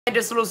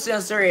Just a little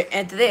sensor,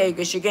 and today I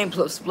guess your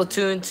gameplay of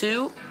Splatoon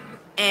 2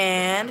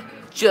 and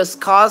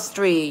Just Cause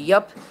 3.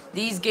 Yup,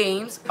 these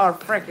games are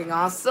freaking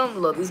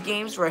awesome. Love these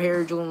games right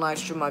here doing live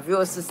stream my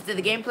viewers. To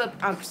the gameplay,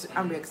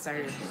 I'm really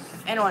excited.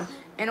 Anyone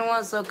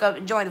wants to look up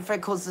and join the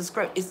friend code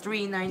subscribe is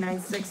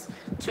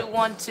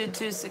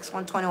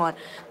 3996-2122-6121.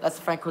 That's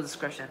the friend code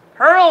description.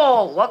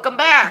 Hurl, welcome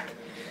back.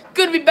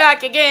 Good to be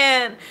back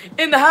again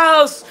in the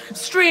house,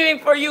 streaming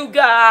for you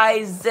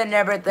guys and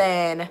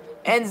everything.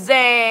 And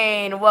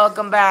Zane,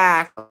 welcome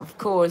back. Of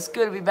course,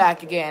 good to be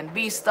back again.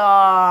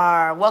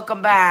 B-Star,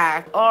 welcome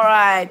back.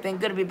 Alright, then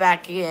good to be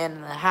back again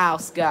in the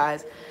house,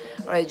 guys.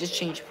 Alright, just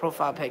change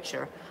profile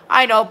picture.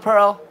 I know,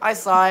 Pearl. I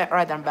saw it.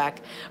 Alright, I'm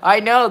back. I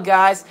know,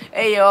 guys.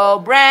 Hey, yo,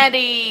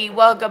 Brandy,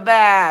 welcome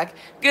back.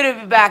 Good to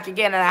be back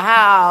again in the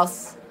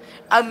house.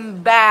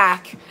 I'm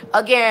back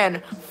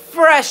again.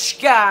 Fresh,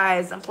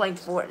 guys. I'm playing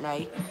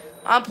Fortnite.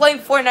 I'm playing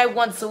Fortnite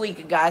once a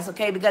week, guys,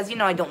 okay? Because, you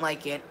know, I don't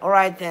like it.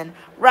 Alright, then.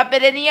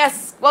 Rapid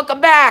NES,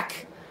 welcome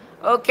back.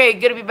 Okay,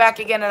 good to be back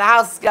again in the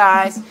house,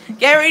 guys.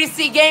 Get ready to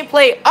see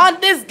gameplay on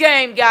this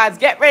game, guys.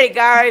 Get ready,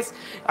 guys.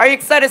 Are you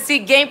excited to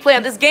see gameplay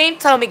on this game?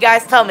 Tell me,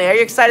 guys. Tell me. Are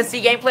you excited to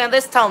see gameplay on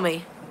this? Tell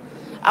me.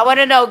 I want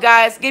to know,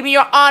 guys. Give me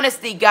your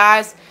honesty,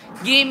 guys.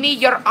 Give me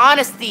your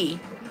honesty.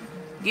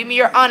 Give me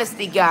your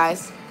honesty,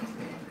 guys.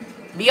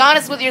 Be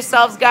honest with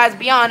yourselves, guys.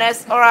 Be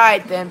honest.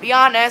 Alright, then. Be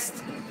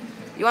honest.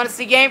 You want to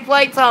see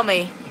gameplay? Tell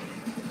me.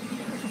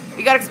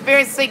 We got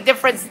experiencing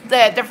different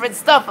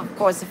stuff, of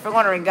course, if you're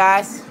wondering,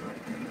 guys.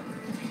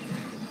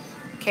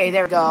 Okay,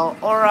 there we go.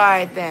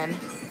 Alright, then.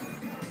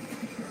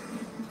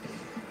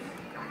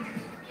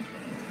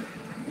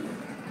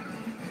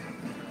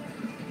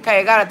 Okay,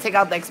 I gotta take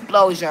out the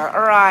explosion.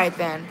 Alright,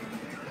 then.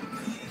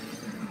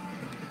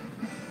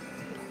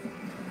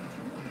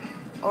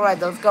 Alright,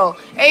 let's go.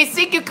 Hey,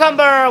 Sea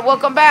Cucumber,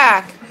 welcome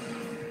back.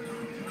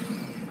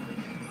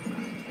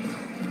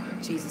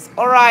 Jesus.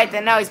 Alright,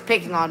 then now he's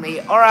picking on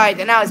me. Alright,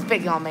 then now he's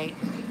picking on me.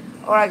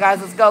 Alright, guys,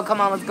 let's go. Come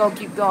on, let's go.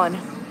 Keep going.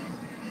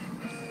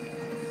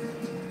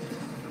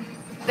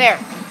 There.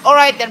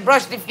 Alright, then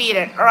brush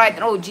defeated. Alright,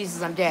 then. Oh,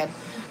 Jesus, I'm dead.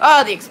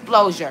 Oh, the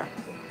explosion.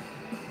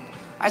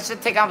 I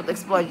should take out the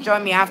explosion.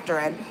 Join me after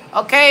it.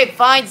 Okay,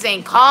 fine,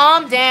 Zane.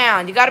 Calm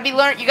down. You gotta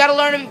learn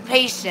to be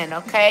patient,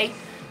 okay?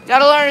 You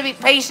gotta learn to be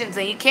patient,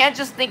 Zane. You can't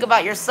just think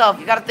about yourself.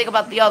 You gotta think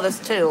about the others,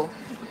 too.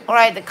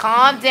 Alright, then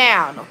calm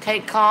down, okay?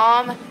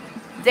 Calm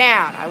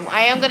down.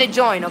 I am gonna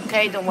join,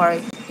 okay? Don't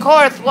worry.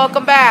 Korth,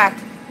 welcome back.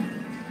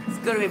 It's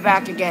good to be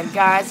back again,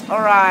 guys.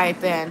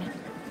 Alright, then.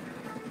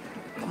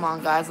 Come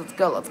on, guys. Let's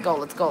go, let's go,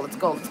 let's go, let's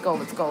go, let's go,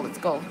 let's go, let's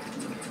go.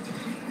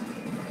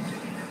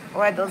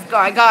 Alright, let's go.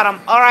 I got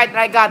them. Alright,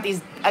 I got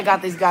these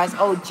guys.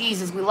 Oh,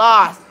 Jesus, we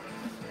lost.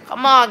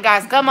 Come on,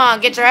 guys. Come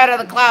on. Get your head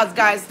out of the clouds,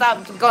 guys.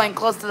 Stop going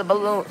close to the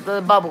balloon,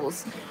 the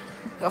bubbles.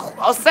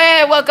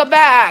 Jose, welcome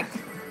back.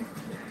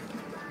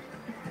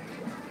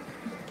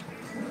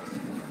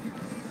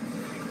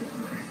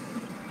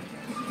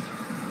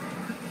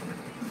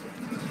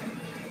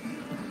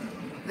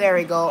 There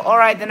we go.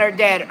 Alright, then they're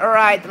dead.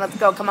 Alright, then let's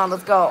go. Come on,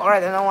 let's go.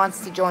 Alright, then no one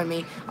wants to join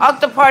me.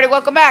 Octoparty,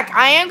 welcome back.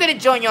 I am going to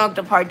join you,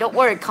 Octoparty. Don't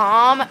worry.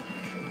 Calm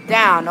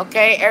down,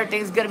 okay?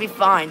 Everything's going to be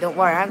fine. Don't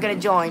worry. I'm going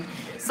to join.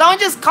 Someone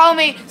just called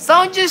me.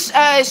 Someone just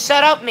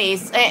shut up me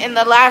in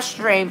the last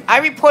stream. I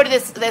reported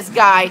this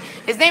guy.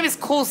 His name is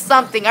Cool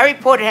Something. I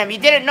reported him. You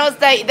didn't notice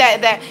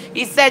that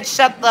he said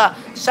shut the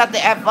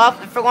F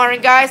up, if you're wondering,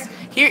 guys.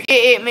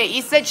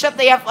 He said shut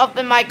the F up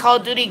in my Call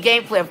of Duty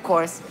gameplay, of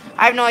course.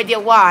 I have no idea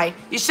why.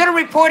 You should have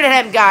reported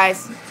him,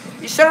 guys.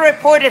 You should have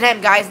reported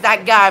him, guys.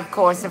 That guy, of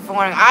course. If you're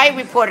wondering, I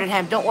reported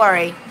him. Don't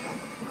worry.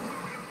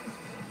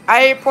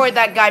 I reported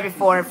that guy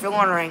before, if you're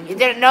wondering. You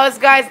didn't notice,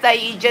 guys, that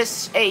he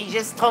just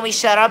told me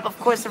shut up, of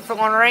course, if you're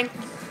wondering.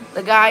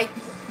 The guy.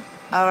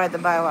 Alright,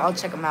 I'll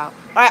check him out.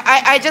 Alright,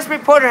 I just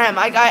reported him.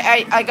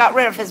 I got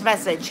rid of his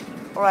message.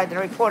 Alright, then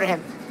I reported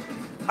him.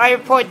 I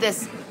report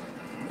this.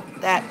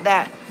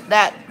 That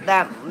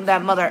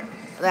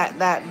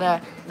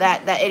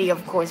idiot,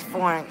 of course,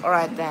 foreign.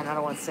 Alright, then. I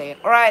don't want to say it.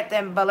 Alright,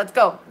 then, but let's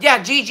go. Yeah,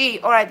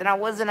 GG. Alright, then I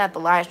wasn't at the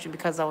live stream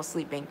because I was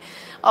sleeping.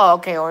 Oh,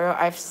 okay, or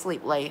I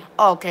sleep late.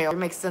 Oh, okay, it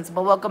makes sense,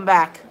 but welcome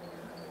back.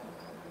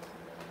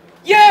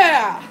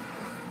 Yeah!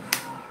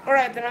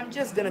 Alright, then I'm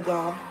just gonna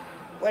go.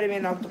 Wait a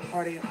minute, off the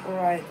party.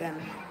 Alright,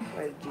 then.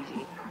 Wait,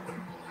 GG.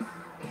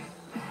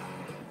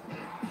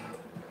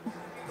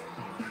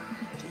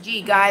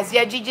 GG, guys.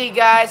 Yeah, GG,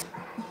 guys.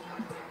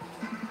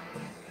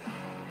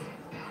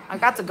 I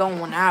got to go in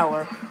 1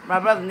 hour. My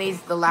brother needs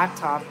the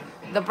laptop.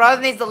 The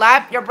brother needs the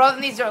Your brother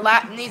needs the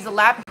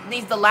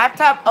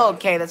laptop? Oh,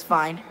 okay, that's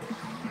fine.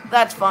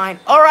 That's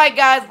fine. Alright,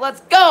 guys, let's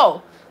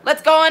go.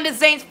 Let's go into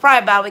Zane's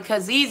private battle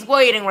because he's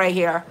waiting right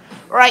here.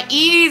 Alright,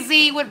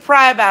 easy with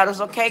private battles,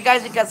 okay,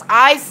 guys? Because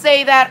I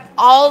say that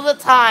all the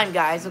time,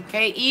 guys,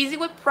 okay? Easy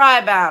with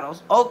private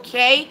battles,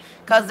 okay?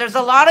 Because there's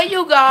a lot of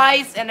you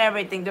guys and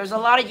everything. There's a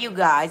lot of you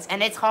guys,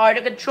 and it's hard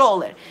to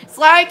control it. It's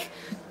like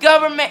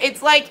government.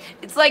 It's like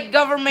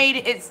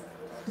government.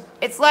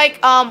 It's like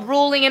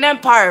ruling an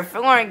empire. For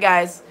learning,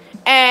 guys.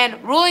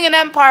 And ruling an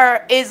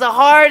empire is a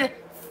hard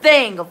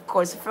thing, of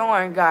course, if you're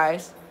wondering,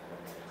 guys.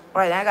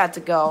 Alright, I got to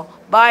go.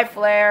 Bye,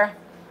 Flare.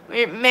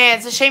 Man,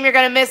 it's a shame you're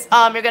gonna miss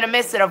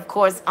it, of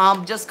course,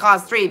 Just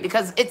Cause 3,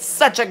 because it's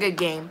such a good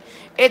game.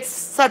 It's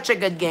such a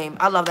good game.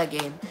 I love that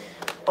game.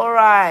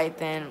 Alright,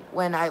 then,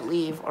 when I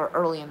leave, or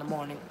early in the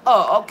morning.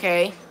 Oh,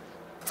 okay.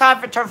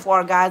 Time for turf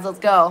war, guys. Let's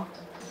go.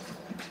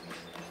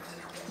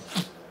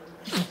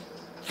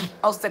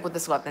 I'll stick with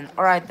this weapon.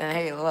 Alright, then,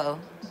 hey, hello.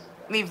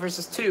 Me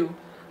versus 2.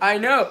 I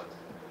know.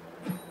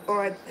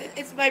 Alright,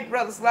 it's my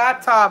brother's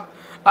laptop.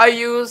 I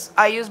use,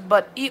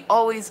 but he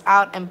always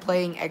out and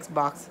playing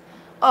Xbox.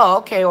 Oh,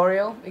 okay,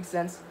 Oreo. Makes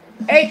sense.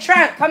 Hey,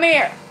 Trent, come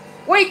here.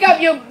 Wake up,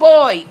 you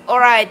boy.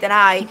 Alright, then,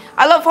 hi.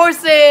 I love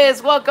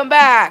horses. Welcome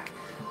back.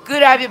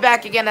 Good to have you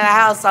back again in the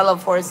house. I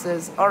love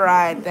horses.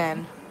 Alright,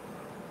 then.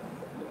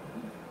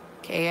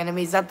 Okay,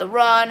 enemies at the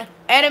run.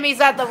 Enemies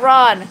at the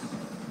run.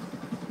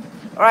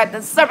 Alright,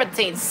 then,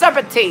 Serpentine.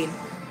 Serpentine.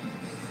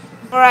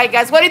 Alright,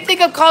 guys, what do you think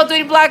of Call of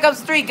Duty Black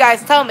Ops 3,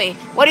 guys? Tell me.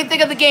 What do you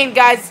think of the game,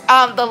 guys?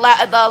 The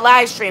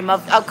live stream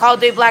of Call of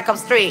Duty Black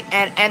Ops 3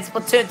 and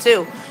Splatoon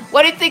 2.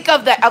 What do you think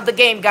of the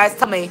game, guys?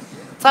 Tell me.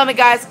 Tell me,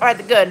 guys.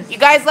 Alright, good. You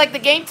guys like the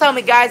game? Tell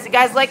me, guys. You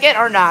guys like it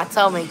or not?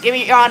 Tell me. Give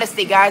me your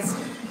honesty, guys.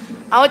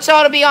 I want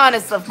y'all to be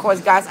honest, of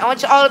course, guys. I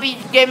want y'all to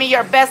give me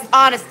your best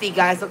honesty,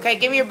 guys, okay?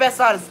 Give me your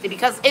best honesty,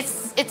 because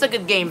it's a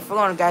good game. For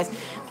going, guys.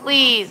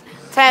 Please,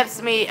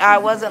 text me. I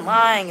wasn't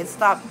lying. It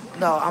stopped.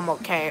 No, I'm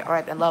okay.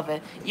 Alright, then, love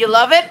it. You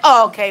love it?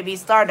 Oh, okay,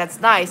 B-Star.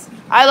 That's nice.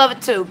 I love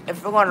it, too,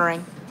 if you're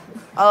wondering.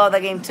 I love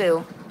that game,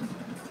 too.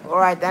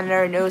 Alright, then, I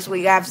never knew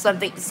we have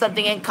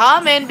something in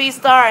common,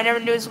 B-Star. I never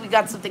knew we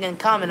got something in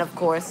common, of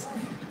course.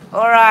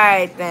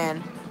 Alright,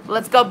 then.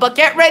 Let's go. But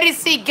get ready to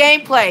see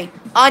gameplay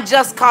on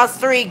Just Cause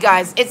 3,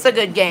 guys. It's a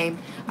good game.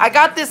 I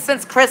got this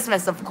since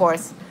Christmas, of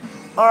course.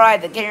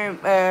 Alright, then, can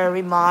you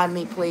remind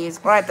me, please?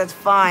 Alright, that's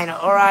fine.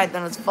 Alright,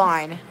 then, it's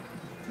fine.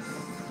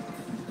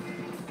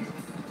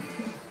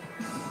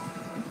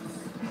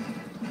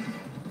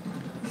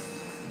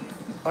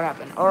 What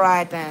happened?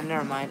 Alright, then,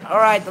 never mind.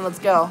 Alright, then, let's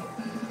go.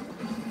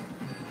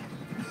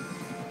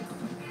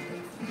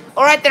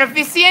 Alright, then, if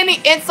you see any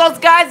insults,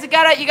 guys, you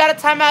gotta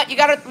time out. You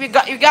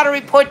gotta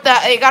report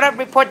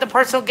the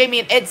person who gave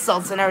me an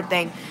insults and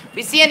everything. If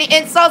you see any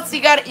insults,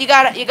 you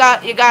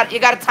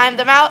gotta time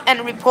them out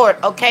and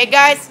report. Okay,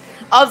 guys?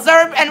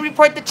 Observe and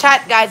report the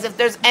chat, guys, if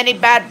there's any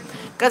bad,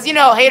 because you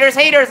know,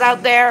 haters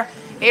out there.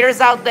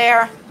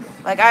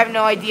 Like, I have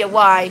no idea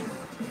why.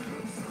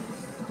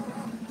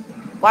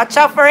 Watch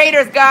out for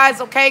haters, guys.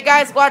 Okay,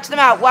 guys, watch them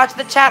out. Watch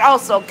the chat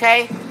also.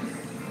 Okay.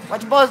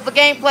 Watch both the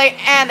gameplay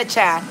and the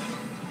chat.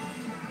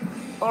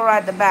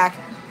 Alright, the back.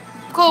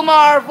 Cool,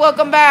 Marv,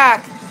 welcome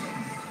back.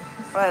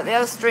 Alright, the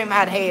other stream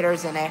had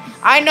haters in it.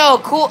 I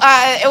know, cool.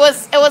 It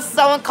was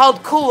someone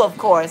called Cool, of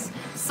course.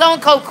 Someone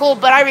called Cool,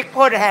 but I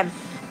reported him.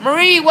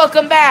 Marie,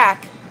 welcome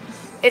back.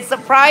 It's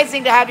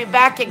surprising to have you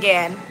back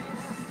again.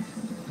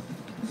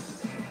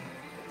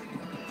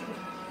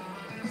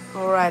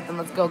 Alright, then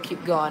let's go.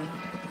 Keep going.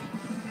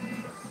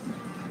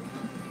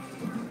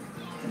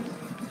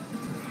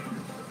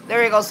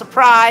 There you go,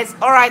 surprise.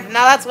 Alright,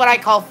 now that's what I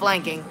call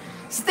flanking.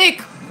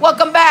 Stick,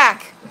 welcome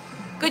back.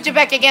 Good you're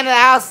back again in the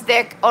house,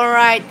 Stick.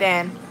 Alright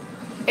then.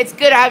 It's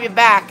good to have you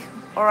back.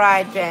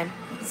 Alright then.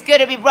 It's good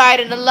to be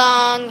riding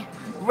along.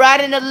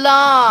 Riding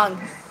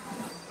along.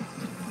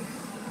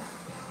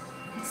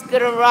 It's good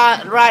to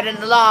riding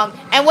along.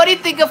 And what do you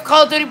think of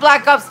Call of Duty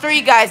Black Ops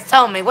 3, guys?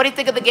 Tell me. What do you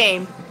think of the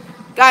game?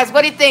 Guys,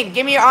 what do you think?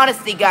 Give me your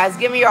honesty, guys.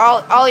 Give me your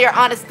all your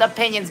honest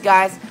opinions,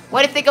 guys.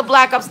 What do you think of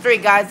Black Ops 3,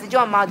 guys? Did you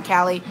unmod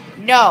Callie?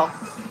 No,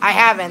 I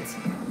haven't.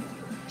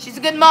 She's a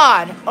good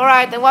mod.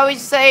 Alright, then why would you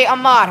say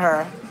unmod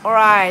her?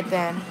 Alright,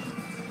 then.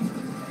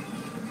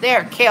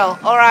 There, kill.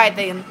 Alright,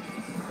 then.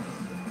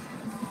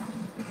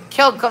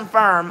 Kill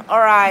confirm.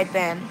 Alright,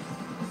 then.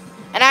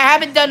 And I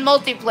haven't done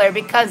multiplayer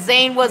because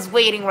Zane was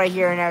waiting right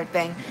here and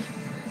everything.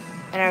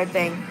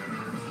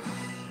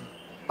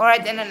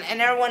 Alright,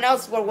 and everyone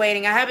else were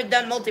waiting. I haven't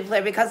done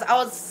multiplayer because I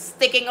was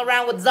sticking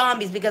around with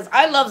zombies because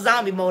I love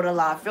zombie mode a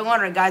lot. If you're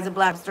wondering, guys, in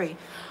Black Ops 3.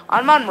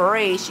 On Mon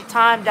Marie, she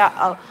timed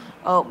out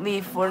me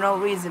for no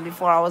reason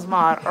before I was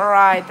mod.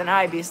 Alright, then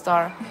IB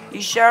Star.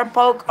 You sure,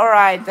 Poke?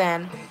 Alright,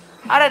 then.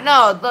 I don't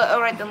know.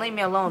 Alright, then leave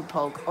me alone,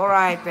 Poke.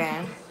 Alright,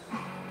 then.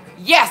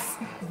 Yes!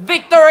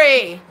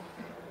 Victory!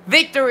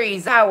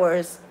 Victory's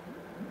ours.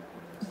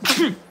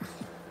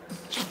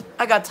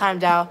 I got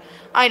timed out.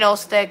 I know,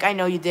 Stick. I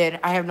know you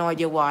did. I have no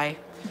idea why.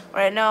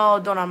 Alright,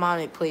 no, don't unmod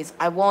me, please.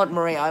 I won't,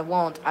 Maria. I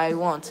won't.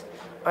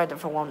 Alright, then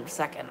for 1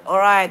 second.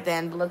 Alright,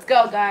 then. Let's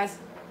go, guys.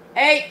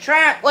 Hey,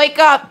 Tramp, wake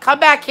up. Come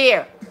back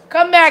here.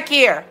 Come back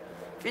here.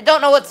 If you don't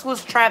know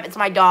who's Tramp, it's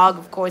my dog.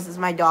 Of course, it's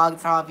my dog.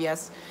 It's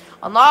obvious.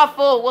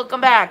 Unlawful,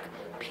 welcome back.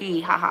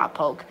 P, haha,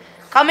 Poke.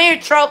 Come here,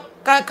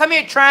 Come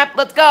here, Tramp.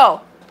 Let's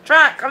go.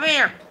 Tramp, come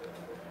here.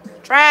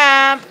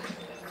 Tramp.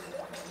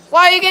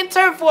 Why are you getting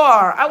turned for?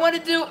 I want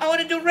to do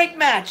a rig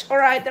match.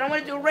 Alright, then I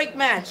want to do a rig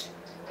match.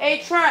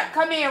 Hey, Tramp,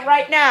 come here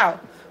right now.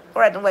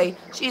 Alright, then wait.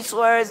 She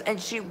swears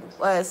and she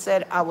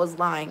said I was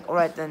lying.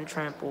 Alright, then,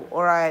 Trample.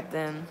 Alright,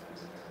 then.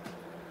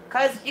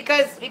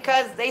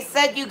 Because they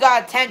said you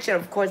got attention,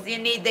 of course. You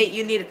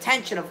need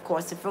attention, of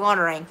course, if you're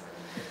wondering.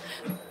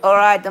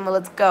 Alright, then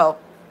let's go.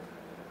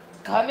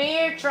 Come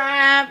here,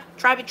 tramp.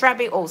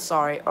 Trampy. Oh,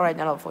 sorry. Alright,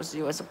 then of course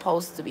you were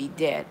supposed to be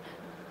dead.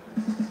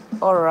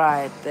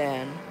 Alright,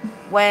 then.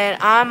 When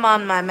I'm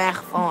on my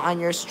microphone on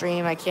your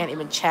stream, I can't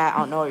even chat. I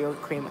don't know your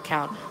cream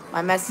account.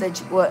 My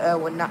message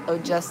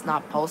would just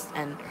not post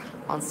and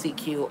on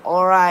CQ.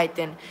 Alright,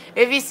 then.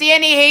 If you see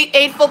any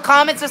hateful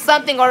comments or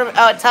something, or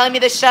telling me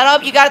to shut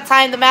up, you gotta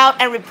time them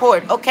out and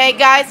report. Okay,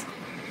 guys?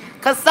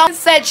 Because someone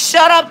said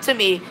shut up to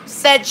me.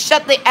 Said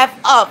shut the F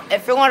up.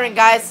 If you're wondering,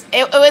 guys.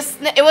 It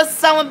was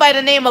someone by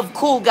the name of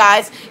Cool,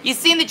 guys. You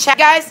see in the chat,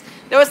 guys?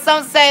 There was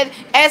someone said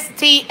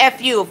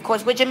STFU, of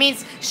course, which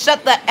means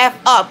shut the F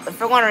up. If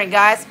you're wondering,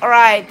 guys.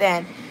 Alright,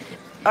 then.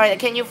 Alright,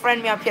 can you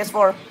friend me on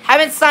PS4?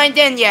 Haven't signed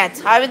in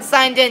yet. Well,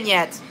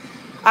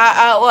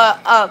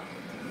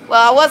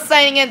 I was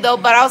signing in though,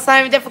 but I was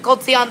having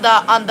difficulty on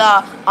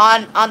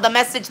the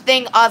message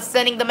thing,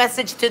 sending the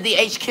message to the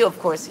HQ, of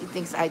course. He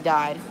thinks I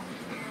died.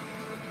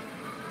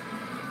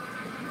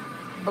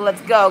 But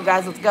let's go,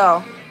 guys. Let's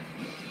go.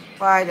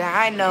 Alright,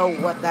 I know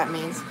what that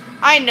means.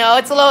 I know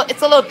it's a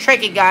little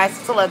tricky, guys.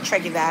 It's a little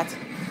tricky that.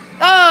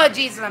 Oh,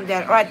 Jesus, I'm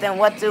dead. Alright then,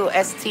 what do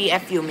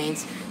STFU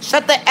means?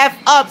 Shut the F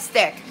up,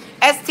 stick.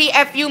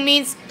 STFU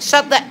means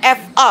shut the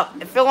F up.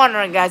 If you're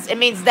wondering, guys, it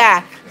means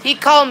that. He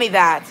called me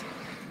that.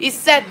 He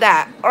said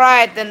that.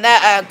 Alright then,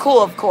 that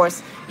cool, of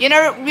course. You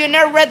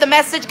never read the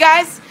message,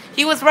 guys?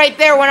 He was right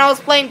there when I was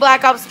playing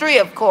Black Ops 3,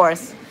 of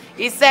course.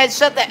 He said,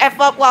 shut the F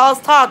up while I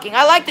was talking.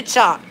 I like to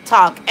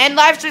talk. And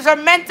live streams are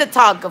meant to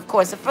talk, of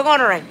course, if you're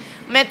wondering.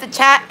 Meant to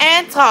chat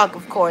and talk,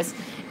 of course.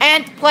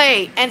 And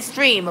play and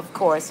stream, of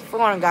course. If you're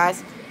wondering,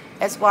 guys.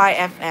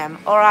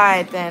 SYFM.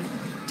 Alright, then.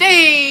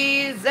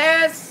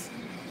 Jesus!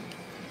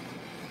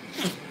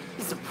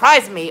 You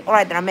surprised me.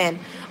 Alright, then I'm in.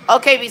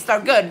 Okay, we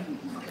start good.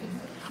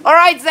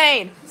 Alright,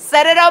 Zane.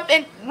 Set it up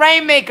in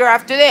Rainmaker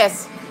after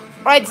this.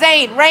 Alright,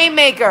 Zane.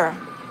 Rainmaker.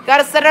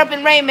 Gotta set it up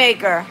in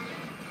Rainmaker.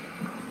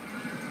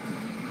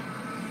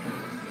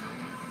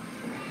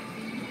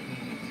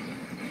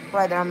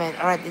 Alright, then I'm in.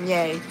 Alright, then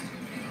yay.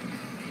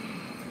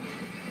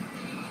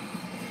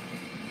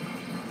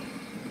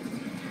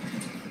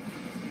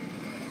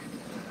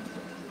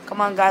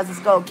 Come on, guys. Let's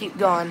go. Keep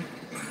going.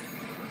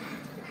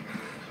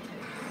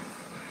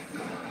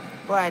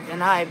 Alright,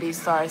 then I be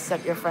sorry.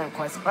 Accept your friend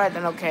request. Alright,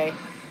 then okay.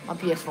 On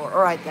PS4.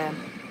 Alright, then.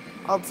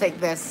 I'll take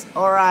this.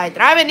 Alright.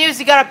 Then I haven't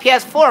used you got a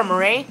PS4,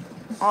 Marie.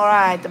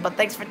 Alright, but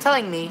thanks for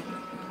telling me.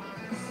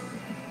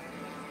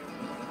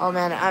 Oh,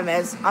 man.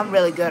 I'm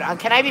really good.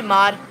 Can I be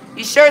mod?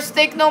 You sure,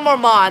 Stick? No more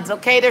mods,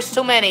 okay? There's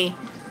too many.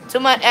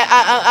 Too much.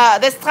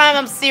 This time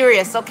I'm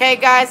serious, okay,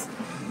 guys?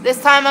 This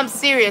time I'm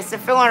serious,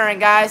 if you're wondering,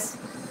 guys.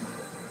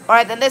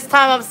 Alright, then this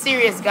time I'm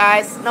serious,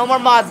 guys. No more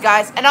mods,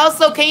 guys. And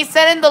also, can you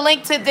send in the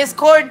link to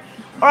Discord?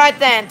 Alright,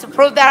 then, to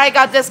prove that I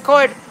got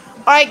Discord.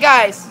 Alright,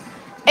 guys.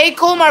 Hey,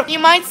 Cool Mark, can you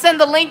mind send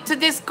the link to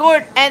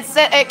Discord? And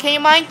can you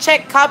mind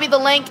copy the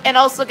link and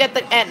also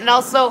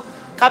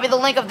copy the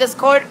link of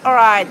Discord?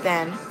 Alright,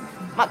 then.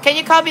 Can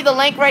you copy the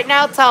link right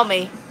now? Tell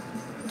me.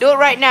 Do it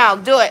right now.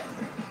 Do it.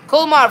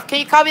 Cool Marv, can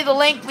you copy the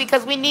link?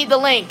 Because we need the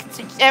link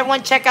to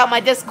everyone check out my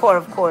Discord,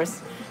 of course.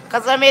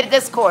 Because I made a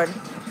Discord.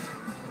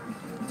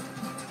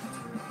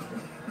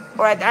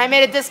 Alright, I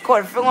made a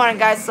Discord for one,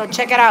 guys. So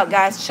check it out,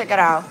 guys. Check it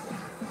out.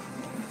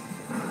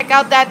 Check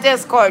out that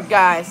Discord,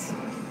 guys.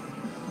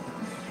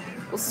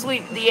 We'll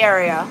sweep the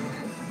area.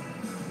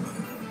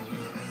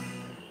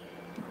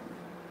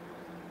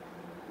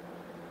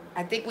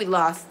 I think we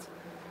lost.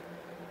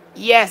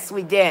 Yes,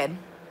 we did.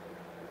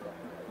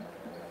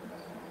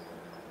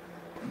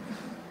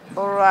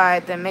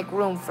 Alright, then make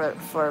room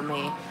for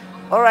me.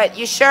 Alright,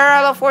 you sure,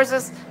 Hello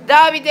Forces?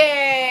 Davide!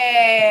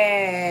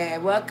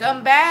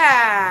 Welcome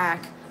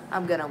back!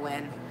 I'm gonna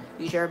win.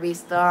 You sure,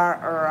 B-Star?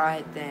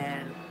 Alright,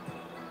 then.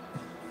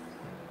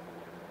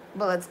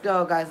 But let's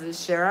go, guys. You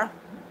sure?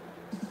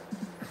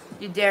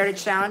 You dare to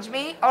challenge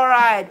me?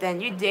 Alright,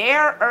 then. You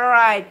dare?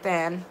 Alright,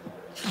 then.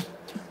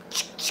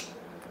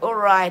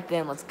 Alright,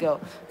 then. Let's go.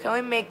 Can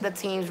we make the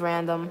teams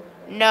random?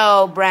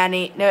 No,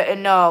 Brandy.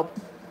 No.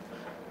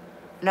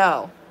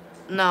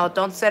 No,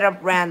 don't set up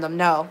random,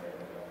 no.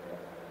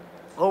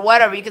 Or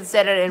whatever, you can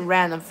set it in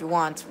random if you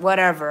want.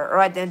 Whatever.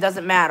 Alright, then it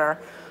doesn't matter.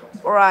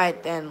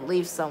 Alright, then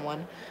leave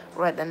someone.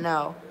 Alright, then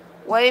no.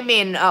 What do you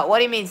mean? What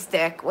do you mean,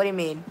 Stick? What do you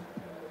mean?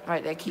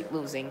 Alright, then keep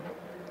losing.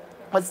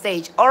 What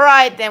stage?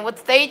 Alright, then what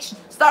stage?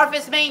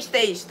 Starfish main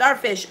stage.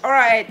 Starfish.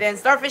 Alright, then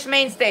Starfish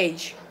main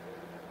stage.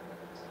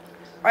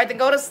 Alright, then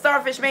go to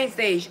Starfish main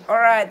stage.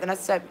 Alright, then I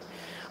said.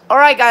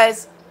 Alright,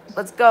 guys.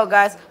 Let's go,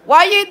 guys.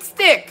 Why you hit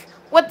Stick?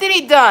 What did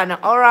he done?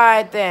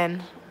 Alright,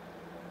 then.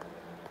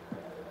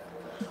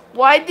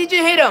 Why did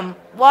you hit him?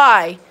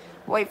 Why?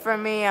 Wait for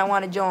me. I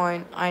want to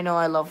join. I know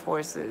I love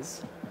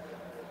horses.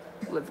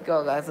 Let's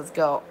go, guys. Let's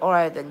go.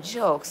 Alright, then.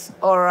 Jokes.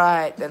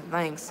 Alright, then.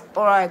 Thanks.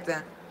 Alright,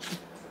 then.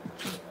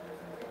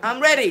 I'm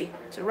ready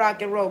to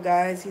rock and roll,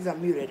 guys. He's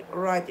unmuted.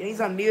 Alright, he's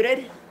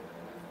unmuted.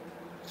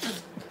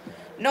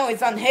 No,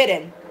 it's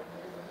unhidden.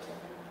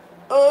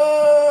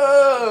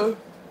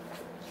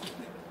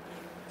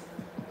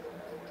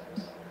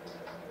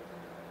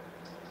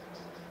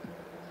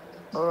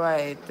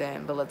 Alright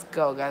then, but let's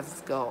go, guys.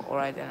 Let's go.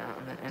 Alright then,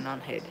 and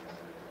on hit.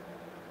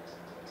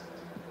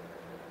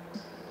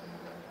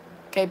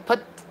 Okay,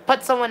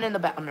 put someone in the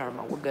back. Oh, never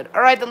mind. We're good.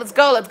 Alright then, let's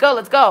go. Let's go.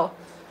 Let's go.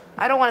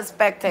 I don't want to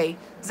spectate.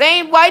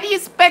 Zane, why do you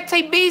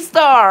spectate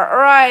B-Star?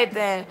 Alright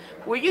then.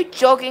 Were you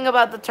joking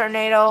about the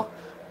tornado?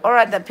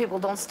 Alright then, people,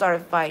 don't start a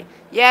fight.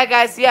 Yeah,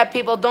 guys, yeah,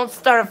 people, don't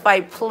start a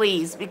fight,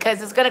 please.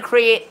 Because it's going to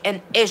create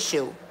an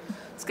issue.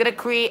 It's going to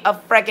create a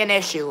freaking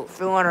issue, if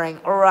you're wondering.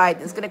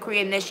 Alright, it's going to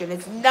create an issue. And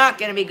it's not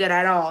going to be good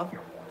at all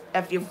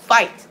if you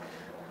fight.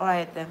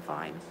 Alright then,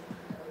 fine.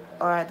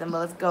 Alright then, but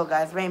let's go,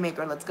 guys.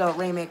 Rainmaker, let's go.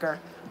 Rainmaker.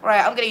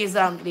 Alright, I'm going to use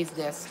that. I'm going to use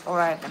this.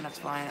 Alright then, that's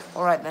fine.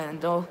 Alright then,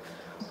 don't...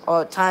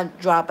 Oh,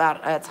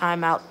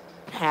 timeout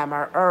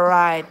hammer.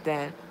 Alright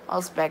then.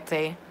 I'll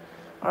spectate.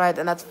 Alright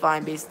then, that's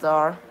fine,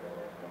 B-Star.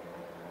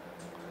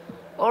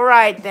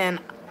 Alright then.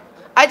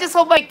 I just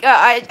hope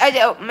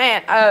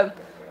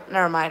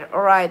never mind.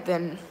 Alright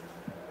then.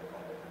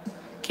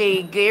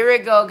 Okay, here we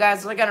go,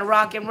 guys. We're gonna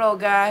rock and roll,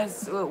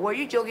 guys. Were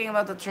you joking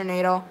about the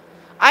tornado?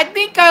 I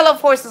think I Love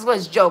Horses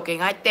was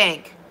joking, I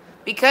think.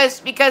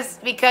 Because you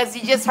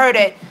just heard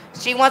it.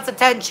 She wants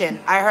attention.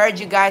 I heard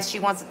you guys, she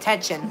wants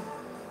attention.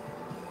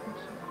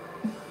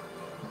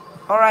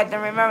 Alright,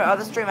 then remember,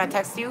 the stream I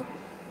text you.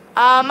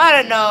 I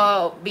don't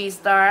know,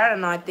 B-Star. I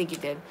don't know, I think you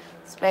did.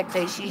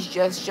 Spectate, she's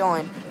just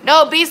showing.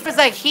 No, B-Star's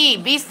a he.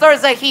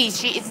 B-Star's a he.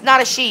 It's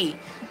not a she.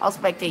 I'll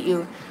spectate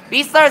you.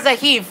 B-Star's a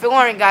he, if you're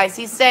wondering, guys.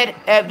 He said,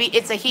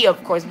 it's a he,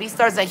 of course.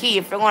 B-Star's a he,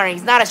 if you're wondering.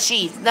 He's not a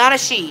she. It's not a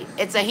she.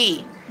 It's a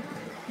he.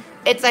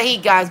 It's a he,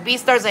 guys.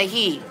 B-Star's a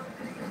he.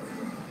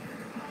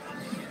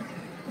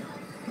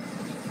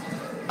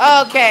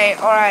 Okay,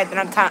 alright, then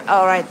I'm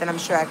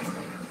Shrek.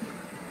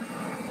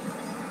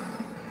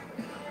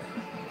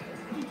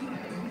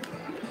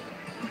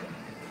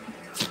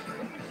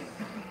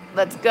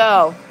 Let's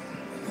go.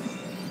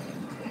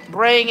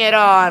 Bring it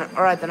on.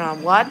 Alright then,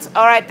 what?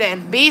 Alright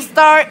then,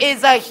 B-Star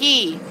is a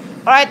he.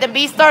 Alright then,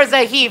 B-Star is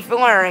a he, if you're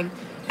wondering.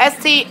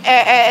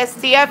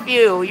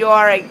 STFU, you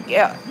are a...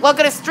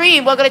 welcome to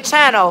stream, welcome to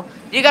channel.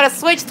 You gotta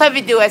switch type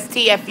you do,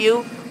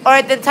 STFU.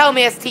 Alright then, tell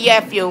me,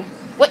 STFU.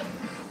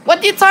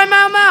 What did you time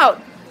him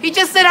out? He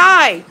just said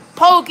hi.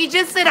 Poke, he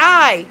just said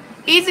hi.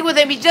 Easy with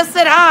him, he just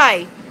said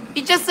hi.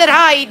 He just said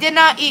hi, he did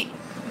not eat...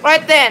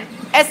 Right then.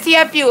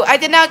 STFU, I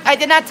did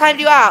not time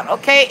you out,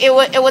 okay?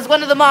 It was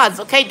one of the mods,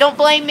 okay? Don't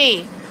blame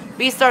me.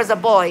 B-Star's a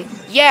boy.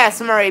 Yes,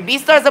 Murray,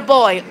 B-Star's a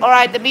boy.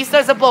 Alright, the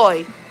B-Star's a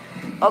boy.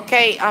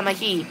 Okay, I'm a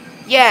he.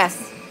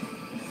 Yes.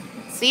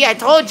 See, I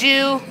told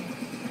you.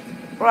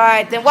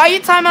 Right, then why you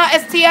time out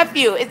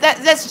STFU?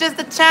 That's just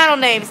the channel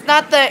name. It's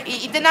not the...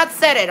 He did not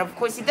set it, of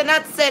course. He did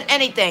not set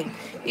anything.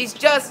 He's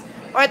just...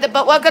 Alright,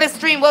 but welcome to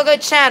stream, welcome to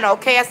channel,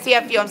 okay,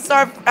 STFU. I'm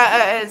sorry,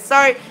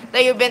 sorry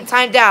that you've been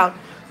timed out.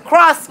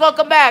 Cross,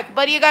 welcome back.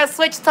 Buddy, you gotta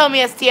switch, tell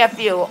me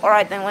STFU.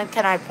 Alright, then when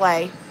can I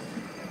play?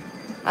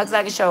 Looks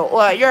like a show.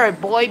 Well, you're a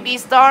boy,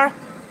 B-Star?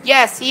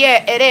 Yes,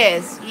 yeah, it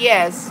is.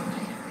 Yes.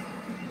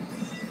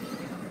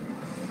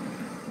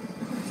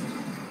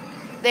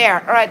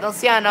 There. Alright,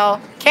 Luciano.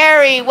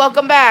 Carrie,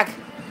 welcome back.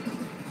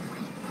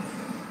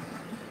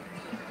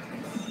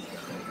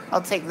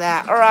 I'll take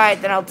that.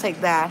 Alright, then I'll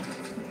take that.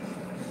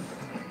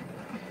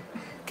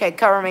 Okay,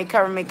 cover me,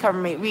 cover me, cover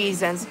me.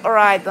 Reasons.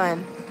 Alright,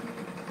 then.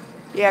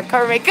 Yeah,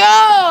 cover me. Go!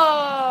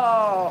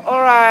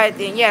 Alright,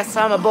 then. Yes,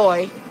 I'm a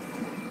boy.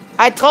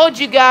 I told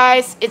you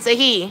guys, it's a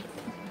he.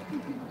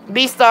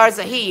 B-Star's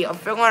a he.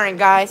 If you're wondering,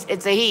 guys,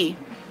 it's a he.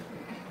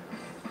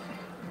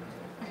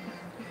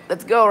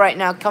 Let's go right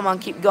now. Come on,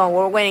 keep going.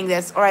 We're winning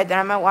this. Alright, then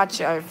I might watch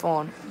your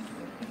phone.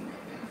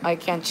 I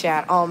can't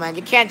chat. Oh, man.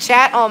 You can't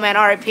chat? Oh, man.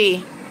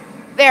 RIP.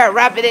 There,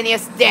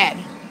 Rapidinius dead.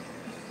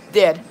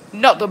 Dead.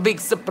 Not a big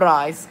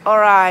surprise.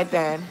 Alright,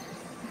 then.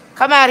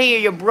 Come out here,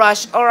 you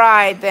brush.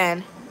 Alright,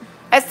 then.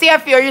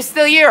 STF, are you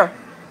still here?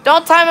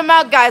 Don't time him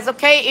out, guys,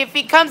 okay? If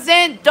he comes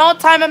in, don't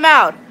time him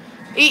out.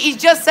 He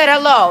just said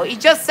hello. He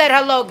just said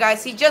hello,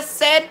 guys. He just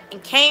said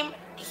and came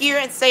here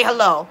and say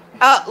hello.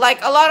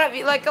 Like a lot of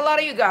you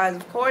guys,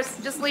 of course.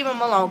 Just leave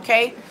him alone,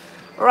 okay?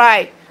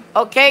 Right.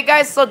 Okay,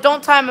 guys, so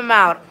don't time him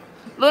out.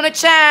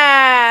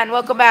 Luna-chan,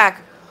 welcome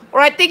back. Or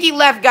I think he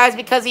left, guys,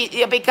 because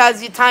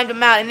you timed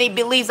him out, and he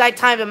believes I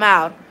timed him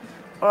out.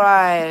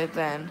 Alright,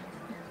 then.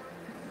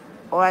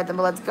 Alright, then,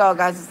 but let's go,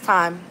 guys. It's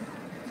time.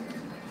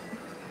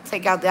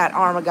 Take out that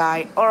armor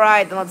guy.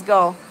 Alright, then let's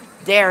go.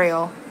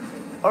 Dario.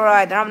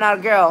 Alright, then I'm not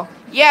a girl.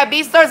 Yeah,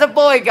 B-Star's a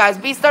boy, guys.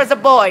 B-Star's a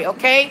boy,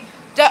 okay?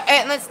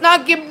 And let's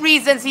not give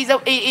reasons he's a...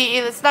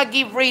 let's not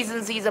give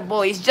reasons he's a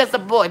boy. He's just a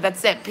boy.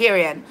 That's it,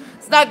 period.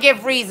 Let's not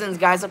give reasons,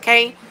 guys,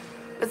 okay?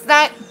 Let's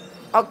not...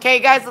 Okay,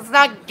 guys, let's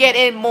not get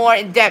in more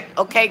in depth.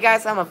 Okay,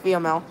 guys, I'm a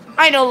female.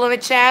 I know,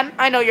 Luna-chan.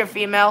 I know you're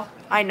female.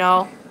 I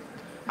know.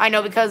 I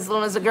know because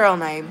Luna's a girl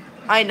name.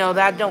 I know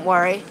that. Don't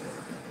worry.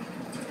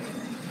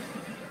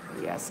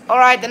 Yes.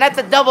 Alright, then that's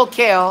a double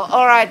kill.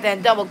 Alright,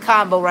 then. Double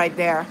combo right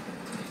there.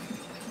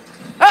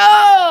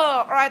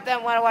 Oh! Alright,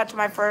 then. Want to watch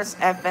my first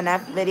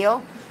FNF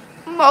video?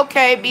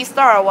 Okay,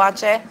 B-Star, I'll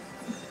watch it.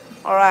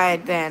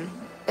 Alright then.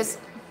 It's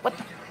what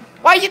the,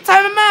 why'd you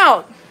time him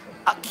out?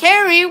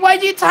 Carrie,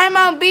 why'd you time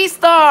out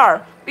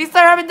B-Star?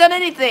 B-Star haven't done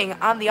anything.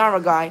 I'm the armor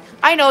guy.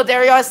 I know,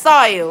 Dario, I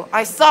saw you.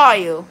 I saw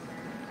you.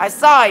 I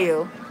saw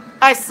you.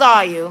 I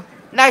saw you.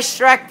 Nice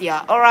Shrek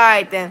ya.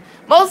 Alright then.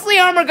 Mostly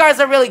armor guards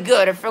are really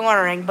good if you're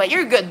wondering, but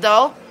you're good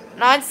though.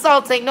 Not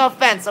insulting, no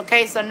offense,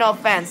 okay? So no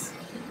offense.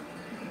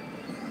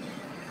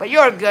 But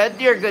you're good.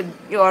 You're good.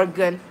 You're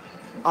good.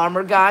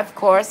 Armor guy, of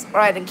course.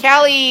 Alright then,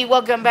 Callie,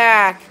 welcome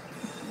back.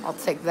 I'll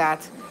take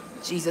that.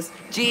 Jesus.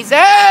 Jesus!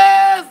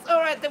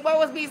 Alright, then why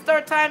was me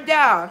start time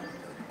down?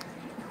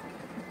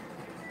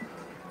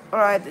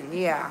 Alright, then,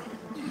 yeah.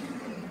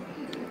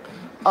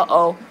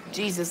 Uh-oh.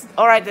 Jesus.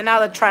 Alright, then now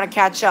they're trying to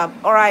catch up.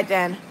 Alright,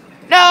 then.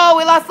 No,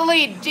 we lost the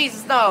lead.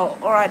 Jesus, no.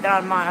 Alright, then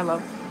on my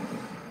love.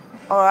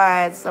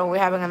 Alright, so we're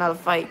having another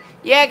fight.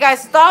 Yeah,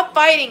 guys, stop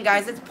fighting,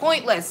 guys. It's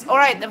pointless.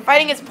 Alright, the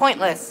fighting is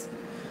pointless.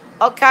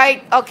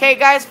 Okay,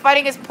 guys,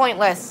 fighting is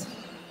pointless.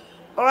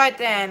 Alright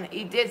then,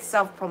 he did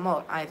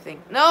self-promote, I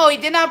think. No, he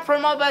did not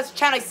promote his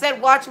channel. He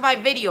said watch my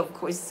video, of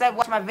course. He said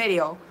watch my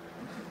video.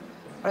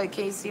 Alright,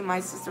 can you see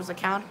my sister's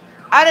account?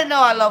 I don't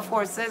know I love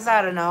horses.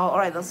 I don't know.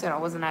 Alright, let's see. It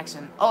was an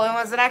accident. Oh, it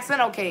was an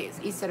accident? Okay,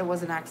 he said it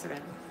was an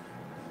accident.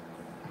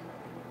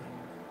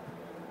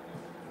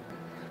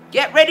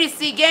 Get ready to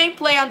see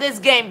gameplay on this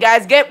game,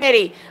 guys. Get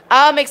ready.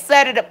 I'm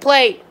excited to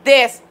play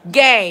this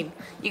game.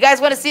 You guys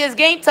want to see this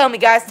game? Tell me,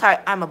 guys.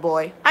 I'm a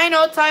boy. I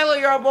know, Tyler,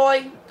 you're a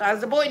boy.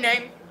 Tyler's a boy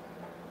name.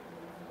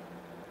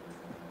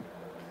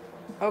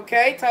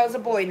 Okay, Tyler's a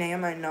boy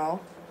name, I know.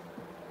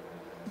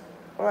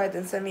 Alright,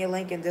 then send me a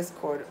link in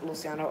Discord,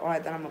 Luciano.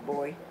 Alright, then I'm a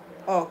boy.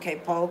 Oh, okay,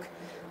 Poke.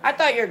 I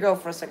thought you were a girl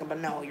for a second, but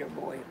no, you're a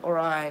boy.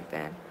 Alright,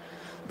 then.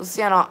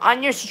 Luciano,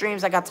 on your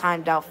streams, I got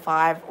timed out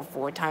 5 or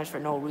 4 times for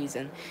no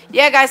reason.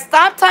 Yeah, guys,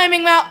 stop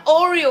timing out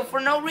Oreo for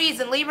no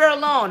reason. Leave her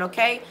alone,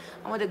 okay?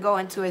 I'm going to go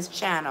into his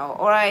channel.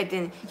 Alright,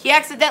 then. He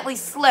accidentally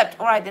slipped.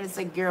 Alright, then it's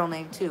a girl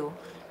name, too.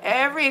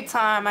 Every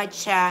time I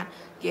chat,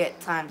 get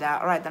timed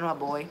out. Alright, then I'm a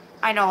boy.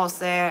 I know,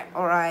 Jose.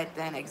 Alright,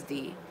 then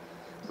XD.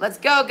 Let's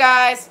go,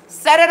 guys.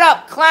 Set it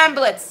up. Clan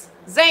Blitz.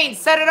 Zane,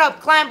 set it up.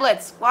 Clan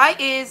Blitz. Why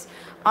is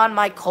on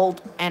my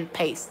cold and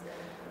paste?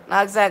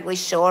 Not exactly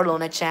sure,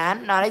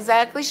 Luna-chan. Not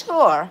exactly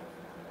sure.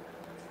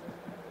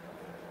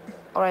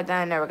 Alright, then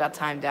I never got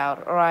timed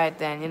out. Alright,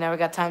 then. You never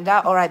got timed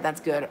out? Alright,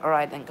 that's good.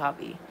 Alright, then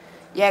copy.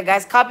 Yeah,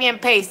 guys, copy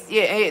and paste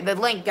the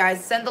link,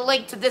 guys. Send the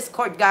link to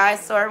Discord, guys,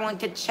 so everyone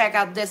can check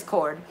out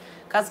Discord.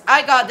 Cause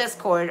I got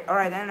Discord.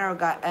 Alright,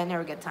 I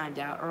never get timed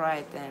out.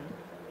 Alright then.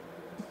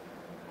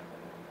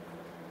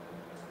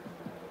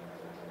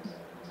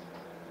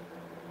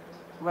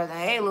 Right then.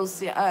 Hey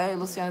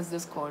Luciana's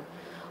Discord.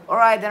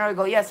 Alright, then we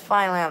go. Yes,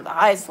 finally I'm the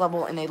highest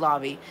level in a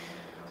lobby.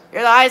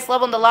 You're the highest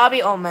level in the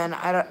lobby? Oh man,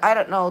 I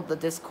don't know the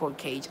Discord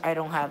cage. I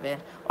don't have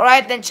it.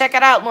 Alright, then check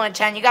it out,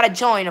 Luna-chan. You gotta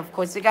join, of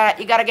course. You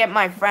gotta get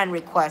my friend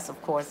request,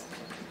 of course.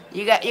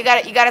 You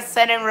gotta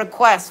send in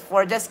requests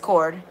for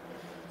Discord.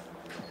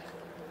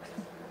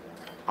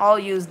 I'll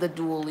use the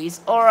dualies.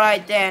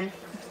 Alright then.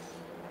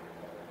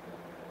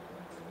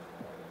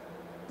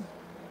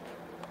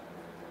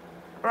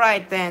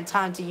 Right then,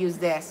 time to use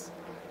this.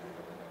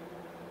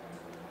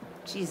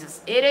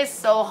 Jesus, it is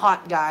so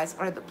hot, guys.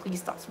 Alright, please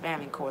stop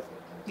spamming code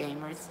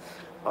gamers.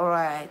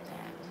 Alright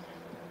then.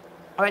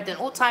 Alright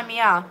then, time me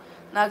out.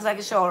 Not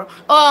exactly sure.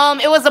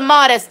 It was a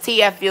modest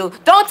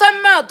TFU. Don't time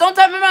him out. Don't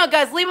time him out,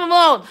 guys. Leave him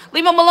alone.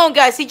 Leave him alone,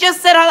 guys. He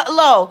just said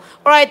hello.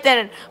 Alright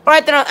then.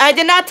 Alright then. I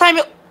did not time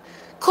it.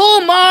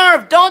 Cool,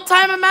 Marv, don't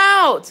time him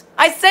out.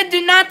 I said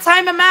do not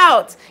time him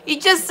out. He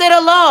just said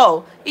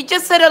hello. He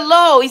just said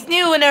hello. He's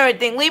new and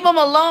everything. Leave him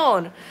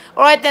alone.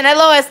 Alright then,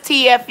 hello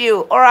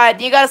STFU.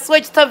 Alright, you gotta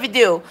switch to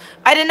video.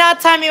 I did not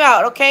time you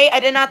out, okay? I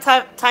did not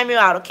time you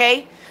out,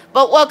 okay?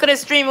 But welcome to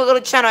stream, we'll go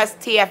to channel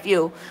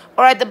STFU.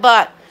 Alright, the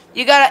butt.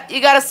 You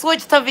gotta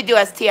switch to video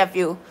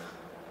STFU.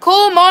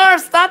 Cool,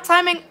 Marv, stop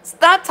timing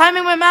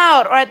him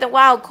out. Alright then,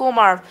 wow, cool,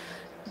 Marv.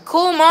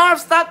 Cool, Marv,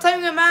 stop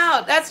timing him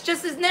out. That's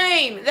just his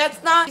name.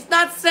 He's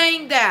not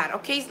saying that,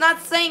 okay? He's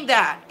not saying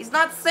that. He's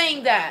not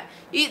saying that.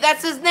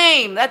 That's his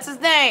name. That's his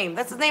name.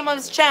 That's the name of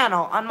his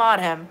channel. Unmod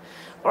him.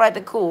 Alright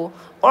then, cool.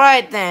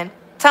 Alright then.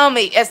 Tell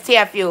me,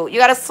 STFU. You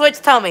gotta switch,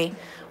 tell me.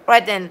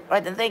 Alright then,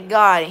 thank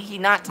God he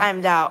not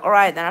timed out.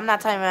 Alright then, I'm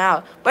not timing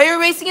out. But you're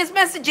erasing his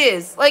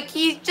messages. Like,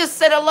 he just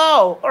said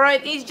hello.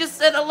 Alright, he just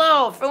said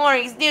hello. For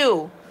Lauren, he's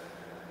new.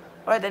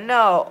 Alright then,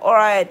 no.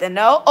 Alright then,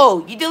 no.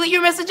 Oh, you delete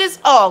your messages?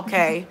 Oh,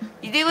 okay.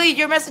 You delete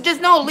your messages?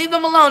 No, leave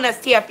them alone,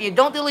 STFU.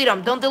 Don't delete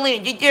them. Don't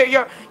delete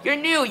them. You're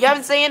new. You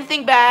haven't said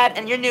anything bad,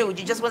 and you're new.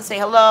 You just want to say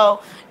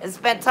hello and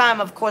spend time,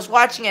 of course,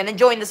 watching and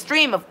enjoying the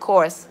stream, of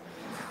course.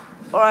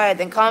 Alright,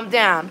 then calm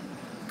down.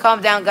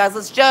 Calm down, guys.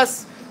 Let's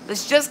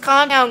just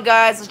calm down,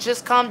 guys. Let's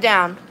just calm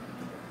down.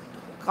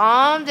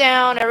 Calm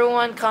down,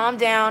 everyone. Calm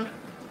down.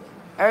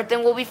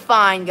 Everything will be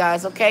fine,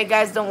 guys. Okay,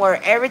 guys? Don't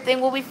worry.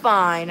 Everything will be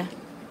fine.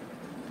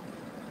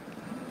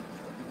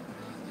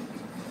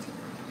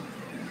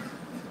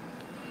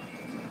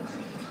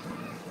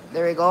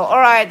 There we go.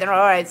 Alright, then,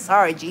 alright.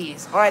 Sorry,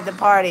 jeez. Alright, the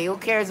party. Who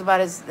cares about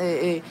his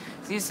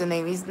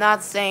username? He's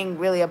not saying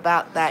really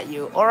about that,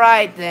 you.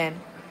 Alright, then.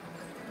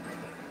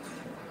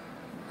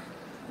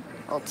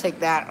 I'll take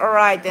that.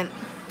 Alright, then.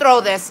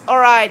 Throw this.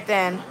 Alright,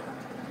 then.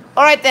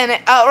 Alright, then.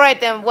 Alright,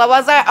 then. What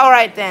was that?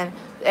 Alright, then.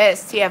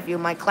 STFU,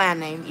 my clan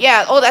name.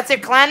 Yeah. Oh, that's your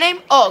clan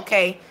name? Oh,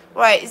 okay.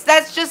 Right.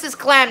 That's just his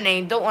clan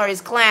name. Don't worry,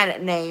 his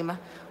clan name.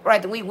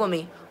 Right, then we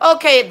Woomy.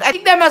 Okay, I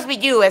think that must be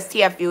you,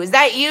 STFU. Is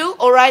that you?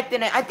 Alright,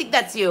 then I think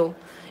that's you.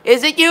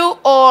 Is it you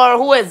or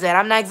who is it?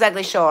 I'm not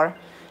exactly sure.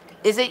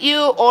 Is it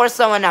you or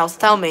someone else?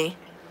 Tell me.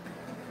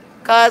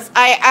 Cause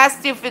I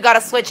asked you if you got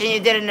a Switch and you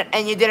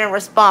didn't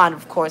respond,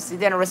 of course. You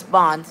didn't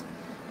respond.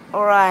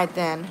 Alright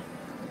then.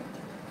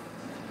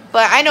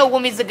 But I know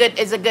Woomy's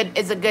is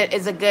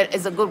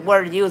a good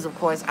word to use, of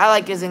course. I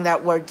like using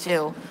that word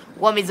too.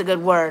 Woomy's a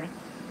good word.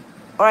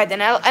 Alright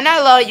then, and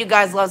I love you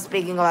guys love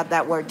speaking about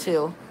that word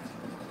too.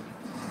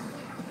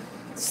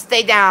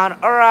 Stay down.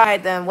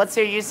 Alright then, what's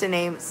your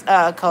username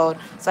code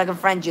so I can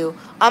friend you?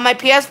 On my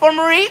PS4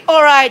 Marie?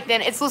 Alright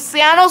then, it's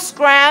Luciano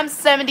Scram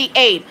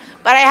 78.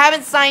 But I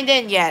haven't signed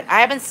in yet.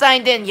 Alright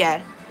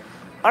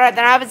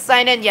then, I haven't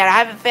signed in yet. I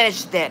haven't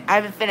finished it.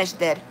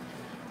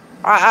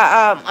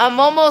 I'm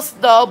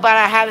almost though, but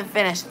I haven't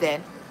finished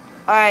it.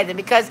 Alright then,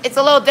 because it's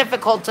a little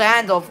difficult to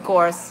handle, of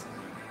course.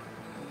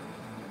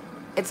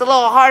 It's a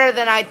little harder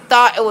than I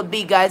thought it would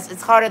be, guys.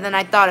 It's harder than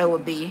I thought it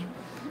would be.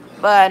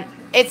 But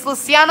it's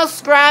Luciano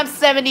Scram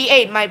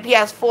 78, my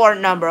PS4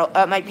 number.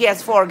 My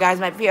PS4, guys.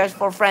 My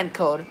PS4 friend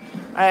code.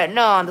 Alright,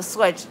 no, on the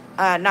Switch.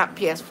 Not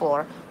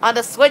PS4. On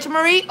the Switch,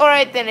 Marie?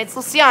 Alright then, it's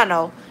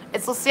Luciano.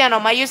 It's Luciano.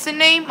 My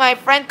username, my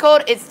friend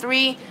code, is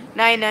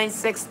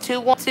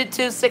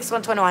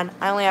 399621226121.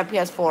 I only have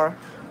PS4.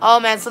 Oh,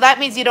 man, so that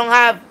means you don't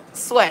have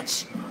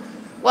Switch.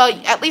 Well,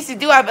 at least you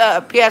do have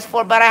a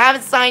PS4, but I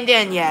haven't signed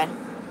in yet.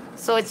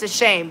 So it's a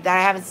shame that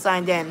I haven't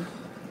signed in.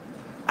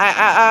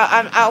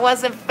 I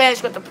wasn't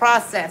finished with the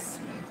process.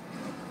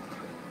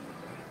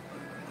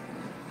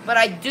 But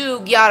I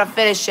do gotta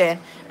finish it.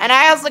 And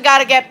I also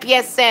gotta get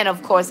PSN,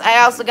 of course.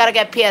 I also gotta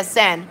get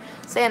PSN.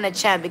 Say in the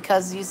chat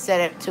because you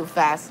said it too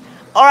fast.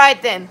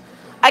 Alright then.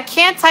 I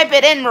can't type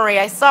it in, Marie.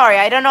 I'm sorry.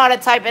 I don't know how to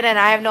type it in.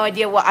 I have no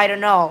idea what I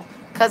don't know.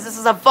 Because this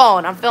is a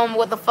phone. I'm filming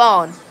with a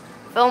phone.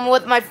 Filming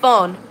with my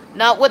phone.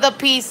 Not with a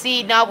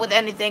PC. Not with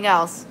anything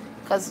else.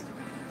 Because...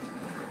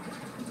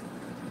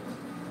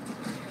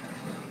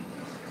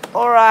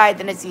 Alright,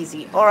 then it's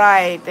easy.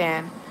 Alright,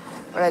 then.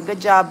 Alright,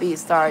 good job,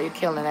 B-Star. You're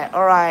killing it.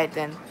 Alright,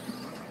 then.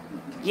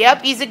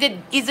 Yep, he's a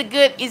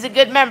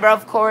good member,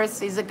 of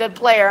course. He's a good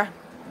player.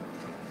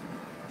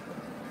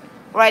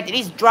 Alright, then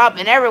he's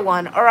dropping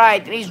everyone.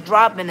 Alright, then he's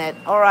dropping it.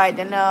 Alright,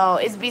 then no.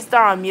 Is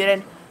B-Star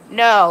unmuted?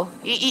 No.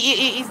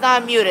 He's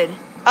not unmuted.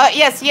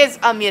 Yes, he is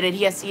unmuted.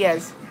 Yes, he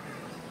is.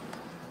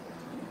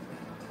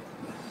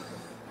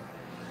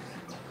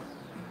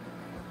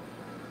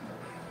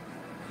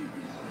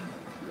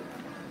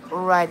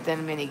 Alright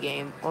then,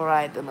 minigame.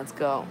 Alright then, let's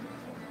go.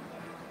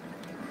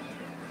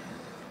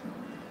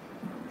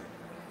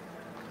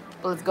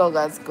 Let's go,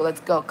 guys. Let's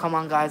go. Come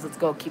on, guys. Let's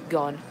go. Keep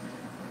going.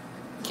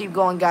 Keep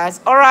going,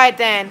 guys. Alright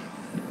then.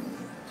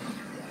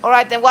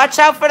 Alright then. Watch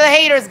out for the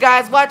haters,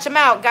 guys. Watch them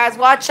out, guys.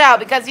 Watch out.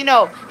 Because, you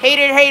know,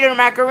 hater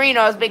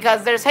macarinos.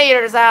 Because there's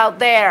haters out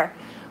there.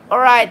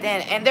 Alright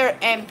then. And they're...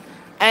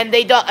 And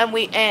they don't,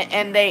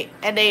 and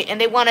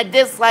they want to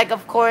dislike,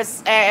 of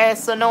course,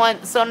 so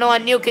no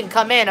one new can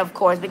come in, of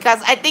course,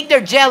 because I think they're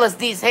jealous,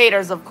 these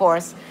haters, of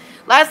course.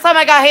 Last time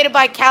I got hated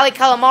by Callie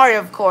Calamari,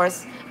 of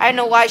course. I don't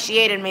know why she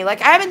hated me. Like,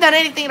 I haven't done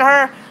anything to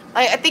her.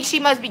 Like, I think she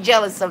must be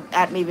jealous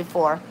at me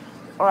before.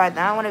 All right,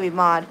 now I want to be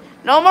mod.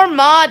 No more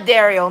mod,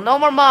 Dario. No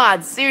more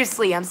mods.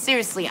 Seriously, I'm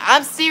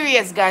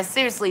serious, guys.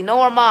 Seriously, no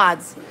more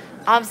mods.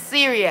 I'm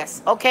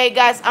serious. Okay,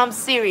 guys, I'm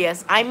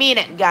serious. I mean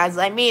it, guys.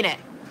 I mean it.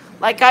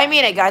 Like, I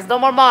mean it, guys. No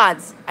more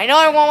mods. I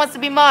know everyone wants to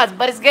be mods,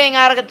 but it's getting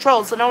out of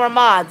control, so no more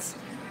mods.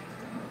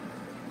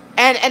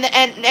 And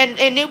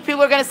new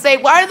people are going to say,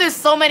 why are there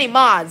so many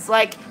mods?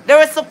 Like, there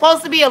was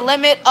supposed to be a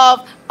limit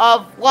of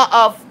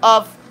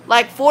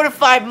like 4 to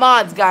 5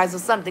 mods, guys, or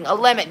something. A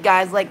limit,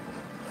 guys. Like,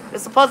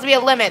 there's supposed to be a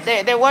limit.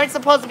 They weren't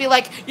supposed to be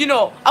like, you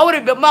know, I would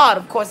have been mod,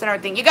 of course, and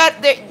everything.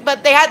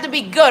 But they had to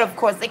be good, of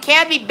course. They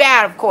can't be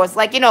bad, of course.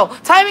 Like, you know,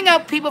 timing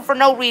out people for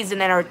no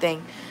reason and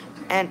everything.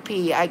 And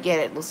P, I get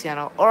it,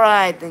 Luciano.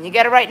 Alright, then. You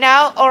get it right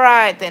now?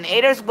 Alright, then.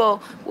 Haters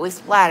will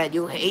splat.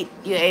 You hate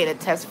it.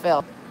 Test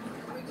failed.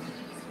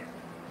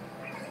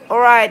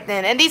 Alright,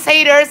 then. And these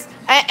haters,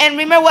 and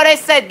remember what I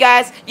said,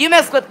 guys. You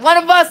mess with one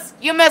of us,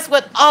 you mess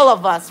with all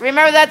of us.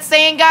 Remember that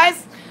saying,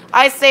 guys?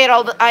 I say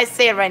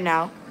it right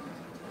now.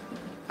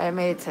 I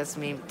made a test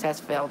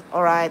failed.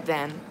 Alright,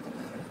 then.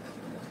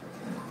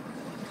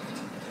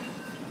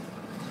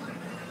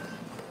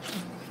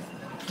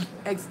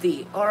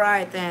 XD.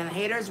 Alright then,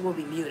 haters will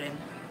be muted.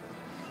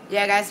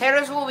 Yeah, guys,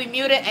 haters will be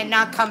muted and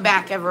not come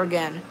back ever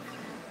again.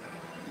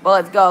 Well,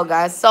 let's go,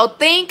 guys. So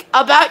think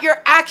about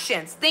your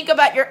actions. Think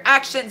about your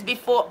actions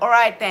before...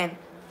 Alright then.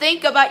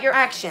 Think about your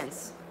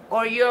actions.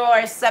 Or you're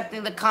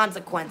accepting the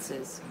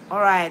consequences.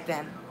 Alright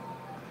then.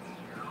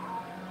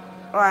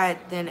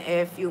 Alright, then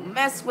if you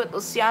mess with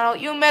Luciano,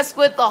 you mess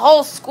with the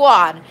whole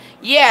squad.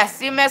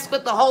 Yes, you mess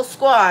with the whole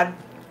squad.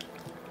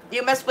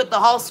 You mess with the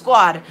whole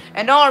squad.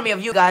 An army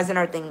of you guys and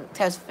everything.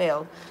 Test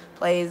failed.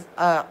 Plays,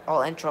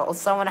 all intro. Oh,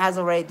 someone has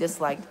already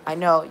disliked. I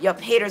know. Yup,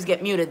 haters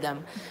get muted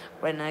them.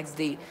 Right next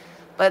D.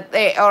 But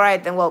they,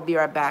 alright, then we'll be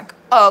right back.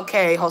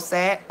 Okay,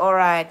 Jose.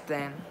 Alright,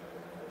 then.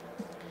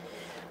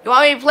 You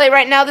want me to play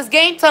right now this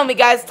game? Tell me,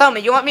 guys. Tell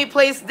me. You want me to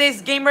play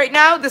this game right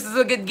now? This is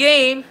a good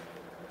game.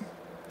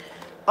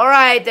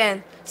 Alright,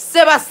 then.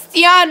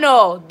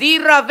 Sebastiano Di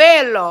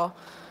Ravello.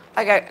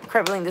 I got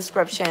crippling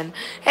description.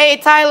 Hey,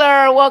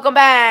 Tyler. Welcome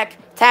back.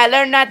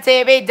 Tyler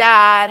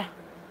Natividad.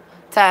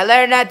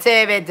 Tyler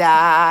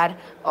Natividad.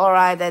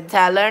 Alright, then.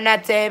 Tyler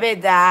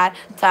Natividad.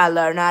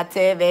 Tyler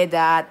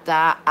Natividad.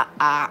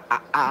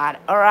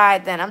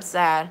 Alright, then. I'm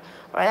sad.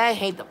 Alright, I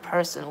hate the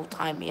person who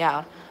timed me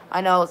out. I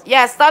know.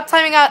 Yeah, stop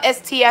timing out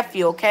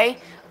STFU, okay?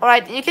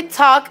 Alright, you can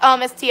talk,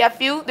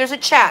 STFU. There's a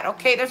chat,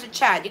 okay? There's a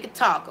chat. You can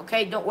talk,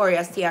 okay? Don't worry,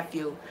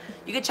 STFU.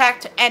 You can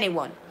chat to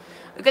anyone.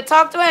 You can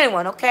talk to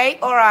anyone, okay?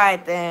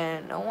 Alright,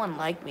 then. No one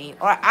like me.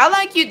 Alright, I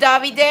like you,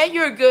 Davide.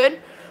 You're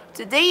good.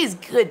 Today is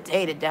good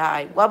day to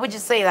die. Why would you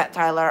say that,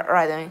 Tyler?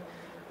 Alright, then.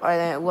 Alright,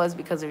 then. It was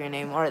because of your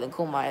name. Alright, then.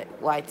 Cool, my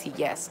YT.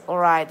 Yes.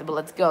 Alright, but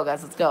let's go,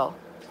 guys. Let's go.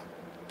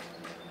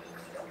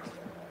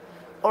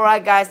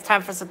 Alright, guys.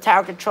 Time for some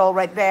tower control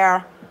right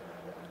there.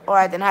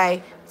 Alright, then.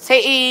 Hi.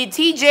 Say,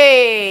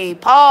 TJ,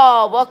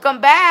 Paul,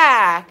 welcome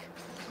back.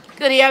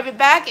 Good to have you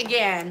back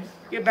again.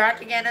 You're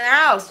back again in the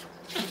house.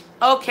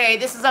 Okay,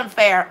 this is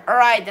unfair.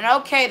 Alright, then.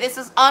 Okay, this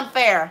is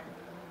unfair.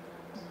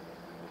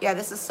 Yeah,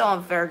 this is so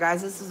unfair,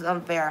 guys. This is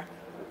unfair.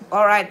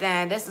 Alright,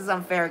 then. This is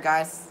unfair,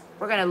 guys.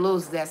 We're gonna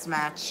lose this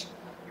match.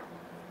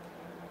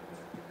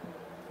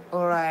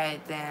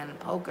 Alright, then.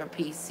 Poker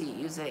PC.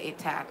 Use an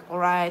attack.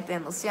 Alright,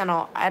 then.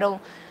 Luciano,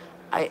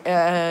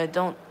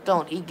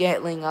 don't eat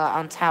Gatling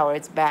on tower.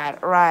 It's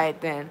bad. Alright,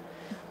 then.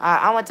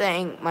 I want to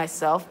hang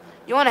myself.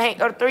 You want to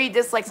hang, or 3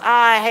 dislikes?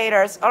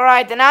 Haters.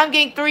 Alright, then I'm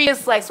getting 3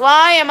 dislikes.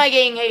 Why am I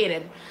getting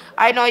hated?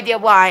 I have no idea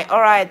why.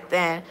 Alright,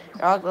 then.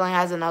 Your ugly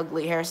has an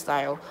ugly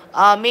hairstyle.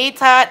 Me,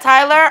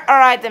 Tyler?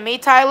 Alright, then. Me,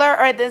 Tyler?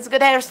 Alright, then. It's a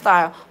good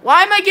hairstyle.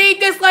 Why am I getting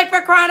disliked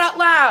for crying out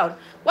loud?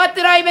 What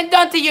did I even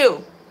done to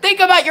you?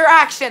 Think about your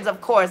actions, of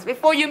course,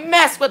 before you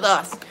mess with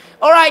us.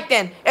 Alright,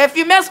 then. If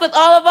you mess with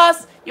all of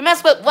us, you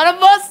mess with one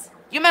of us,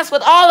 you mess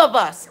with all of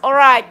us.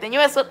 Alright, then. You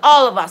mess with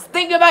all of us.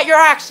 Think about your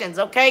actions,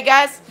 okay,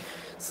 guys?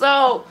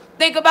 So,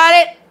 think about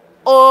it,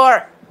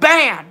 or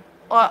ban.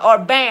 Or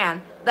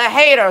ban. The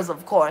haters,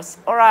 of course.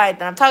 Alright,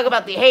 then. I'm talking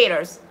about the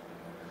haters.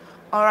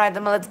 Alright,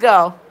 then. Let's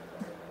go.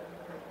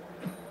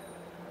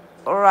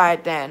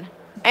 Alright, then.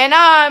 And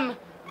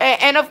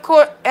of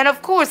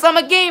course, I'm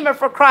a gamer,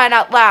 for crying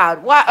out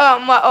loud.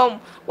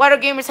 Why do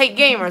gamers hate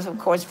gamers? Of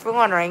course, if you're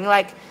wondering.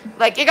 Like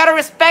you gotta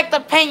respect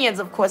opinions,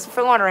 of course, if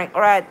you're wondering.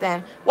 Alright,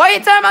 then. Why are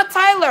you talking about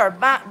Tyler?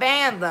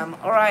 Ban them.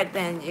 Alright,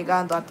 then.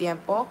 Llegando a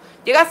tiempo.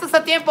 Llegaste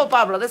a tiempo,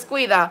 Pablo.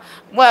 Descuida.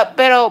 Bueno,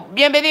 pero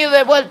bienvenido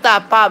de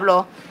vuelta,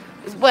 Pablo.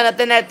 Es bueno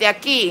tenerte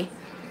aquí.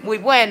 Muy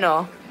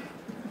bueno.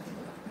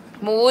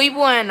 Muy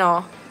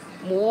bueno.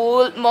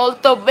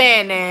 Molto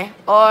bene.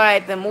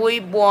 Alright, then. Muy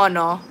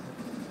bueno.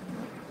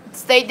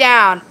 Stay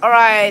down.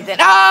 Alright,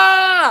 then.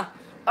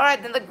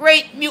 Alright, then. The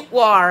Great Mute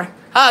War.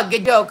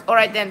 Good joke.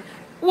 Alright, then.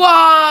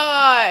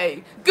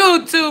 Why?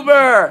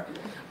 YouTuber.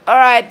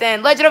 Alright,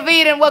 then. Legend of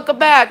Eden, welcome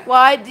back.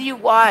 Why do you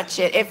watch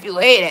it if you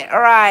hate it?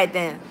 Alright,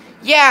 then.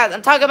 Yeah,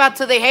 I'm talking about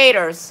to the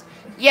haters.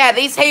 Yeah,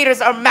 these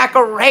haters are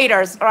macro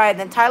haters. Alright,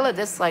 then. Tyler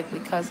dislike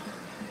because...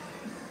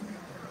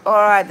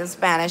 Alright, then.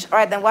 Spanish.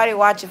 Alright, then. Why do you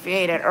watch if you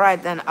hate it?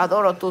 Alright, then.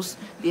 Adoro tus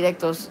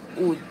directos.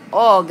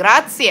 Oh,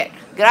 grazie.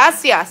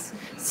 Gracias.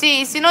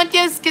 Si no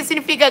entiendes qué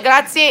significa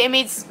grazie, it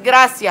means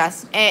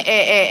gracias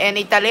en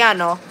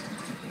italiano.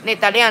 En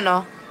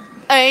italiano.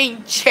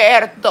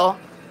 Incerto.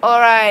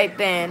 Alright,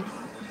 then.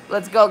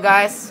 Let's go,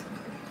 guys.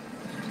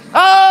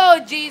 Oh,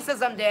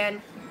 Jesus, I'm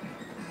dead.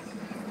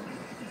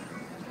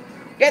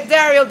 Get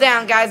Dario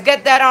down, guys.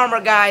 Get that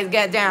armor, guys.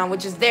 Get down,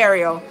 which is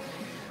Dario.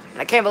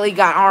 I can't believe he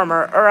got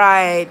armor.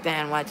 Alright,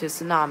 then. Went to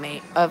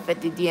Tsunami of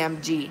 50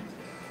 DMG.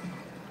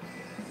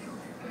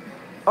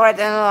 Alright,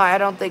 then. No, I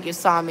don't think you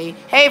saw me.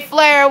 Hey,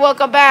 Flair,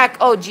 welcome back.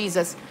 Oh,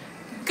 Jesus.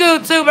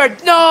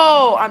 YouTuber,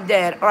 no! I'm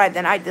dead. Alright,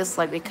 then. I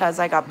dislike because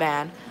I got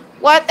banned.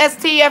 What,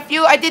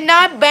 STFU? I did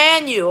not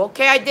ban you,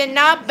 okay? I did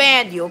not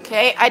ban you,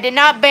 okay? I did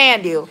not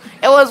ban you.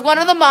 It was one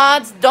of the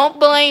mods. Don't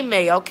blame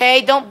me,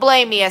 okay? Don't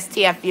blame me,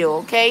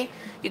 STFU, okay?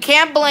 You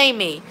can't blame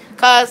me.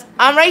 Because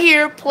I'm right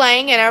here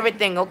playing and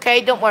everything,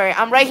 okay? Don't worry.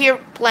 I'm right here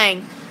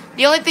playing.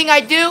 The only thing I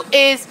do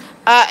is...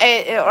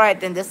 Alright,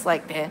 then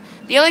dislike that.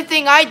 The only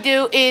thing I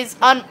do is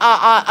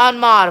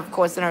unmod, of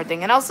course, and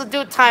everything. And also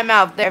do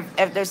timeout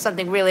if there's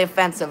something really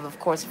offensive, of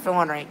course, if you're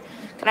wondering.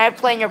 Can I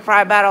play in your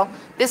pride battle?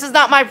 This is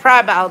not my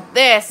pride battle.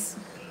 This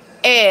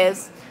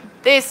is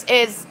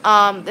Zane's.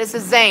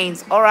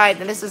 Alright,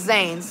 then this is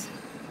Zane's.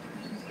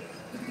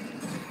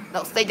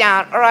 No, stay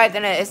down. Alright,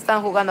 then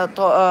están jugando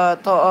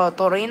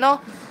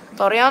Torino.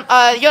 Torion.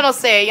 Yo no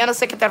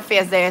sé qué te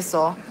refieres de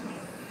eso.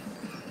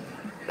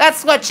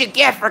 That's what you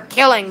get for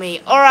killing me.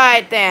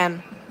 Alright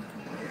then.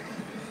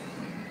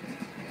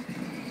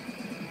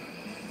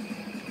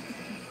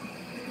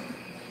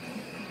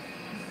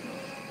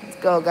 Let's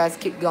go, guys.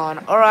 Keep going.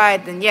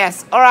 Alright then.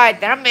 Yes.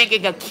 Alright then. I'm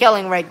making a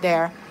killing right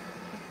there.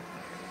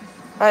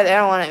 Alright, I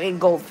don't want to eat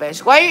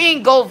goldfish. Why are you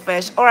eating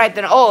goldfish? Alright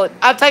then. Oh,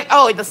 I'll take.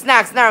 Oh, the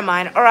snacks. Never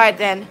mind. Alright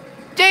then.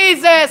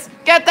 Jesus!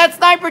 Get that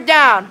sniper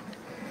down!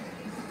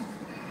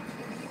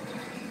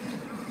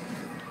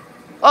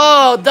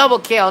 Oh, double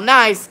kill.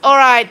 Nice.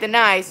 Alright then.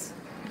 Nice.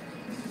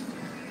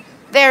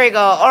 There we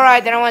go.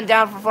 Alright, then I went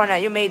down for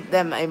Fortnite. You made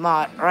them a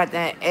mod. Alright,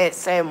 then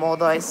ese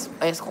modo es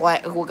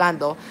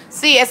jugando.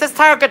 Sí, ese es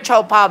tower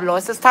control, Pablo.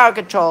 Ese es tower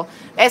control.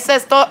 Ese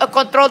es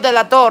control de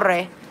la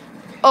torre.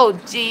 Oh,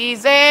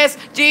 Jesus.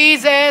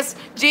 Jesus.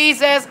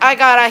 Jesus. I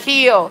gotta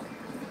heal.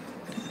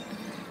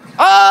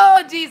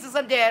 Oh, Jesus,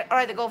 I'm dead.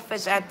 Alright, the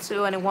goldfish at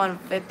 2 and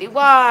 150.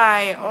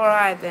 Why?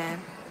 Alright,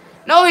 then.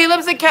 No, he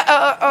lives in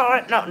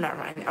no, never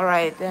mind.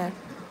 Alright, then.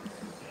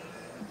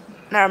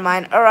 Never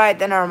mind. Alright,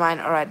 then never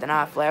mind. Alright, then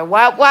I'll flare.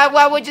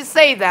 Why would you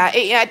say that?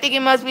 I think he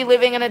must be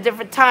living in a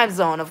different time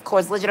zone, of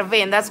course. Legit of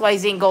and that's why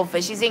he's eating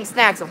goldfish. He's eating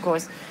snacks, of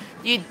course.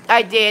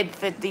 I did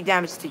 50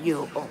 damage to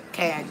you.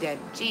 Okay, I did.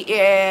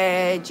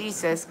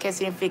 Jesus, ¿qué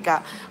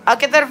significa? ¿A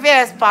qué te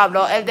refieres,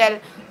 Pablo?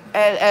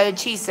 El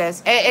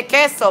Jesus. El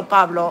queso,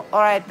 Pablo.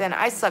 Alright, then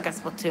I suck at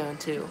Splatoon,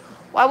 too.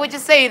 Why would you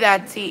say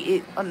that,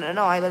 Oh,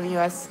 no, I live in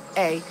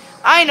USA.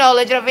 I know,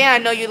 Legit of I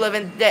know you live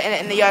in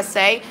the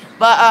USA,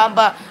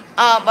 but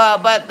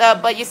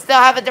you still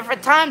have a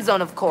different time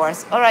zone, of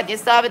course. Alright, you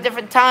still have a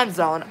different time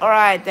zone.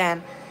 Alright,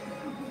 then.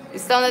 You're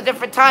still in a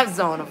different time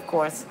zone, of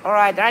course.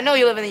 Alright, then. I know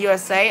you live in the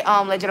USA.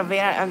 Legend of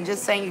I'm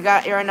just saying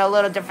you're in a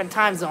little different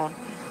time zone.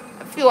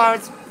 A few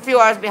hours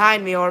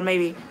behind me, or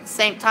maybe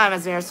same time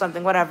as me or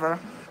something, whatever.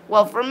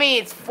 Well, for me,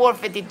 it's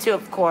 4:52,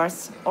 of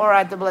course.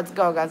 Alright, then let's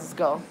go, guys. Let's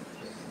go.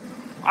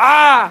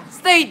 Ah!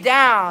 Stay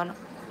down!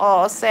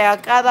 O sea,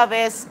 cada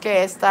vez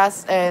que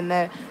estás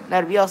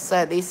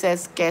nerviosa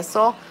dices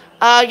queso.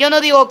 Yo no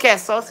digo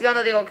quesos. Yo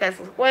no digo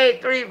quesos.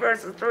 Wait, 3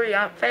 versus 3.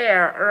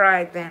 Unfair.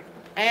 Alright then.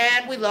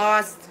 And we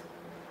lost.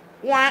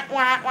 Wah,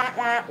 wah, wah,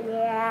 wah,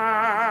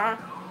 wah.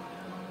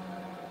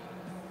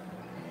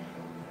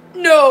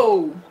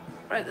 No!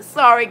 Right,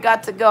 sorry,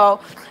 got to go.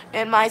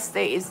 And my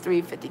state is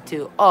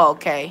 3:52. Oh,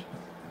 okay.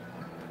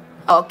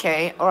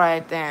 Okay,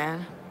 alright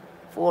then.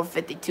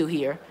 4:52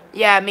 here.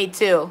 Yeah, me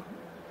too.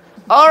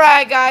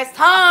 Alright, guys,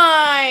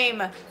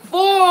 time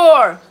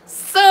for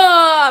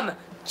some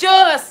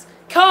Just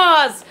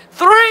Cause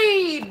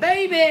 3,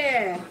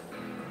 baby!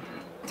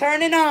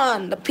 Turn it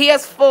on, the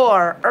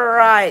PS4.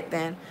 Alright,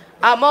 then.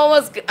 I'm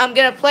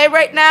gonna play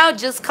right now,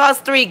 Just Cause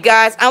 3,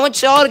 guys. I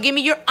want y'all to give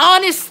me your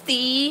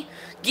honesty.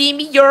 Give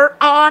me your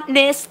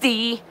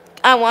honesty.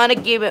 I wanna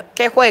give it.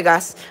 ¿Qué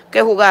juegas?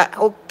 ¿Qué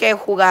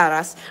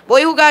jugarás?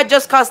 Voy a jugar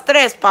Just Cause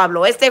 3,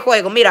 Pablo. Este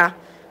juego, mira.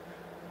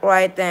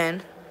 Right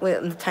then. We're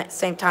in the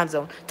same time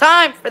zone.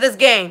 Time for this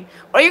game.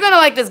 Or you're gonna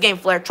like this game,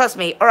 Flair. Trust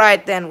me.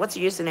 Alright then. What's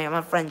your username?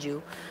 I'll friend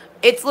you.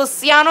 It's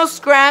Luciano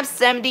Scram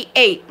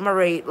 78,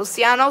 Marie.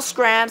 Luciano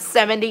Scram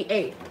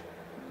 78.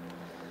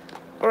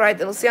 Alright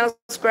then. Luciano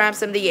Scram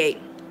 78.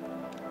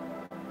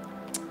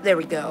 There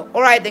we go.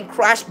 Alright then.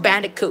 Crash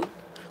Bandicoot.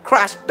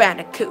 Crash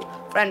Bandicoot.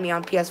 Friend me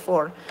on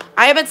PS4.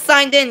 I haven't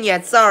signed in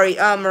yet. Sorry,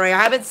 Marie.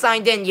 I haven't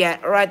signed in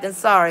yet. Alright then.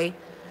 Sorry.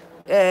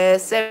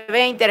 Se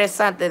ve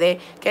interesante. ¿De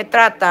qué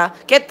trata?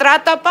 ¿Qué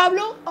trata,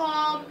 Pablo?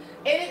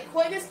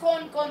 Juegues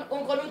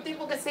con un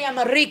tipo que se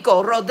llama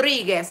Rico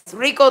Rodríguez.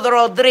 Rico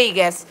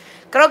Rodríguez.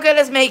 Creo que él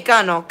es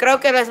mexicano.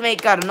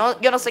 No,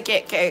 yo no sé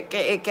qué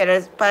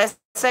eres. Parece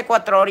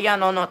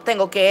ecuatoriano. No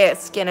tengo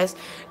quién es.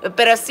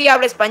 Pero sí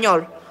habla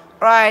español.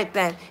 Right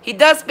then. He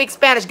does speak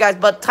Spanish, guys,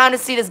 but time to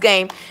see this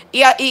game.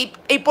 Y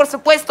por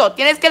supuesto,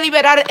 tienes que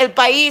liberar el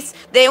país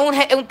de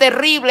un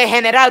terrible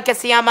general que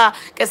se llama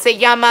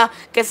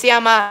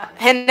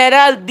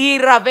General Di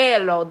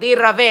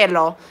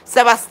Ravello.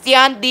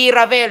 Sebastián Di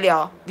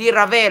Ravello.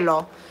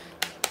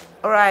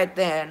 Alright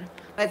then.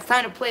 It's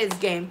time to play this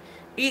game.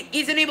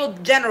 He's an evil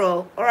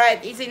general,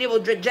 alright, he's an evil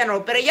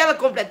general, pero ya lo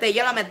completé,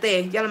 ya la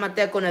maté ya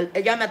maté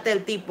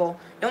el tipo.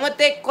 Yo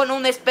maté con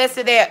una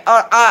especie de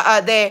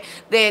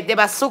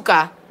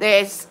bazooka,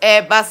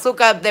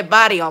 bazooka de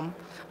barium.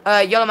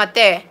 Yo lo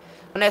maté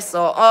con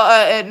eso.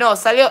 No,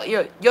 salió,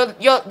 yo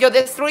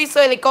destruí su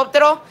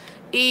helicóptero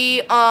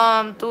y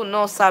tú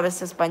no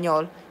sabes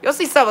español. Yo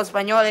sí sabo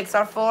español,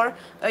 XR4.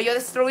 Yo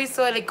destruí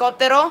su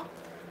helicóptero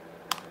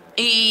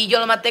y yo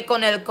lo maté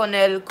con el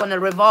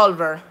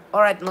revolver.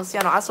 Alright,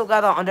 Luciano, ¿has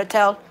jugado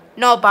Undertale?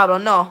 No, Pablo,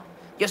 no.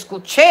 Yo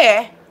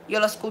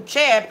lo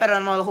escuché, pero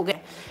no lo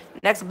jugué.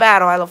 Next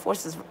battle, I love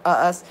forces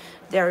us,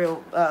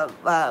 Dario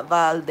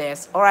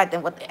Valdez. Alright,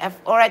 then what the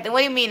F? Alright, then what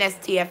do you mean,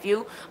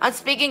 STFU? I'm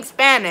speaking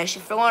Spanish,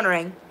 if you're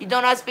wondering. You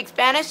don't know how to speak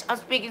Spanish? I'm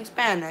speaking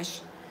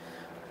Spanish.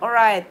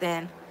 Alright,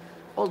 then.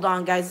 Hold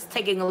on, guys. It's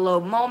taking a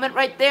little moment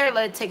right there.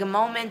 Let it take a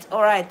moment.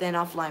 Alright, then,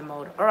 offline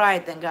mode.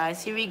 Alright, then,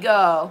 guys. Here we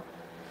go.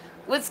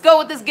 Let's go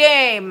with this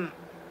game.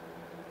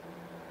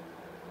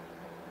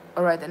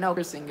 Alright, then no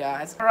cursing,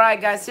 guys.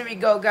 Alright, guys, here we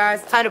go,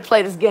 guys. Time to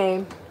play this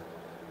game.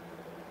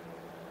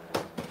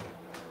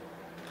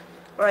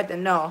 Alright,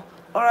 then no.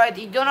 Alright,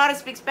 you don't know how to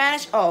speak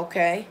Spanish? Oh,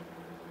 okay.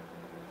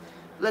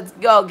 Let's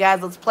go,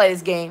 guys. Let's play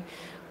this game.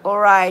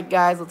 Alright,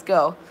 guys, let's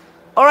go.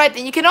 Alright,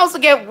 then you can also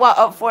get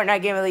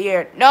Fortnite Game of the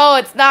Year. No,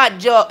 it's not,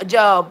 Joe,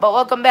 but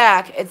welcome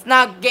back. It's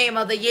not Game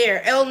of the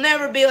Year. It'll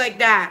never be like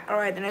that.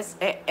 Alright, then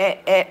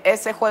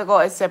ese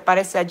juego se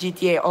parece a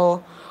GTA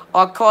o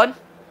a COD.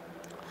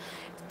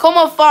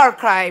 Como Far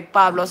Cry,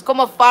 Pablo. Es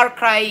como Far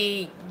Cry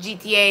y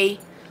GTA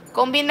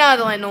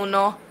combinado en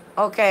uno.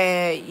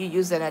 Okay, you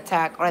use an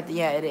attack. Alright,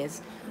 yeah, it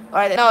is.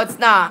 Alright, no, it's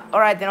not.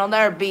 Alright, then it'll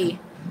never be.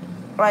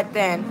 Alright,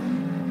 then.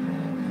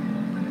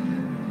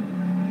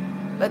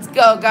 Let's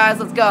go, guys.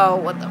 Let's go.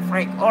 What the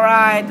frick?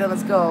 Alright, then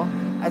let's go.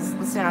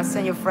 Listen, I'll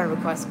send you a friend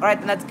request. Alright,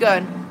 then that's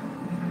good.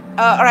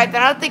 Alright,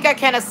 then I don't think I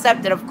can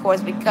accept it, of course,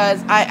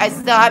 because I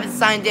still haven't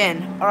signed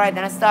in. Alright,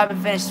 then I still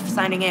haven't finished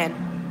signing in.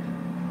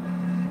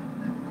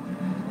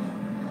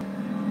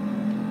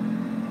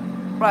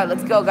 Right,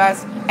 let's go,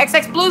 guys.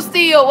 XX Blue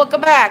Steel,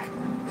 welcome back.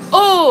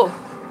 Ooh!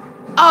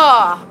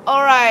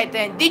 Alright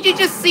then. Did you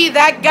just see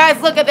that,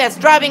 guys? Look at this,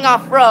 driving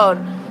off-road.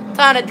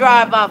 Time to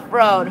drive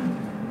off-road.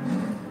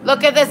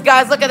 Look at this,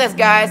 guys. Look at this,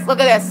 guys. Look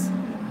at this.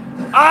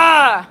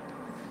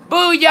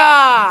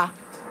 Booyah!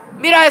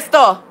 Mira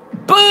esto.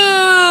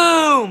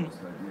 Boom!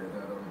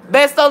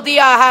 Best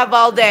idea I have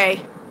all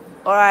day.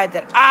 Alright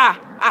then.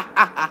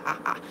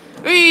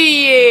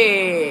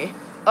 Yeah.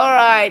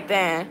 Alright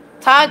then.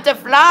 Time to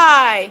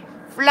fly.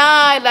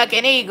 Fly like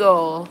an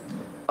eagle.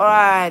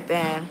 Alright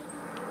then.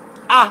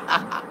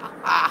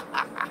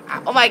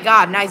 Oh my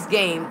god, nice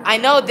game. I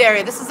know,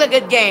 Derry. This is a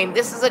good game.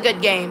 This is a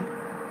good game.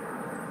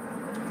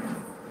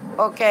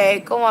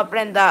 Ok, ¿cómo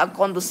aprenda a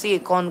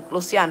conducir con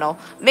Luciano?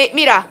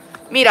 Mira,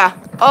 mira.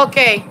 Ok.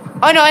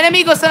 Oh no,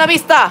 enemigos en la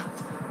vista.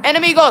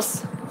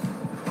 Enemigos.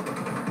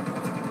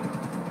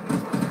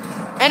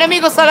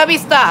 Enemigos a la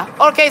vista.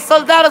 Ok,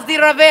 soldados de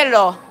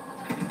Ravelo.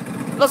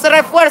 Los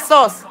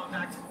refuerzos.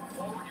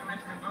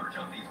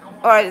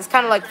 Alright, it's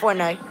kind of like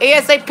Fortnite.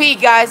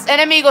 ASAP, guys.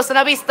 Enemigos en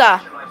la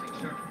vista.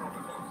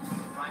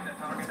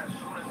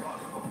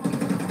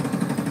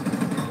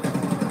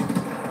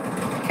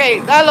 Okay,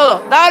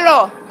 dalo.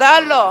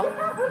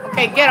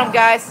 Okay, get them,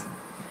 guys.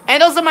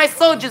 And those are my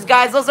soldiers,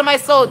 guys. Those are my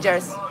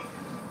soldiers.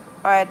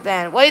 Alright,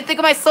 then. What do you think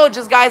of my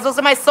soldiers, guys? Those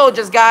are my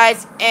soldiers,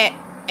 guys.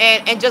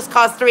 And Just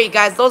Cause 3,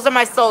 guys. Those are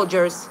my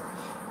soldiers.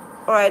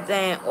 Alright,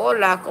 then.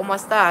 Hola, ¿cómo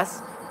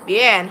estás?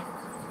 Bien.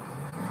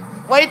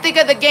 What do you think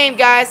of the game,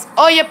 guys?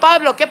 Oye,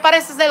 Pablo, ¿qué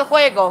parece del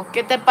juego?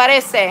 ¿Qué te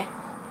parece?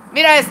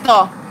 Mira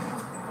esto.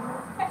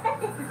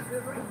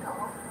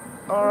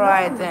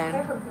 Alright, then.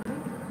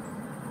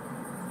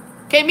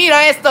 Okay,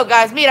 mira esto,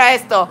 guys. Mira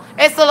esto.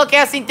 Esto es lo que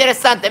hace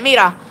interesante.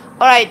 Mira.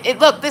 Alright,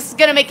 look, this is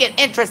gonna make it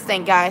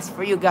interesting, guys,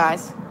 for you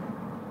guys.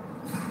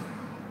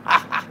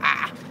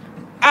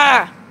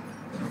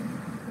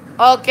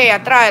 Ok,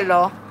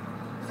 atráelo.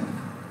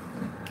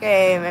 Ok,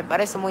 me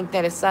parece muy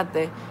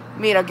interesante.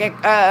 Mira,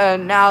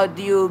 now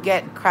do you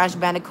get Crash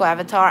Bandicoot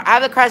avatar? I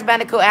have the Crash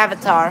Bandicoot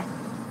avatar.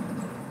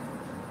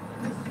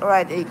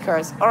 Alright, he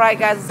cursed. Alright,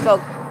 guys, let's go.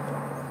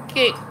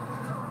 Okay.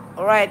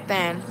 Alright,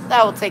 then.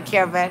 That will take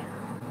care of it.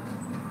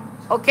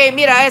 Okay,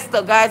 mira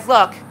esto, guys,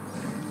 look.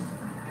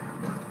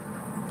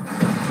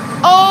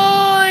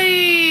 Oi!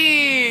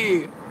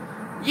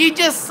 You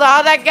just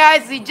saw that,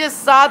 guys? You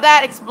just saw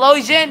that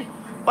explosion?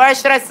 Or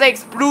should I say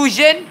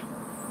explosion?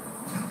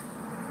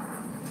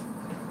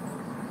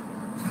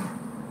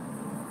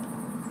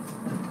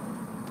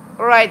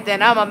 Alright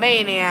then, I'm a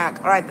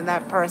maniac. Alright then,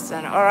 that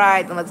person.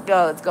 Alright then, let's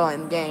go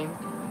in the game.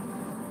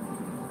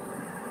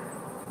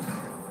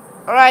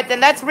 Alright then,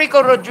 that's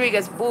Rico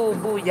Rodriguez.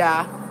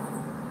 Booyah.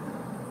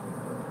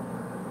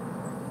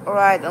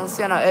 Alright,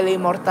 Luciano, el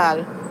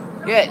inmortal.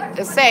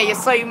 Yo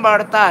soy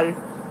inmortal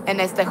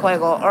en este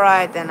juego.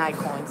 Alright then,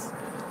 icons.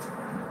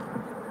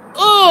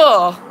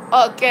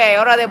 Ok,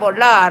 hora de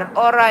volar.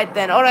 Alright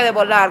then, hora de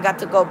volar. Got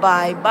to go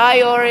bye.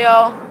 Bye,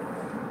 Oreo.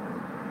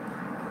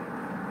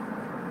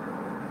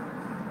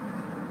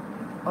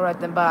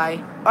 Alright then,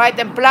 bye. Alright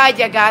then,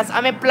 playa, guys.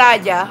 I'm in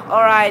playa.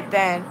 Alright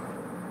then.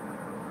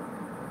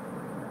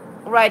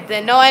 Alright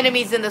then, no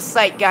enemies in the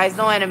sight, guys.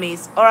 No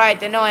enemies. Alright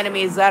then, no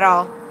enemies at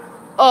all.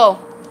 Oh,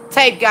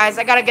 tape, guys.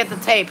 I gotta get the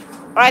tape.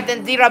 Alright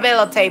then, Di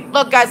Ravello tape.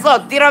 Look, guys,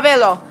 look. Di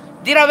Ravello.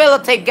 Di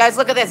Ravello tape, guys.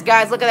 Look at this,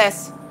 guys. Look at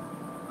this.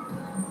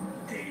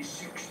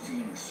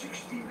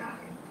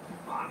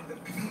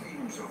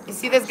 You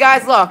see this,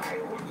 guys? Look.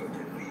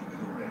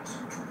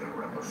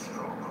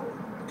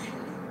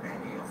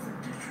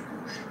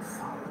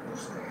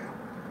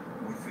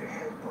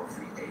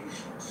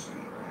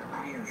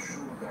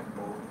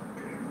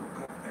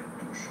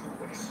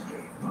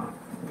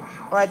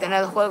 Alright, en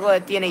el juego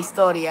tiene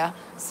historia.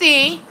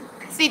 Sí,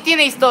 sí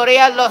tiene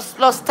historia. Los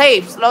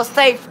tapes,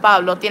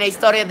 Pablo, tiene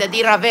historia de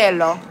Di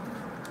Ravello.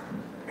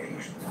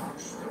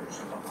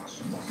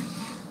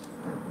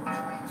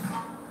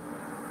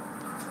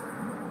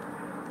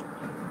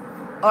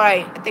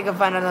 Alright, I think I'll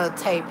find another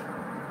tape.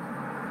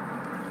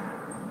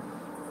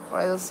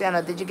 Alright,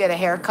 Luciana, did you get a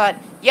haircut?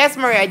 Yes,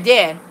 Marie, I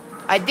did.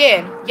 I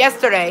did.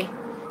 Yesterday.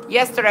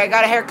 Yesterday, I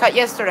got a haircut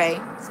yesterday.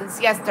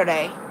 Since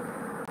yesterday.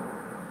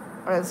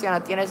 Alright,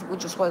 Luciana, tienes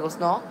muchos juegos,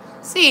 ¿no?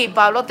 Sí,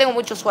 Pablo, tengo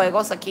muchos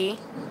juegos aquí.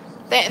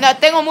 No,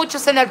 tengo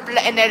muchos en el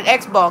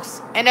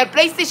Xbox. En el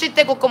PlayStation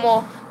tengo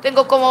como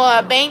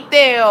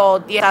 20 o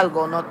 10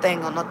 algo. No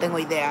tengo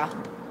idea.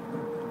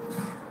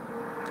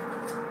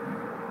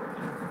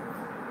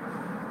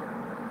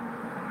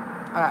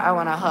 I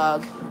want a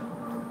hug.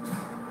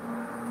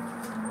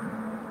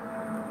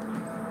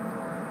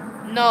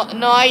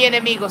 No hay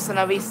enemigos en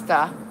la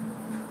vista.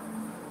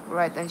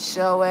 Alright, then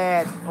show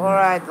it.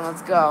 Alright, then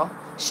let's go.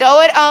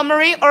 Show it,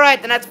 Marie?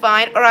 Alright, then that's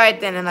fine.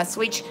 Alright, then, and I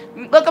switch.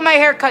 Look at my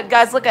haircut,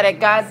 guys. Look at it,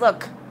 guys.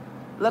 Look.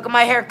 Look at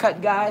my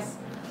haircut, guys.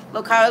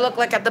 Look how I look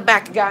like at the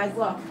back, guys.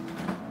 Look.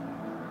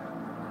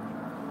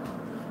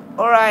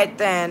 Alright,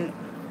 then.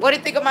 What do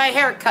you think of my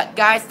haircut,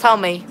 guys? Tell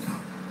me.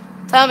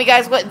 Tell me,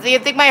 guys. What do you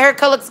think my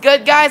haircut looks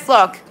good, guys?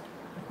 Look.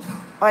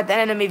 Alright, the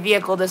enemy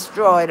vehicle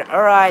destroyed.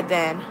 Alright,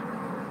 then.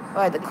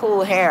 Alright, the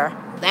cool hair.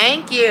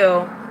 Thank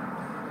you.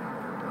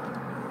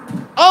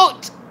 Oh!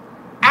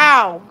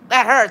 Ow!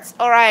 That hurts.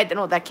 Alright, then.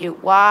 Oh, that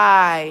cute.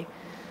 Why?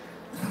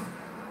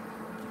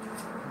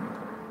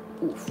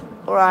 Oof.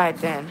 Alright,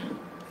 then.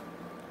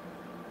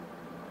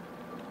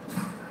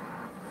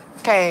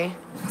 Okay.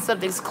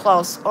 Something's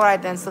close.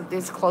 Alright, then.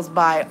 Something's close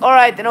by.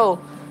 Alright, then. Oh.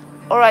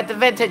 Alright, the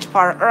vintage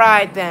part.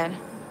 Alright, then.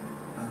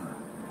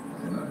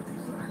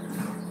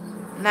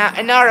 Now,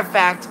 an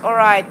artifact.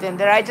 Alright, then.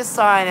 There, I just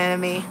saw an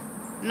enemy.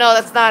 No,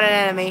 that's not an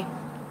enemy.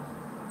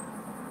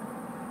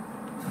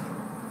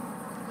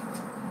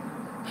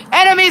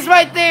 Enemies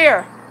right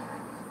there!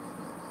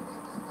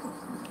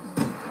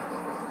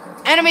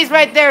 Enemies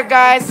right there,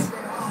 guys.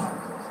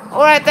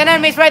 Alright, then.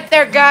 Enemies right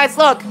there, guys.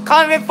 Look.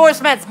 Calling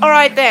reinforcements.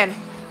 Alright, then.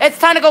 It's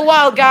time to go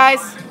wild, guys.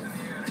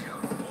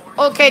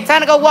 Okay,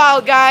 time to go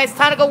wild, guys.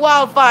 Time to go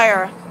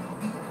wildfire.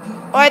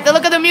 Alright, then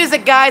look at the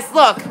music, guys.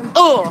 Look.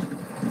 Ooh.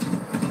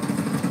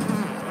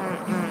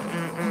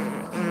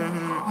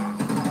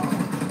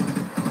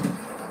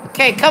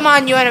 Okay, come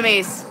on, you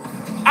enemies.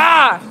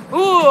 Ah!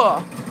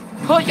 Ooh!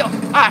 Oh, yo.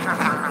 Ah.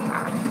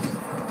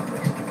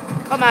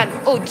 Come on.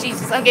 Oh,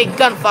 Jesus. I'm getting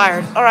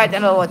gunfired. Alright,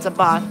 then. Oh, it's a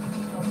bot.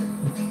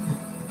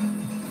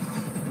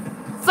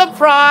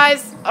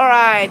 Surprise!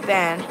 Alright,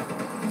 then.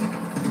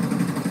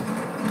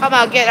 Come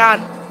on, get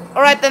on.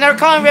 Alright, then. They're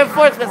calling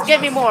reinforcements.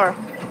 Give me more.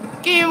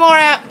 Give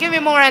me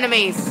more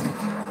enemies.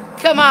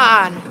 Come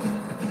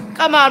on.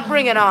 Come on,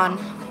 bring it on.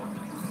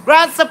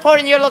 Ground support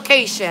in your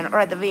location.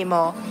 Alright, the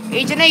VMO.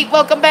 Agent 8,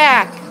 welcome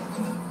back.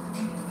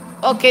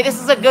 Okay,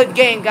 this is a good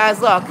game, guys.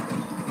 Look.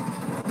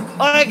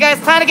 Alright, guys.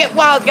 Time to get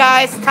wild,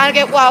 guys. Time to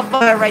get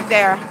wildfire right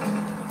there.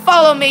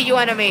 Follow me, you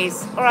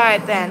enemies.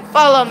 Alright, then.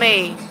 Follow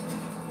me.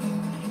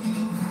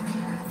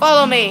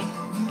 Follow me.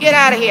 Get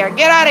out of here.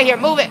 Get out of here.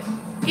 Move it.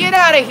 Get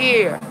out of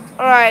here.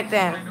 Alright,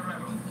 then.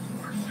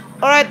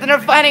 Alright, then they're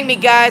fighting me,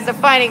 guys. They're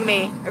fighting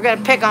me. They're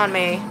gonna pick on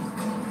me.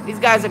 These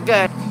guys are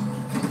good.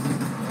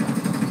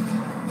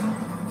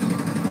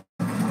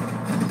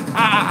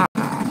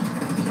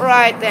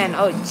 Alright, then.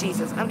 Oh,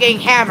 Jesus. I'm getting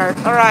hammered.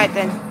 Alright,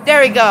 then.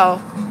 There we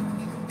go.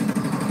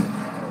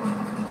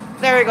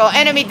 There we go.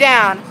 Enemy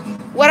down.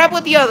 What happened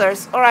with the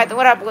others? Alright, then.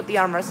 What happened with the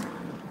armors?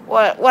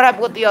 What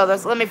happened with the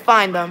others? Let me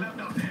find them.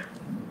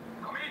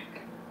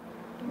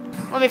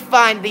 Let me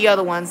find the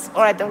other ones.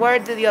 Alright, then. Where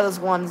did the other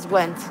ones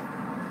went?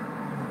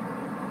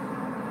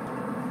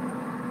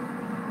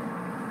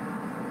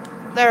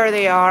 There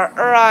they are.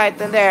 Alright,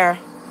 then there.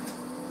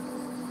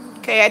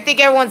 Okay, I think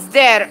everyone's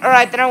dead.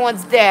 Alright, then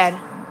everyone's dead.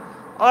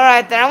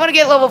 Alright, then I want to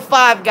get level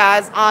 5,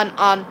 guys, right,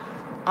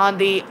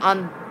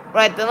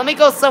 then let me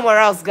go somewhere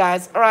else,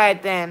 guys.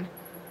 Alright, then.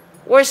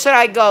 Where should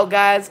I go,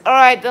 guys?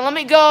 Alright, then let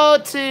me go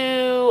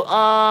to,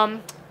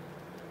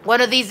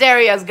 one of these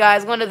areas,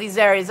 guys. One of these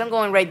areas. I'm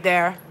going right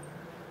there.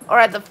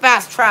 Alright, the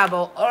fast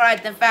travel.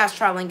 Alright, then fast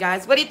traveling,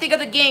 guys. What do you think of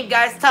the game,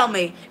 guys? Tell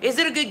me. Is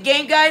it a good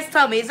game, guys?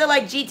 Tell me. Is it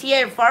like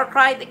GTA or Far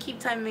Cry? They keep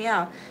timing me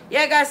out.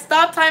 Yeah, guys,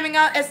 stop timing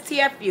out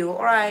STFU.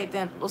 Alright,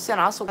 then.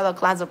 Luciano, also got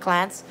Clans of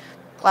Clans.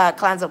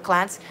 Clans of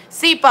Clans.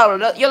 Sí,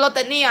 Pablo, yo lo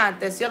tenía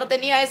antes. Yo lo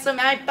tenía eso en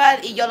mi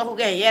iPad y yo lo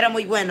jugué. Y era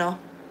muy bueno.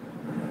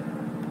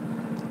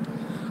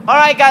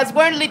 Alright, guys,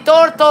 we're in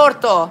Litor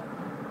Torto.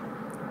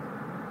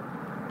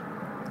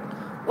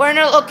 We're in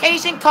a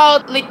location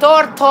called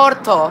Litor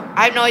Torto.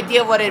 I have no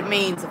idea what it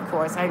means, of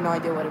course. I have no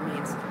idea what it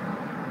means.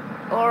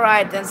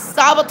 Alright, then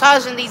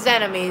sabotaging these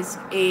enemies.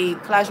 Y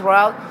Clash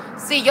Royale.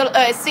 Sí,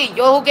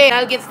 yo jugué en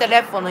alguien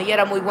teléfono y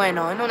era muy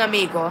bueno. En un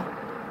amigo.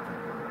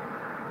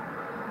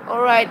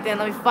 Alright, then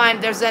let me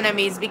find there's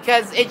enemies,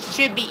 because it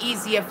should be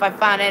easy if I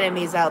find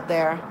enemies out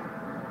there.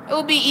 It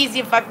will be easy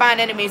if I find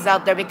enemies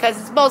out there, because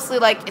it's mostly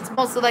like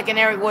an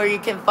area where you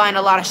can find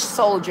a lot of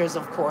soldiers,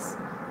 of course.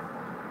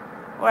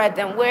 Alright,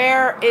 then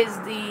where is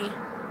the...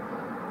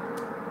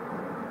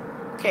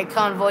 Okay,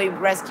 convoy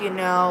rescue,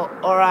 no.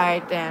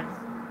 Alright, then.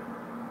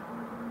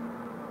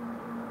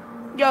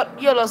 Yo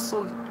lo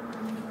subo.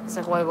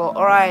 Ese juego.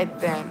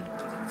 Alright, then.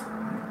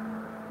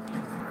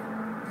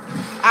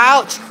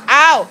 Ouch!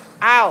 Ow!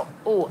 Ow!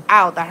 Ooh,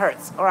 ow, that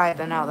hurts. Alright,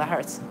 then now that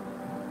hurts.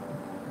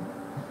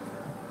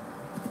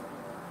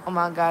 Come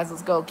on, guys,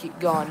 let's go. Keep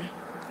going.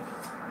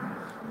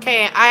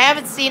 Okay, I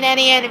haven't seen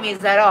any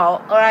enemies at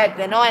all. Alright,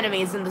 then no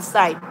enemies in the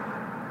sight.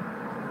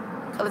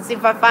 Okay, let's see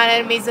if I find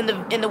enemies in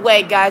the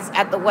way, guys.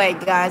 At the way,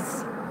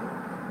 guys.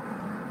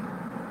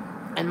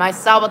 In my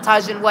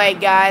sabotaging way,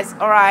 guys.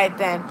 Alright,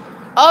 then.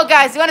 Oh,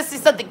 guys, you want to see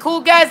something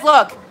cool, guys?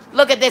 Look.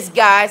 Look at this,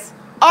 guys.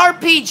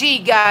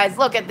 RPG, guys.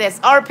 Look at this.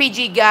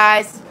 RPG,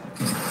 guys.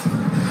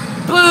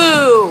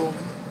 Boom.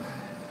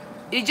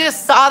 You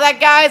just saw that,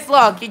 guys?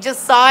 Look, you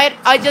just saw it?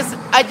 I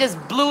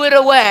just blew it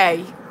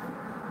away.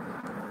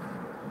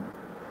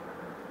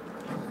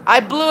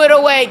 I blew it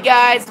away,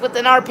 guys, with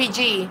an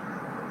RPG.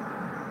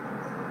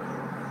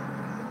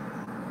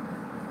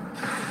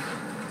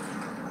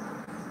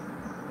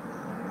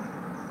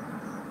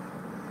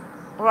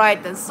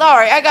 Alright then,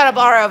 sorry, I gotta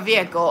borrow a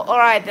vehicle.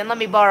 Alright then, let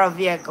me borrow a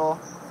vehicle.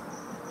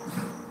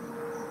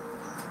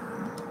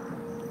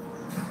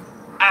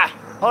 Ah,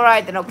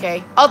 alright then,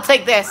 okay. I'll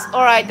take this.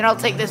 Alright then, I'll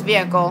take this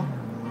vehicle.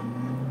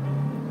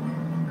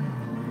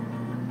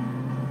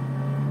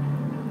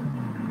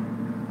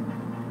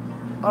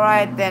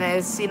 Alright then,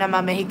 es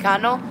cinema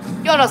mexicano.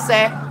 Yo no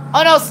sé.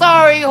 Oh no,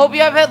 sorry, hope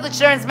you have health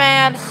insurance,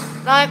 man.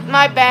 Not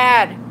my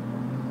bad.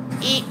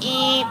 Eep,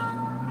 eep.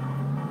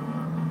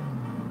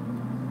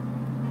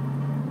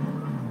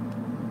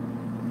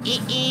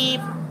 Eep,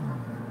 eep.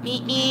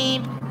 Eep,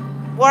 eep.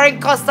 We're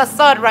in Costa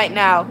Sun right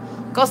now.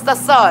 Costa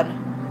Sun.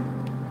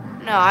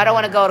 No, I don't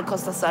want to go to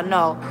Costa Sun,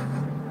 no.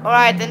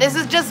 Alright, then this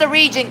is just a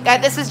region,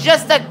 guys. This is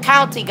just a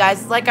county,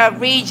 guys. It's like a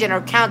region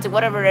or county,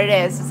 whatever it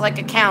is. It's like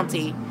a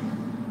county.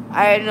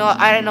 I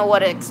don't know what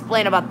to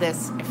explain about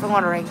this, if you're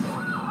wondering.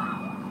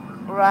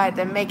 Alright,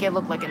 then make it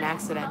look like an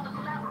accident.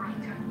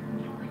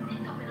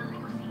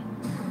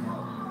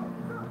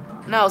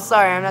 No,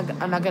 sorry, I'm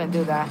not gonna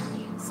do that.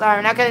 Sorry,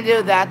 I'm not gonna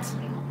do that.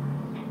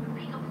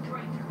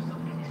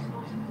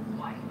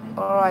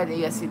 Alright,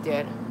 yes you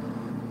did.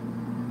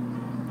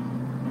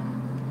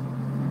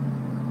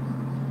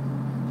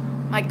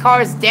 My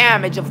car is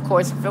damaged, of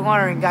course, if you're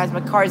wondering, guys.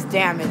 My car is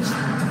damaged.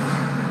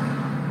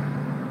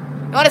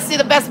 You wanna see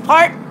the best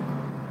part?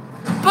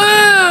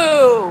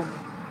 Boom!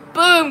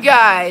 Boom,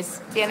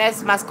 guys.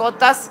 ¿Tienes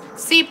mascotas?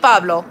 Sí,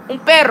 Pablo. Un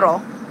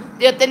perro.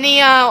 Yo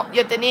tenía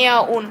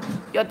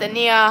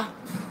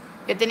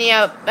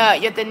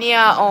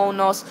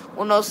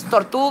unos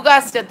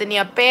tortugas, yo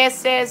tenía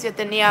peces, yo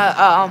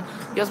tenía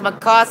los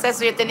macacos,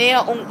 yo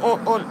tenía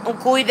un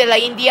cuy de la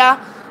India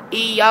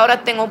y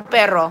ahora tengo un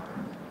perro.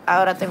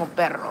 Ahora tengo un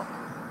perro.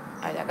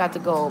 I got to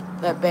go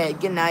to bed.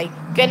 Good night.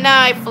 Good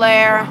night,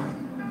 Flair.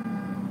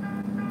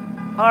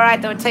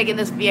 Alright, then we're taking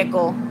this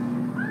vehicle.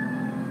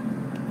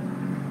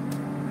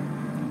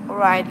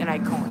 Alright, and I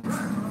can't.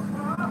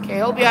 Okay,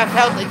 hope you have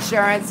health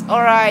insurance.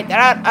 Alright,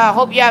 I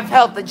hope you have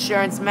health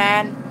insurance,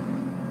 man.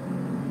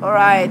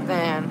 Alright,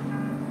 then.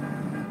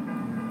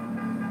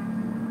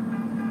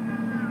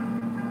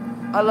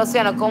 Oh,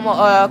 Luciano,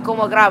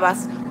 ¿cómo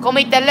grabas? Con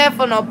mi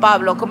teléfono,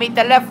 Pablo, con mi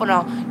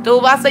teléfono.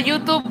 Tú vas a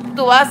YouTube,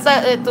 tú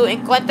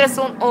encuentras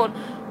un...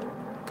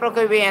 Creo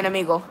que vi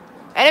enemigo.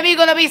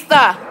 ¡Enemigo en la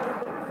vista!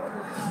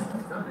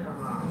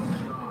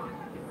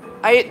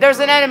 There's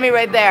an enemy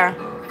right there.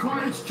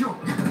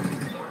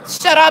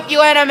 Shut up,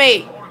 you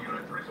enemy!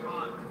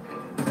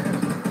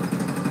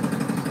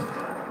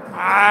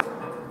 Ah.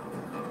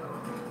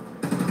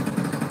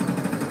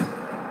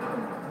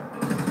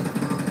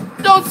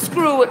 Don't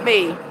screw with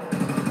me!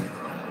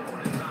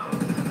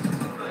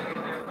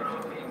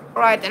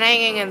 Alright, then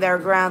hanging in there,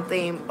 ground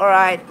theme.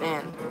 Alright,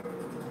 then.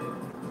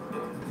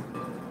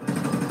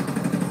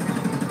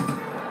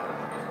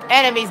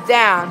 Enemies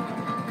down.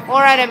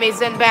 More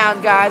enemies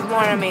inbound, guys.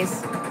 More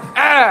enemies.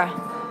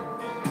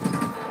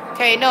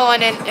 Okay, no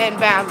one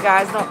inbound,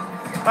 guys. No.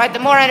 Alright, the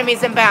more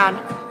enemies inbound.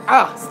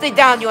 Stay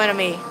down, you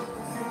enemy.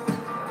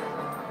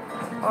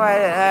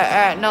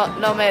 Alright,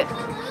 no me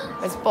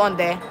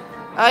responde.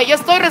 Yo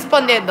estoy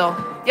respondiendo.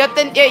 Yo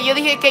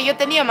dije que yo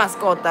tenía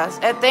mascotas.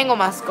 Tengo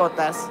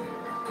mascotas.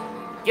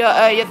 Yo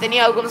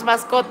tenía algunas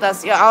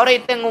mascotas. Ahora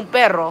yo tengo un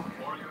perro.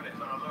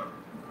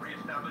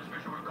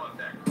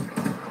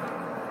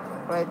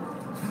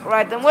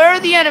 Right, then where are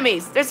the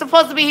enemies? They're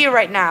supposed to be here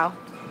right now.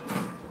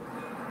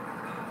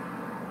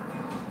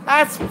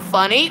 That's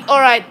funny.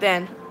 Alright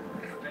then.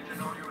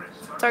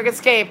 Target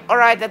escape.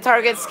 Alright, the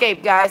target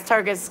escape, guys.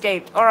 Target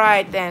escaped.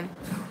 Alright then.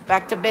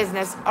 Back to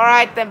business.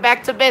 Alright then,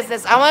 back to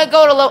business. I wanna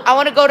go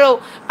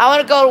to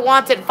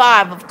Wanted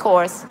 5, of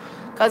course.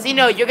 Cause you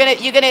know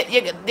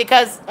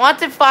because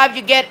Wanted 5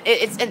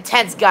 it's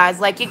intense, guys.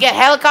 Like you get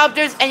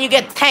helicopters and you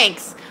get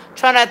tanks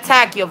trying to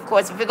attack you, of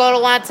course. If you go to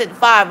Wanted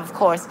 5, of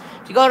course.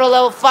 If you go to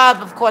level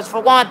 5, of course,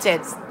 for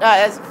Wanted,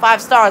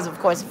 5 stars, of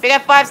course. If you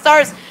get 5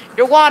 stars,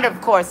 you're wanted,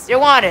 of course. You're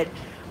wanted.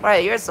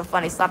 Right, you're so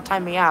funny. Stop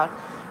timing out.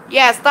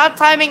 Yeah, stop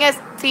timing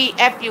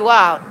STFU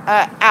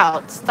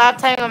out. Stop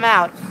timing him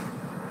out.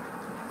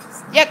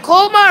 Yeah,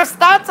 Kumar,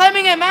 stop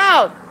timing him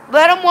out.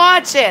 Let him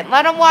watch it.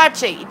 Let him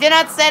watch it. He did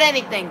not say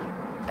anything.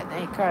 I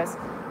think he cursed.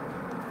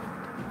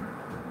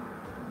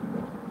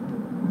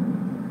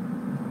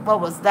 What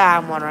was that?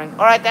 I'm wondering.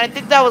 Alright, then I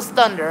think that was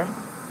thunder.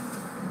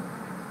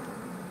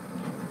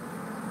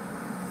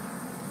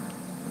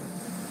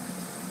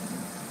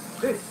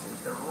 This is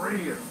the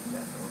real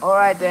devil.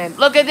 Alright then.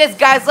 Look at this,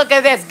 guys. Look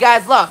at this,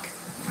 guys. Look.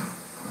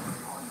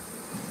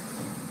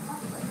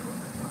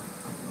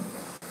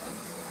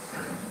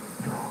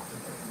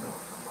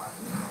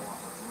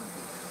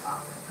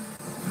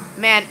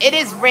 Man, it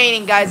is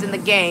raining, guys, in the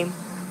game.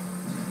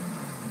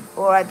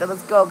 Alright then,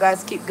 let's go,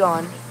 guys. Keep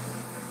going.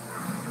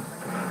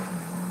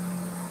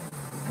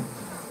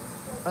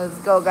 Let's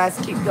go, guys.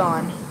 Keep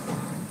going.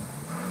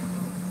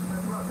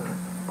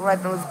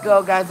 Alright then, let's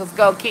go, guys. Let's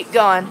go. Keep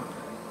going.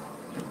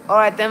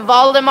 Alright then,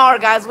 Valdemar,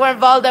 guys. We're in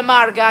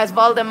Valdemar, guys.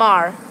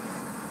 Valdemar.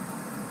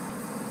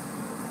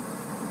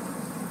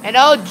 And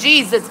oh,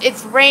 Jesus,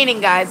 it's raining,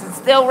 guys. It's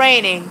still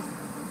raining.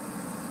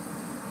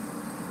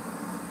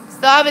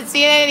 Still haven't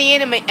seen any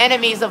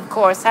enemies, of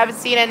course. Haven't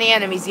seen any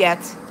enemies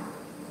yet.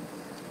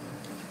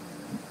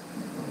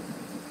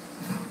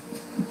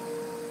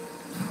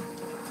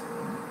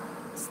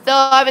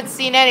 Still haven't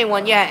seen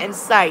anyone yet in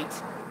sight.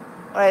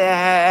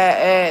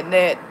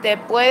 Te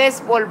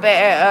puedes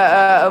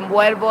volver,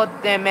 vuelvo,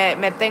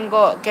 me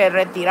tengo que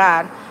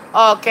retirar.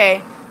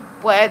 Ok,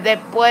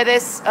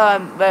 puedes,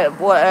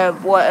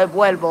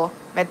 vuelvo,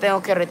 me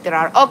tengo que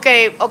retirar.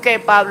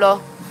 Ok,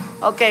 Pablo.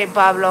 Ok,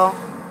 Pablo.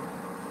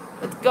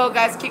 Let's go,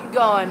 guys, keep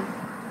going.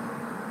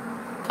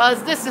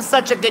 Because this is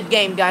such a good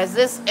game, guys.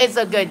 This is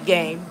a good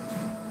game.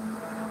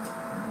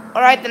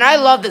 Alright, then I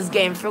love this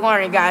game, for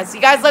wondering, guys.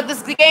 You guys love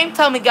this game?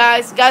 Tell me,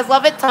 guys. You guys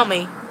love it? Tell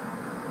me.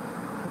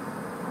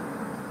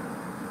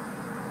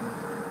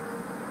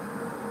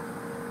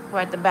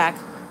 Right at the back.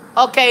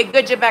 Okay,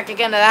 good, you're back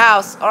again to the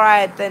house.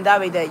 Alright, then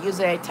Davide, use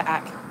an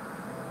attack.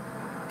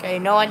 Okay,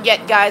 no one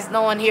yet, guys.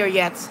 No one here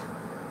yet.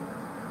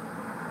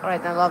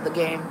 Alright, then I love the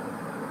game.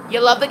 You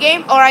love the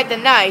game? Alright,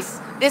 then nice.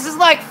 This is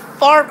like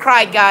Far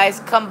Cry, guys.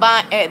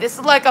 This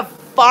is like a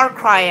Far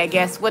Cry, I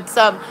guess, with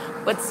some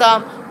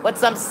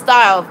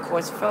style, of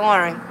course, for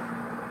wondering.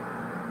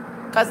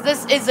 Cause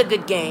this is a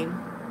good game.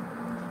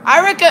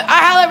 I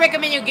highly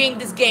recommend you getting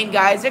this game,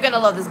 guys. You're gonna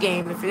love this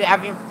game if you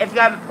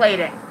haven't played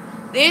it.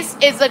 This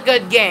is a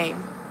good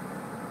game.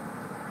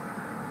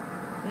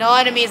 No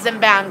enemies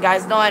inbound,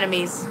 guys. No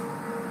enemies.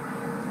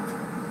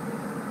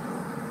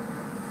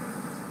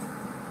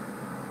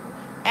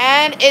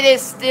 And it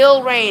is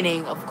still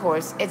raining, of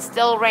course. It's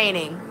still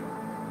raining.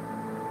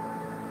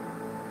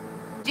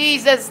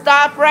 Jesus,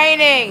 stop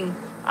raining.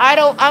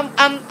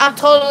 I'm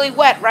totally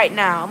wet right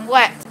now. I'm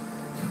wet.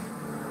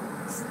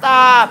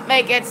 Stop.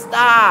 Make it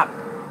stop.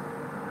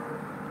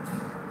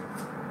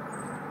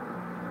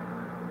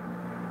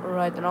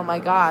 Alright then, oh my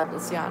god,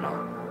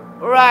 Luciano.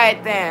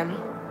 Right then.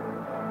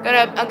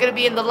 I'm gonna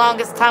be in the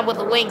longest time with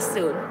a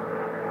wingsuit.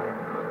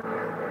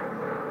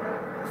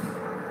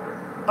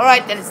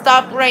 Alright then, it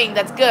stopped raining,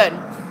 that's good.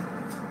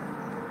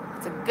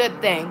 It's a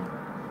good thing.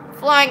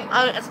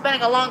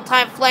 Spending a long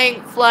time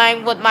flying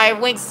with my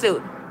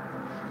wingsuit.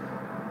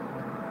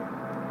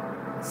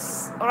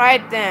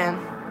 Alright then.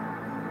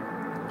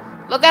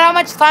 Look at how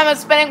much time I'm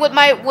spending with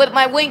my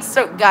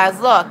wingsuit, guys,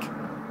 look.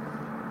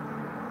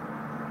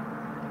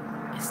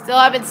 Still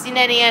haven't seen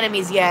any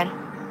enemies yet.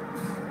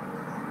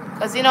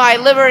 Because, you know, I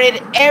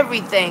liberated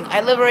everything. I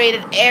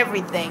liberated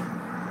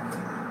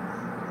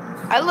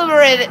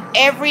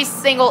every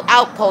single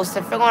outpost,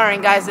 if you're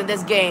wondering, guys, in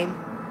this game.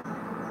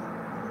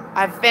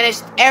 I've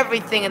finished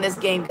everything in this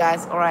game,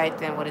 guys. Alright,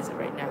 then, what is it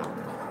right now?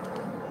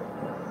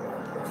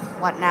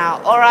 What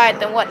now? Alright,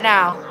 then, what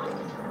now?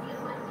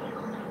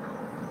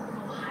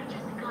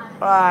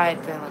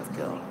 Alright, then, let's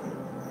go.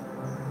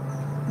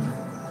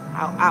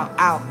 Ow, ow,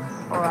 ow.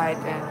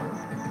 Alright, then.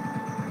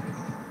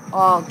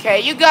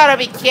 Okay, you gotta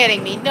be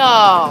kidding me.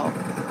 No.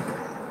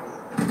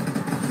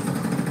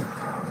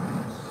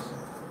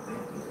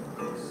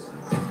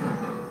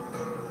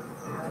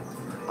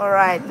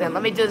 Alright then,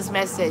 let me do this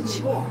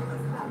message.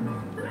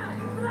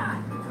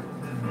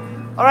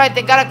 Alright,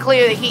 they gotta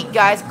clear the heat,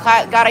 guys.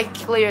 Gotta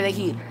clear the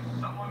heat.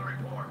 Someone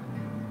report.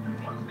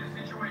 What's the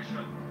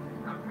situation?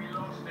 Have we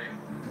lost him?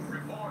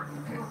 Report.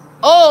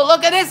 Oh,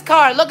 look at this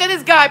car. Look at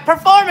this guy.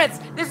 Performance.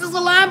 This is a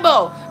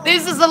Lambo.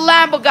 This is a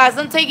Lambo, guys.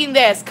 I'm taking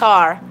this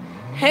car.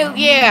 Hell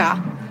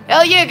yeah.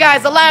 Hell yeah,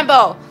 guys. A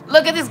Lambo.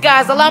 Look at this,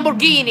 guys. A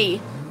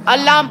Lamborghini. A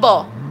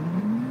Lambo.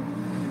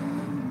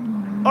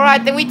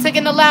 Alright, then we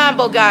taking the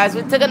Lambo, guys.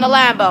 We taking the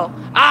Lambo.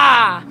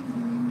 Ah.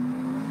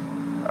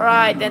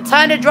 Alright, then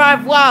time to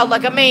drive wild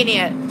like a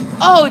maniac.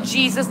 Oh,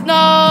 Jesus,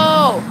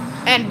 no.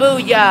 And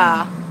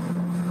booyah.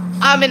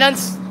 I'm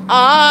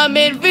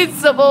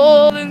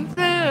invincible.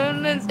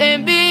 Invincible.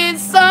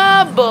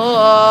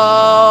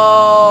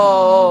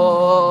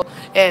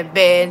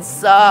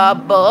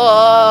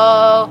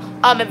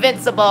 I'm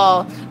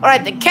invincible.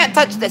 Alright, then can't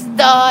touch this.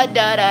 Da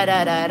da da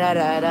da da da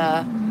da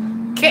da.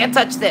 Can't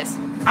touch this.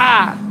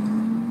 Ah.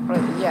 Right,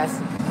 then, yes.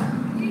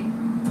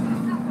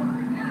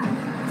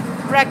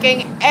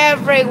 Wrecking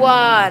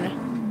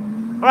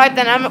everyone. Alright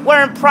then,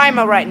 we're in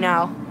Prima right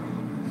now.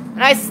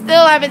 And I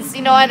still haven't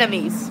seen no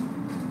enemies.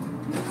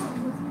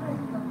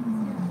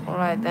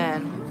 Alright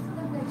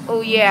then.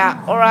 Oh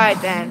yeah, alright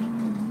then.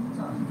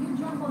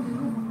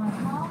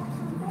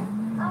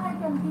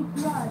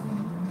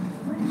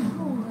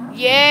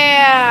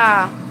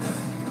 Yeah!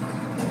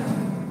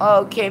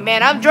 Okay,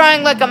 man, I'm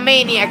driving like a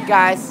maniac,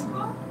 guys.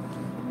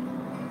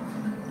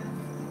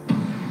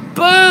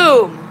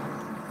 Boom!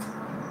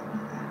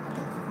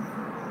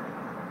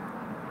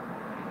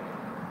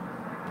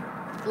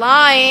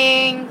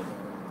 Flying!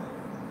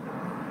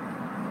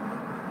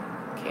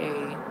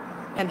 Okay.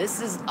 And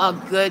this is a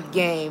good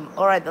game.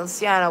 Alright, then,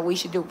 Sienna, we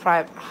should do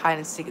private hide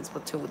and seek in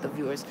Splatoon with the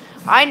viewers.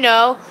 I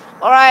know.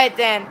 Alright,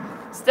 then.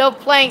 Still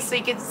playing so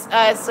you can,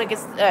 if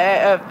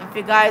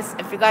you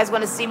guys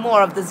want to see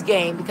more of this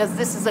game, because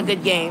this is a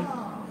good game.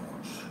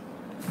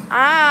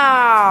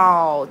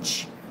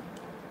 Ouch!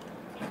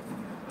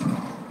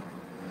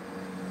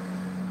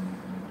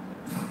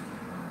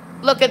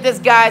 Look at this,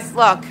 guys.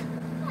 Look.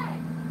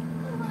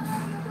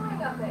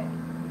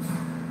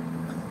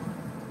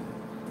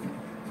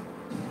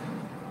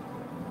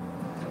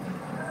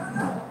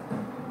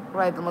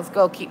 Right, then let's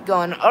go. Keep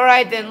going. All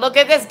right, then. Look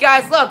at this,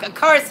 guys. Look, a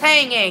car's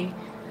hanging.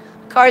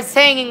 Car's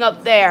hanging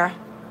up there.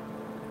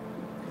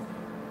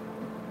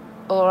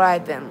 All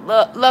right, then.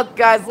 Look,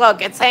 guys.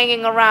 Look, it's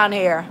hanging around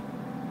here.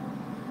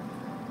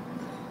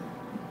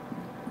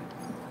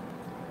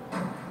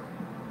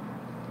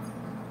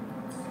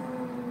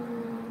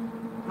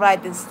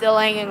 Right, then. Still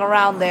hanging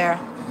around there.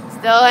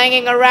 Still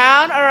hanging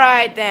around. All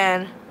right,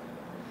 then.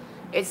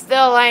 It's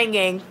still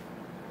hanging.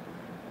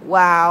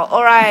 Wow.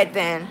 All right,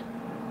 then.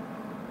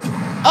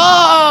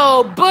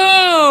 Oh,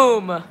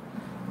 boom!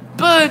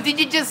 Boom, did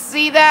you just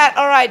see that?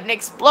 Alright, an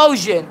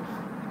explosion.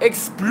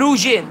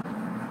 Explosion.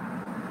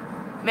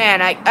 Man,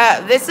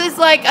 this is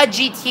like a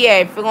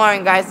GTA, if you're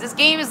wondering, guys. This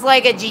game is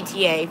like a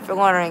GTA, if you're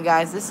wondering,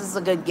 guys. This is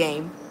a good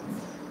game.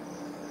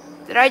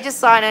 Did I just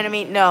saw an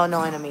enemy? No,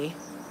 no enemy.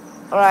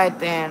 Alright,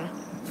 then.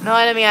 No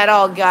enemy at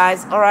all,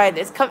 guys. Alright,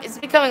 it's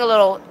becoming a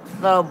little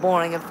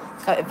boring, if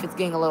it's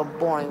getting a little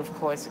boring, of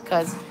course,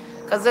 because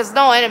there's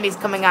no enemies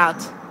coming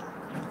out.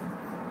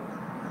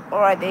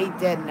 Alright, they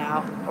dead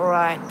now.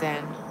 Alright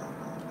then.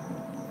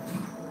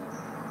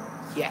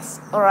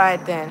 Yes.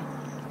 Alright then.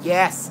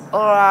 Yes.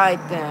 Alright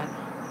then.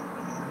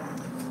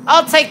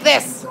 I'll take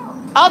this.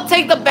 I'll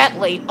take the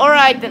Bentley.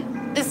 Alright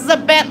then. This is a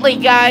Bentley,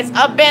 guys.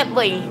 A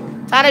Bentley.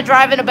 Time to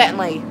drive in a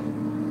Bentley.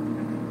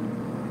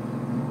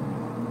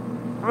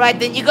 Alright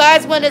then. You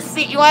guys want to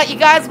see? You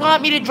guys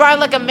want me to drive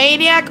like a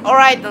maniac?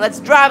 Alright then. Let's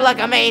drive like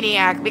a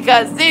maniac,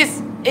 because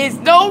this is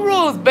no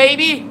rules,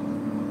 baby.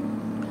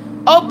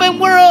 Open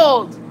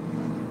world.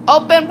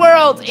 Open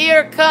world,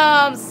 here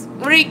comes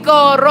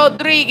Rico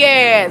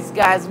Rodriguez,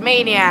 guys,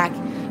 maniac.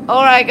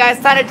 Alright, guys,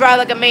 time to drive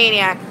like a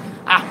maniac.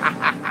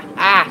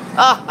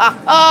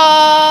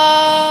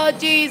 Oh,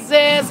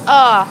 Jesus.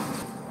 Oh.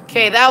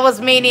 Okay, that was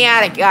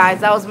maniac,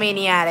 guys. That was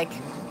maniac.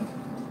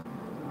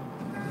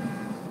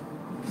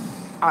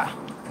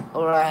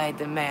 Alright,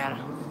 then, man.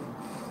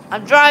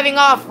 I'm driving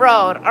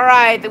off-road.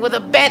 Alright, with a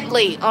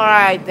Bentley.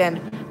 Alright,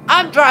 then.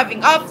 I'm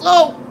driving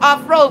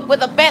off-road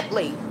with a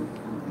Bentley.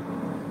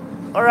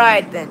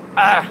 Alright then.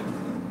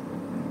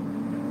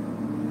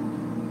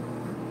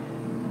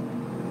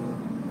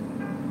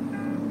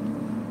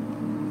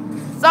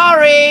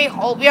 Sorry.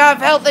 Hope you have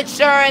health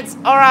insurance.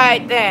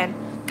 Alright then.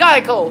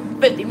 Geico.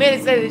 50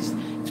 minutes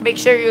to make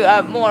sure you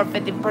have more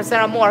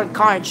 50% or more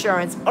car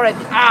insurance. Alright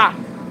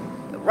then.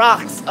 The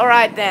rocks.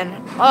 Alright then.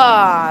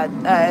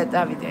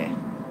 Davide.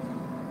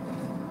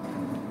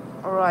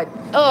 Alright.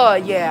 Oh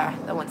yeah.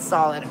 That one's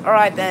solid.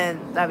 Alright then.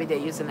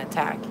 Davide, use an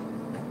attack.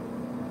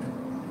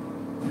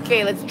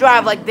 Okay, let's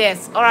drive like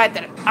this. Alright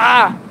then.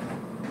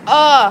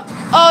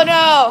 Oh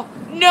no!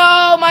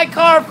 No, my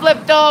car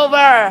flipped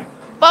over!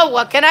 But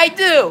what can I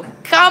do?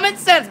 Common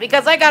sense,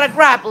 because I got a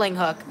grappling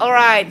hook.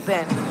 Alright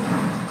then.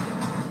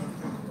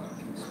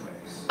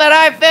 But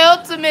I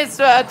failed to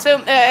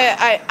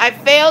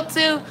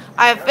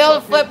I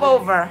failed to flip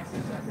over.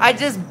 I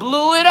just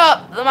blew it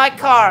up, my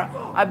car.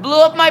 I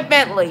blew up my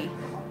Bentley.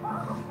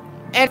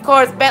 And of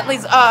course,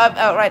 Bentley's,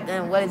 right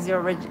then, what is your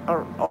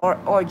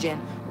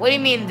origin? What do you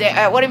mean,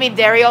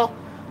 Dario?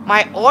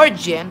 My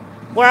origin?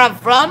 Where I'm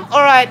from?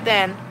 Alright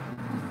then.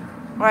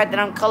 Alright then,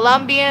 I'm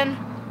Colombian,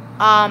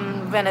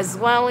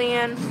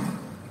 Venezuelan.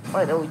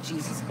 Alright, oh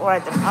Jesus.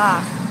 Alright then,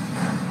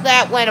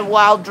 that went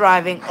while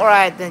driving.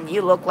 Alright then,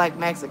 you look like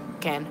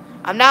Mexican.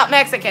 I'm not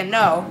Mexican,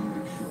 no.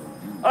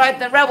 Alright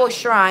then, Rebel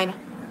Shrine.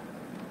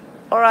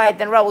 Alright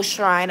then, Rebel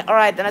Shrine.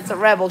 Alright then, that's a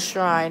Rebel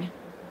Shrine.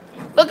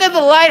 Look at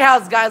the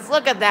lighthouse, guys.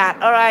 Look at that.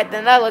 Alright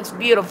then, that looks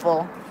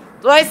beautiful.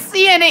 Do I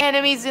see any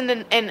enemies in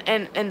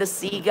the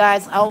sea,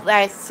 guys? I hope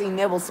I see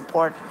naval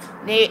support.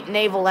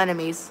 Naval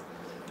enemies.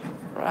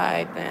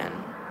 Right then.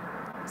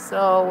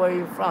 So, where are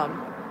you from?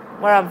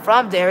 Where I'm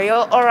from,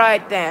 Dario?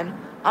 Alright then.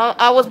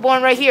 I was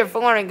born right here,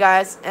 foreign,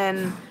 guys.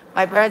 And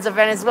my parents are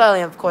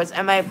Venezuelan, of course.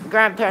 And my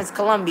grandparents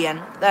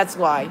Colombian. That's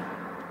why.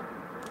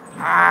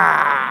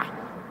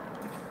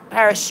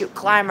 Parachute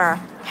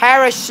climber.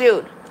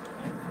 Parachute.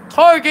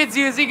 Targets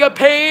using a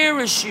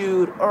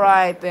parachute.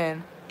 Alright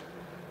then.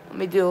 Let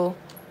me do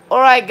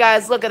Alright,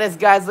 guys, look at this,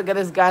 guys. Look at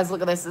this, guys. Look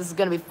at this. This is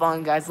gonna be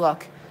fun, guys.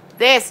 Look.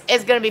 This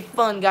is gonna be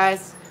fun,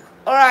 guys.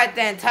 Alright,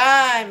 then.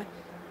 Time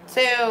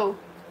to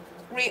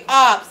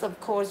re-ops, of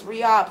course.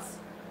 Re-ops.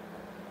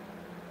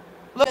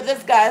 Look at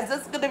this, guys.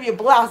 This is gonna be a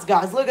blast,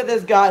 guys. Look at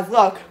this, guys.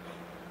 Look.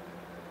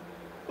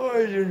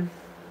 Oh,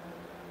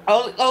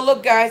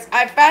 look, guys.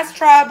 I fast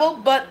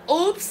traveled, but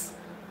oops.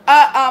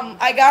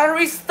 I gotta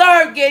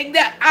restart getting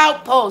the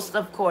outpost,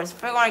 of course.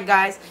 Alright,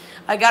 guys.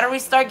 I gotta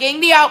restart getting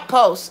the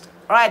outpost.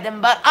 Alright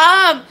then, but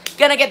I'm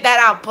gonna get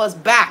that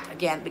outpost back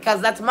again because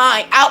that's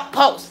my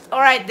outpost.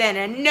 Alright then,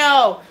 and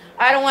no,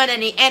 I don't want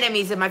any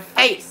enemies in my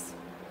face.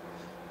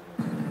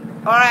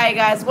 Alright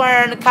guys,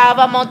 we're in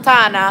Cava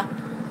Montana.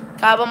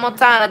 Cava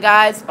Montana,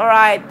 guys.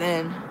 Alright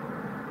then.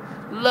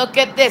 Look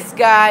at this,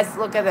 guys.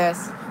 Look at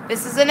this.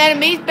 This is an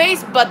enemy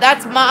base, but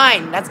that's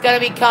mine. That's gonna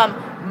become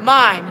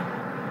mine.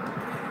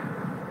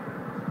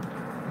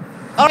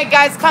 Alright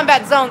guys,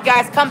 combat zone,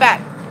 guys, combat.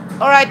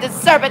 Alright, the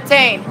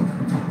Serpentine.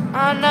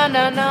 Oh, no.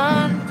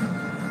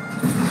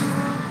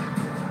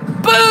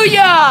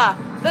 Booyah!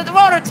 The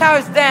water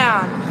tower's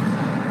down.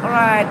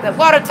 Alright, the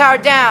water tower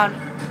down.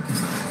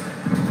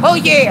 Oh,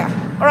 yeah.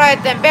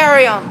 Alright, then,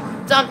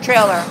 barium. Dump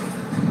trailer.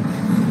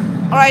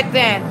 Alright,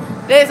 then.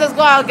 This is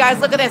wild, guys.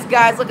 Look at this,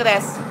 guys. Look at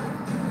this.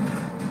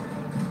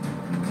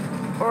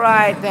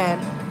 Alright, then.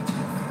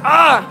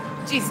 Ah!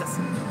 Jesus.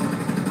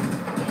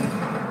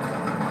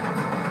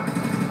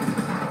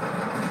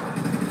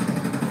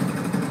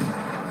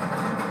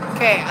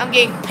 Okay, I'm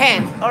getting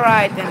pinned.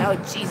 Alright then. Oh,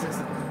 Jesus.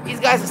 These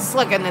guys are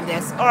slicker than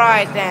this.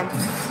 Alright then.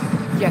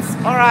 Yes,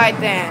 alright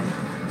then.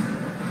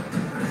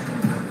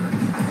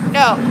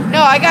 No,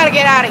 I gotta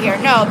get out of here.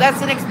 No,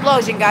 that's an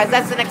explosion, guys.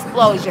 That's an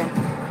explosion.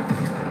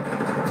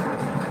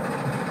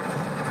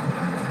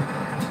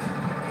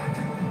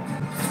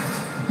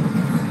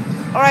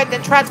 Alright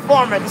then,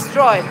 transformer,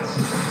 destroyed.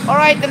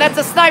 Alright then, that's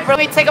a sniper. Let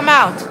me take him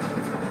out.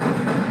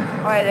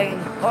 Alright then,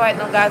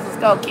 guys, let's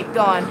go. Keep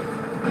going.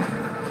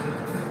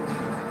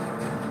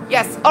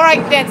 Yes,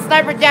 alright then,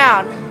 sniper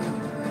down.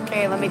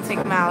 Okay, let me take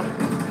him out.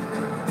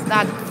 It's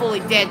not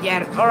fully dead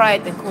yet.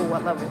 Alright then, cool,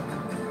 what level?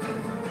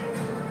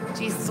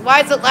 Jesus,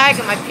 why is it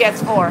lagging my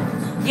PS4?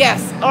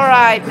 Yes,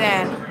 alright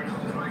then.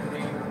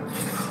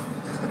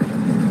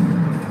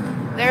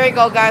 There we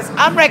go, guys.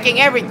 I'm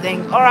wrecking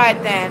everything.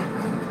 Alright then.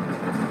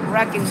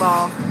 Wrecking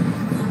ball.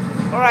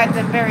 Alright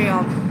then,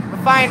 barium.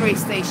 Refinery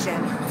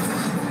station.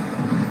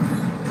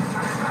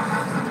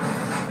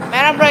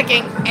 Man, I'm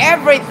wrecking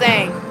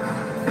everything.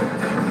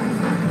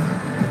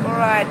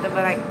 Alright,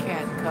 but I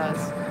can't, cuz.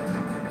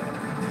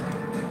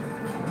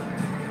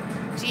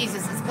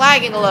 Jesus, it's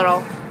lagging a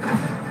little.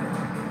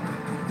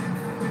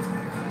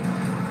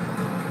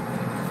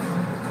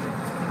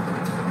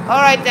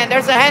 Alright then,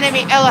 there's an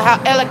enemy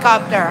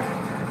helicopter.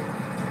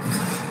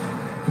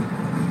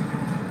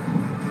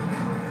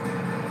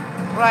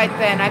 Right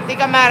then, I think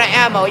I'm out of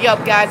ammo.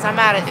 Yup, guys, I'm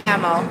out of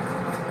ammo.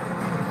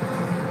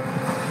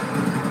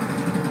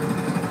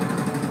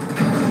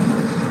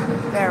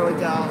 There we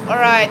go.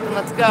 Alright, then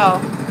let's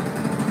go.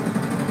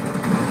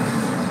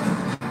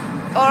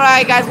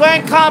 Alright, guys, we're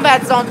in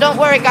combat zone. Don't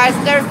worry, guys.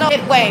 There's no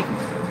heat wave.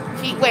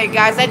 Heat wave,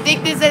 guys. I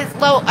think this is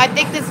low. I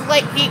think this is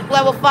like heat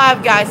level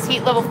 5, guys.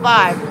 Heat level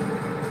 5.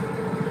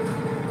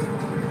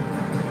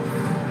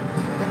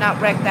 Did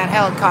not wreck that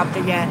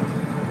helicopter yet.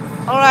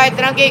 Alright,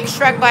 then I'm getting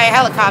struck by a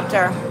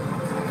helicopter.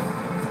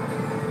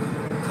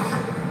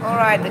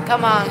 Alright, then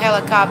come on,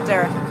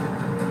 helicopter.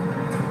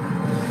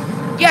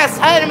 Yes,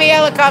 enemy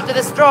helicopter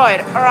destroyed.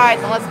 Alright,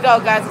 then let's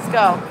go, guys. Let's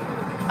go.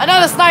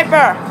 Another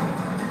sniper!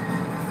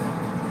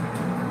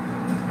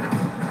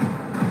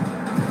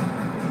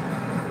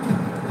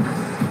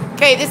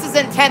 Okay, this is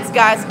intense,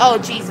 guys. Oh,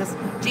 Jesus.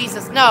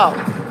 Jesus, no.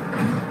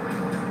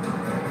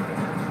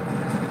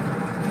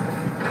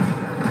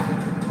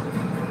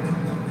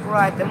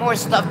 Right, then more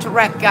stuff to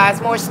wreck, guys.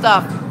 More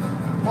stuff.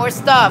 More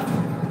stuff.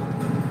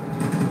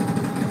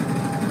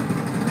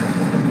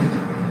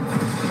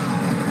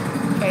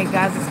 Okay,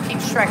 guys, let's keep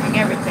shrekking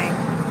everything.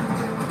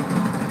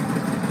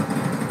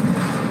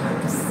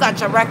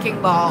 Such a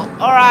wrecking ball.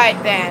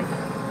 Alright, then.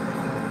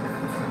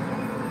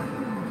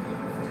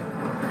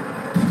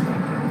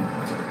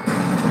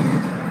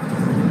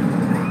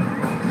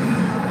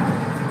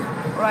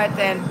 Right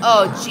then.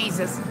 Oh,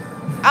 Jesus.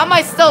 Am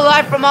I still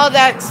alive from all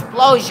that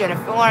explosion, if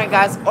you're wondering,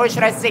 guys? Or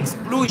should I say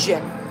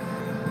explosion?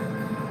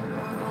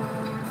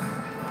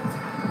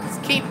 Let's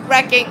keep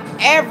wrecking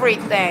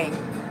everything.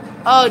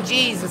 Oh,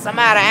 Jesus. I'm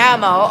out of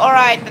ammo.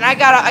 Alright, then I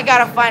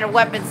gotta find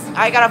weapons.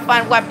 I gotta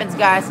find weapons,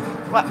 guys.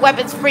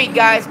 Weapons free,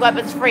 guys.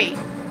 Weapons free.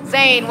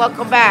 Zane,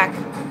 welcome back.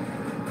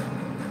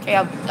 Okay,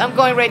 I'm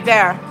going right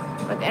there.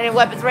 But any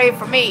weapons ready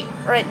for me?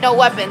 Alright, no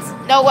weapons.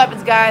 No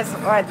weapons, guys.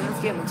 Alright,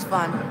 this game looks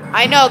fun.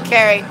 I know,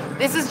 Carrie.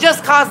 This is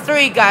just cause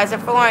 3, guys.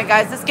 If we're wondering,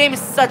 guys, this game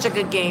is such a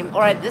good game.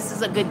 Alright, this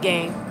is a good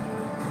game.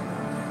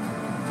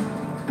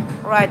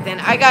 Alright, then.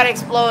 I gotta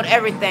explode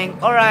everything.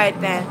 Alright,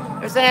 then.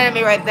 There's an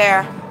enemy right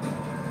there.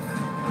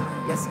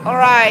 Yes.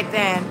 Alright,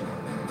 then.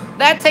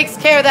 That takes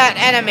care of that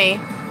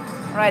enemy.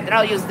 Alright, then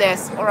I'll use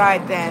this.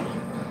 Alright, then.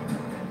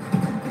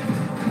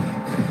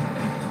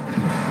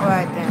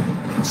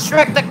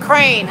 Shrek the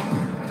crane.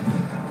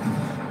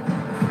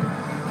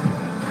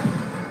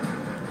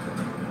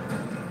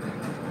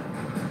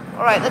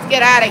 Alright, let's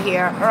get out of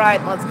here.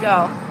 Alright, let's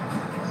go.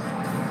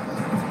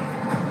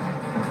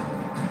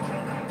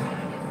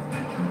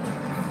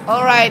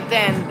 Alright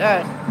then.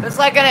 There's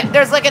like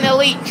an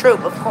elite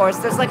troop, of course.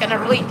 There's like an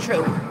elite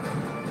troop.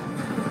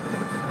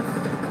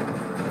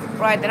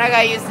 Right, then I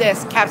gotta use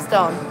this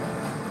capstone.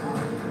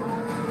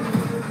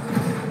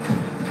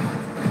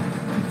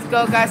 Let's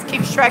go, guys.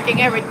 Keep Shrekking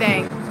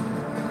everything.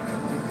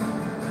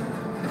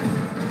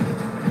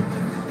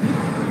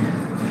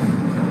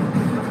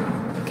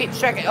 Keep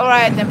Shrekking.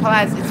 Alright, then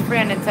Palace. It's free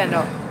on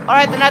Nintendo.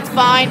 Alright, then that's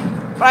fine.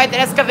 Alright, then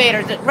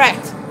excavator.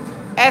 Wrecked.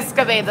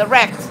 Excavator.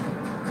 Wrecked.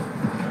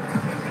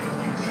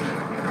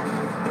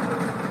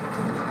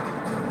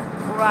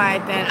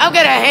 Right then, I'm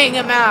gonna hang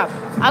him up.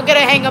 I'm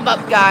gonna hang him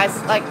up, guys.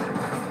 Like,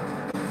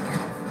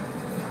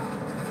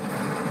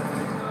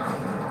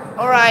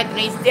 all right, then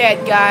he's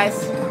dead,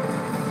 guys.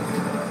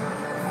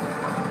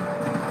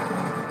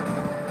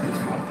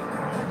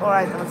 All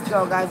right, then let's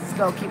go, guys. Let's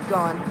go. Keep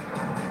going.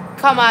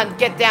 Come on,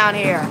 get down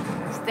here.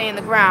 Stay in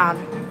the ground.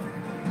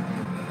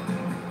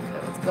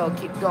 Let's go.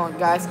 Keep going,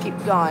 guys.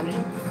 Keep going.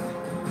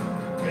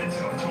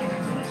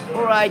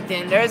 All right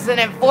then. There's an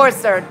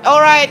enforcer.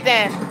 All right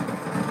then.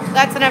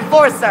 That's an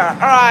enforcer.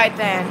 Alright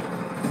then.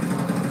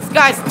 This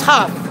guy's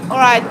tough.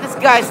 Alright, this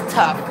guy's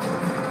tough.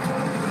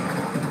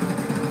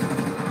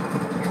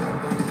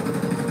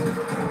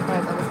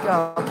 Alright, then let's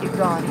go. I'll keep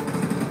going.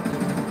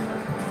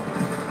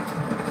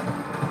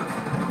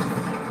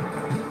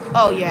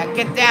 Oh yeah,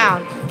 get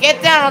down.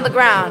 Get down on the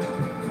ground.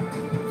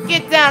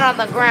 Get down on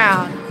the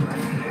ground.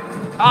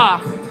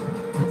 Ah.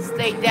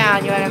 Stay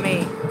down, you know what I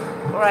mean?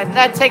 Alright,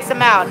 that takes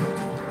him out.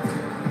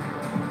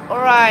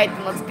 Alright,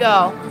 let's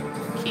go.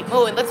 Keep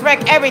moving. Let's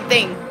wreck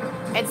everything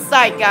in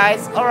sight,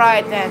 guys.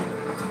 Alright then.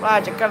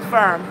 Roger,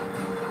 confirm.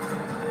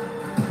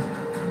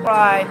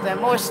 Right then.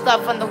 More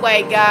stuff on the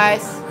way,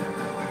 guys.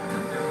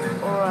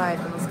 Alright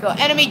then. Let's go.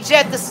 Enemy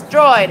jet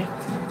destroyed.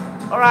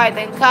 Alright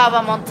then.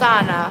 Cava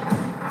Montana.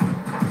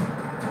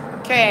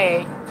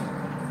 Okay.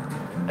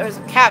 There's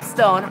a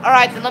capstone.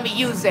 Alright then. Let me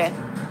use it.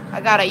 I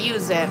gotta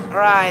use it.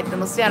 Alright then.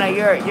 Luciano,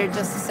 you're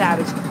just a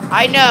savage.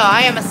 I know.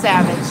 I am a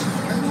savage.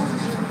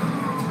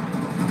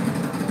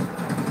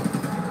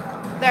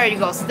 There you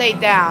go. Stay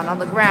down on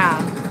the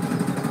ground.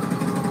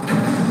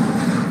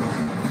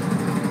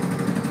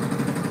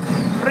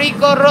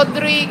 Rico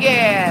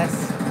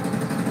Rodriguez.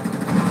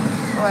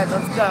 Alright,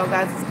 let's go,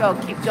 guys. Let's go.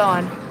 Keep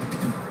going.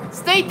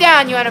 Stay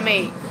down, you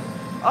enemy.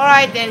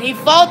 Alright, then. He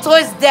fell to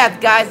his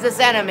death, guys. This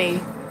enemy.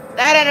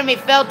 That enemy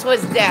fell to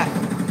his death.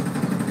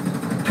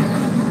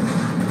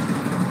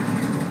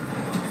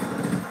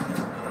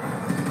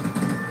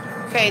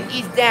 Okay,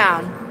 he's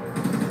down.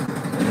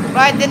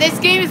 Right, then this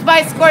game is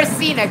by Square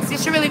Enix. You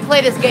should really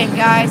play this game,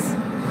 guys.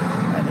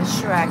 Right, the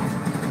Shrek.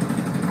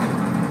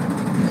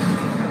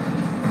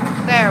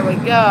 There we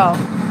go.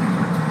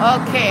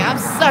 Okay, I'm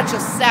such a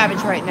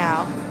savage right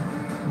now.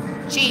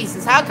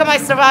 Jesus, how come I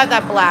survived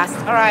that blast?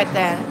 Alright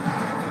then.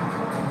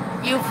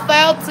 You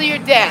fell to your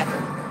death.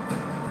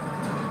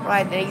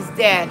 Right, then he's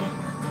dead.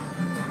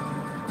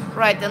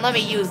 Right, then let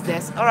me use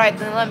this. Alright,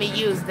 then let me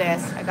use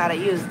this. I gotta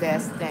use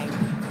this thing.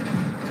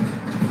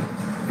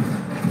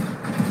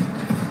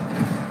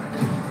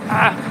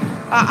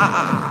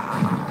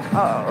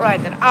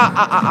 Alright then.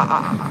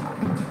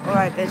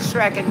 Alright then,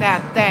 Shrekking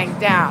that thing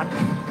down.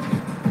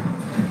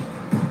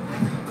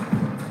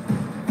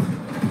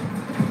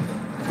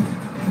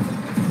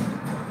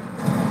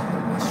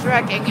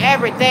 Shrekking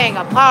everything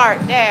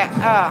apart there.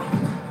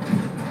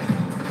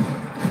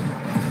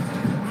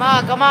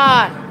 Come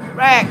on.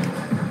 Wreck.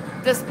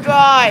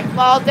 Destroy.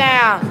 Fall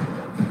down.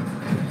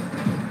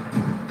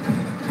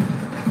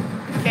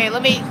 Okay,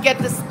 let me get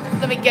this.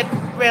 Let me get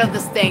rid of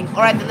this thing.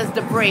 Alright, then there's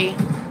debris.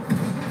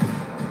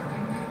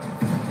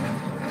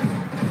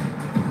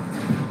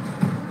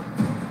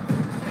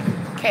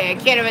 Okay, I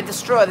can't even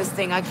destroy this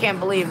thing. I can't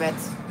believe it.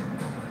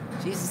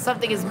 Jesus,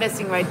 something is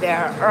missing right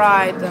there.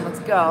 Alright, then let's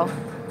go.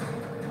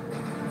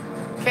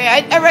 Okay,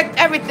 I wrecked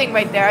everything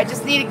right there. I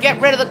just need to get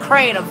rid of the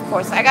crane, of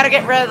course. I gotta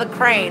get rid of the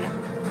crane.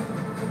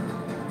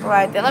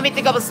 Alright, then let me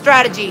think of a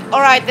strategy.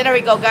 Alright, then there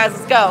we go, guys.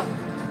 Let's go.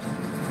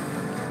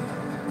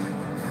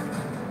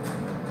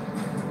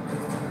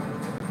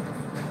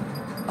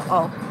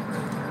 Uh-oh.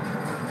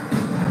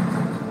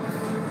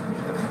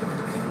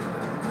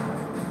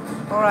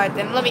 Alright,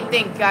 then let me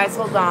think, guys.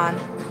 Hold on.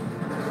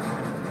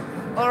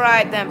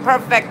 Alright, then.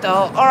 Perfecto.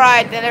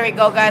 Alright, then there we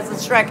go, guys.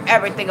 Let's Shrek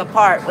everything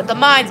apart. With the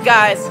mines,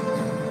 guys.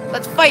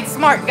 Let's fight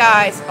smart,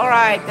 guys.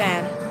 Alright,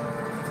 then.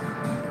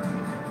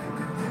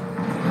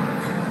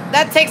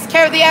 That takes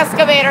care of the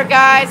excavator,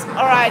 guys.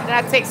 Alright,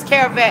 then that takes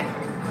care of it.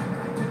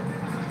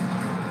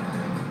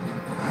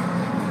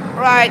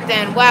 Right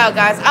then, wow,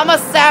 guys, I'm a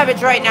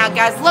savage right now,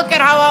 guys. Look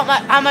at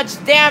how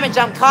much damage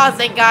I'm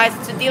causing, guys,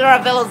 to De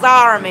La Villa's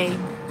army.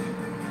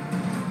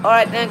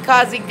 Alright, then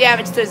causing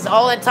damage to his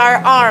whole entire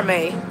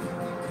army.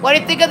 What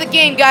do you think of the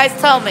game, guys?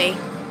 Tell me.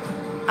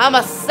 I'm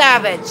a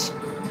savage.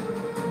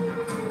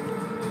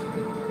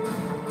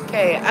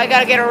 Okay, I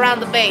gotta get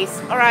around the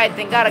base. Alright,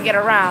 then gotta get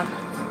around.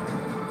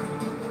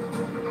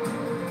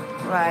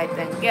 Right,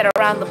 then get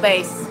around the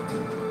base.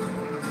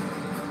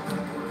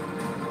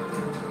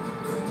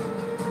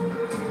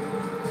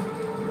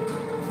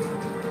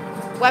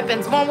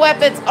 Weapons, more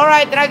weapons.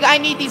 Alright, then I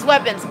need these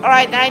weapons.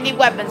 Alright, then I need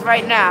weapons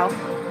right now.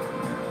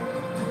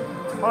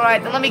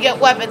 Alright, then let me get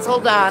weapons.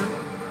 Hold on.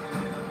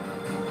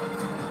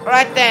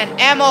 Alright then,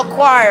 ammo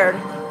acquired.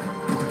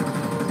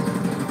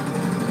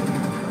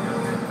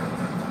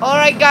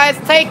 Alright guys,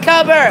 take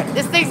cover.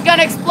 This thing's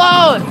gonna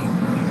explode.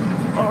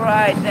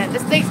 Alright then,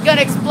 this thing's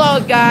gonna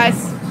explode,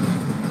 guys.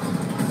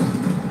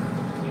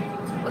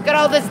 Look at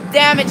all this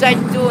damage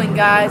I'm doing,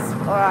 guys.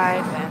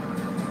 Alright then.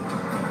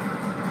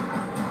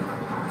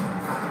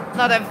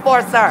 Another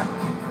enforcer.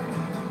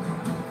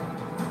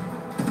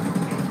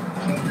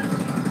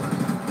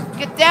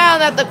 Get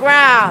down at the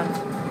ground.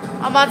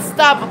 I'm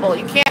unstoppable.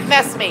 You can't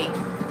mess me.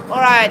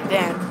 Alright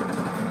then.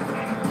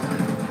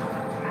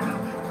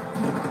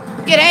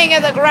 Get hang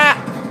at the ground.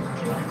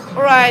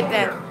 Alright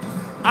then.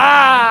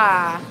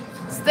 Ah!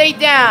 Stay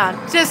down.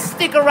 Just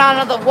stick around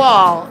on the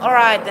wall.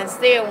 Alright then.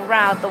 Stay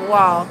around the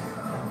wall.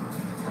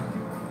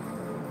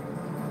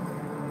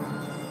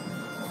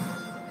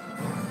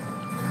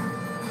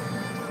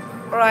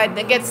 Alright,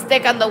 then get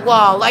stick on the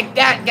wall. Like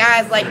that,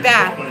 guys, like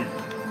that.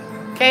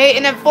 Okay,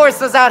 and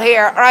enforcers out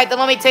here. Alright, then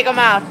let me take them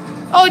out.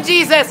 Oh,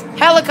 Jesus!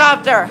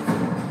 Helicopter!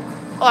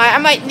 Oh, I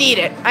might need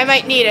it. I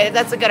might need it.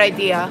 That's a good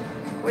idea.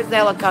 Where's the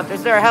helicopter?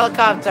 Is there a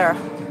helicopter?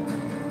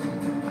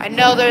 I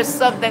know there's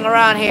something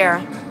around here.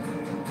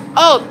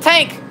 Oh,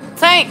 tank!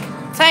 Tank!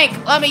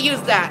 Tank! Let me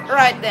use that.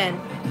 Alright, then.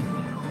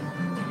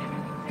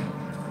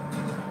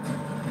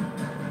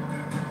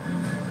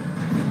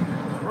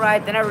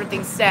 Right, then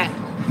everything's set.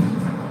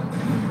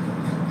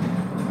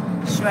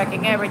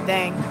 Wrecking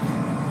everything.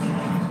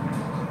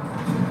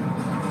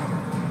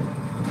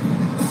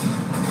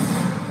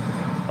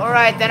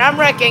 Alright, then I'm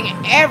wrecking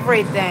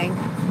everything.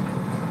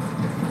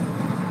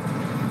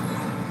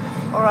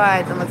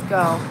 Alright, then let's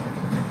go.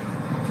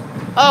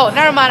 Oh,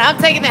 never mind. I'm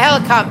taking the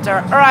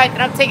helicopter. Alright,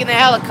 then I'm taking the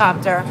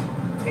helicopter.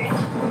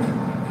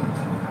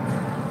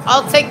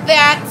 I'll take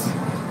that.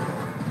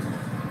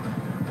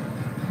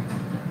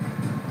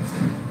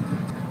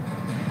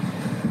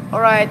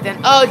 Alright, then.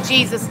 Oh,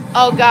 Jesus.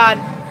 Oh, God.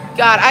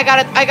 God,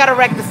 I gotta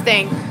wreck this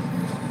thing.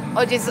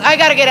 Oh, Jesus, I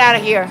gotta get out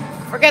of here.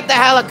 Forget the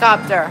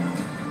helicopter.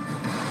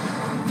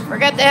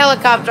 Forget the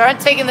helicopter. I'm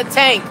taking the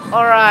tank.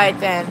 Alright,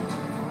 then.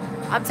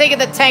 I'm taking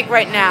the tank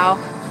right now.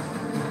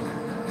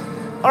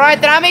 Alright,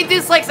 then. How many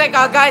dislikes I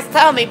got, guys?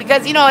 Tell me,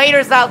 because, you know,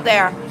 haters out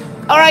there.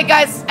 Alright,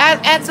 guys.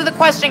 Answer the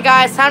question,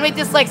 guys. How many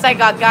dislikes I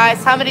got,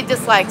 guys? How many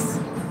dislikes?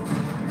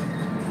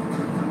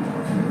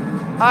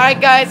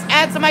 Alright, guys.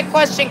 Answer my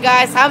question,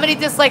 guys. How many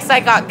dislikes I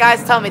got?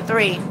 Guys, tell me.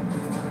 3.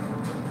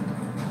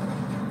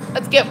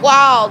 Let's get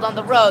wild on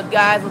the road,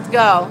 guys. Let's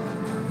go.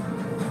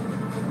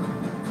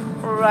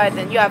 Alright,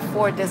 then. You have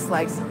 4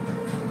 dislikes.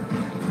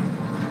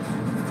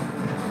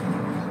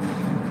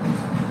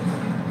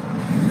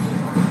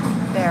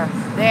 There.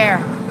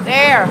 There.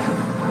 There.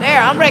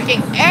 There. I'm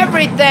wrecking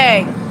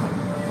everything.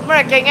 I'm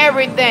wrecking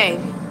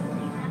everything.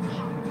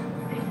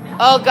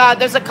 Oh, God.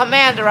 There's a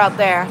commander out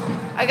there.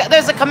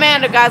 There's a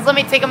commander, guys. Let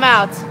me take him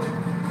out.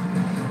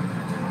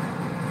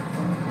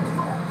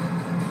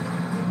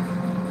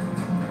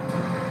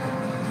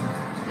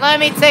 Let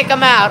me take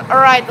him out.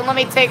 Alright, then let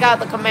me take out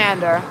the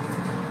commander.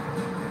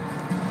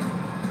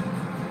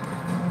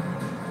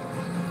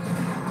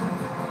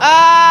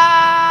 Oh!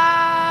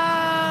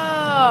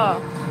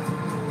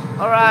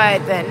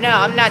 Alright then. No,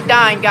 I'm not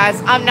dying,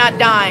 guys. I'm not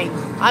dying.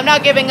 I'm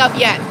not giving up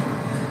yet.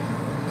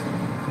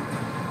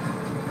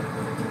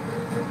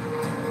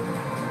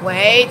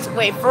 Wait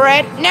for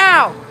it.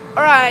 Now!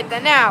 Alright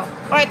then, now.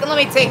 Alright, then let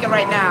me take it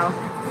right now.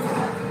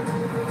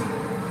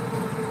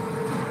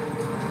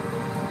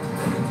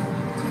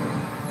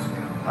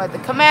 Alright, the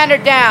commander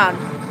down.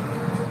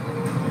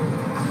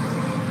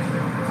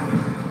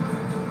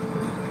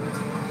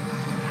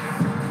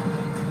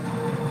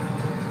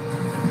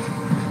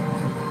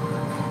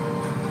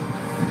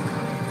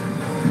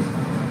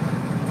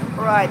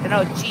 Alright, then,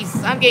 oh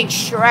Jesus, I'm getting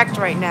shreked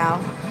right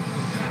now.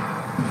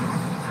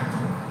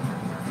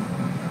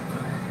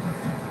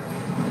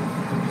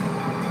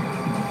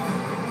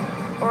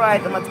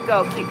 Alright, then let's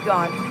go, keep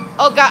going.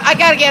 Oh God, I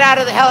gotta get out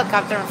of the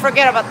helicopter and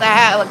forget about the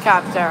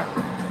helicopter.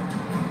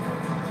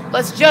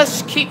 Let's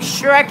just keep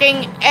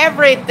shrekking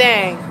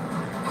everything.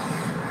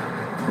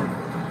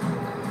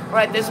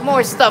 Right, there's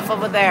more stuff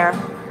over there.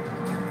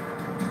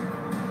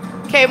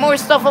 Okay, more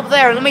stuff over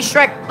there. Let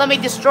me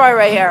destroy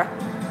right here.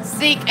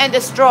 Seek and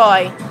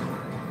destroy.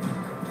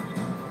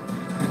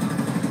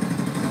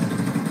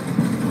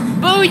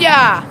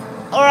 Booyah!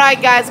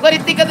 Alright, guys, what do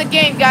you think of the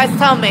game, guys?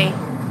 Tell me.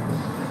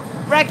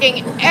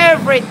 Wrecking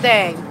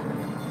everything.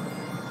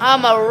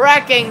 I'm a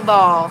wrecking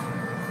ball.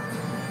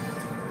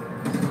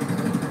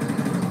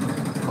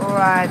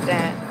 Alright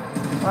then.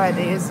 Alright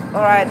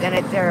then,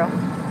 Ethereal.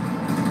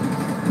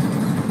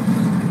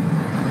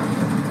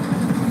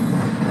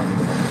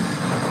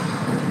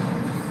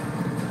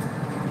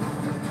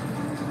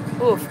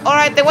 Oof.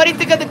 Alright, then what do you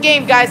think of the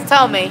game, guys?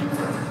 Tell me.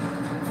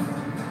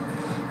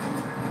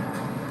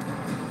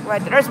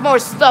 Right, there's more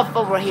stuff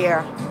over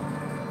here.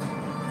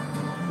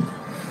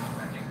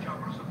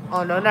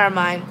 Oh no, never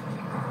mind.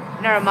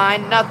 Never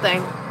mind,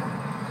 nothing.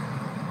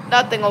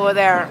 Nothing over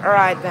there.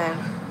 Alright then.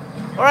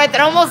 Alright,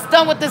 then almost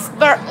done with this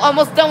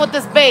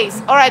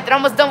base. Alright, then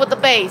almost done with the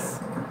base.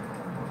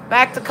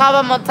 Back to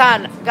Cabo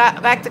Montana.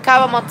 Back to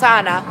Cabo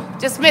Montana.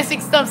 Just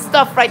missing some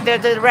stuff right there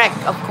to wreck,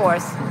 of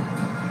course.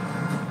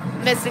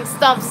 Missing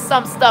some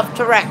stuff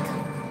to wreck.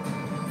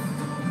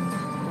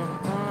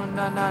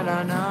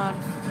 No.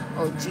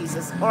 Oh,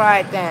 Jesus.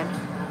 Alright then.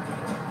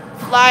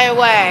 Fly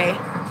away.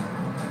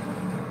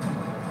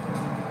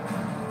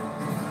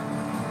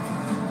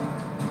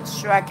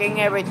 Tracking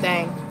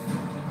everything.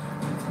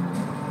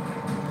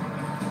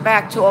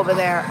 Back to over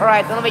there.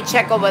 Alright, then let me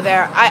check over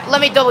there. Let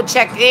me double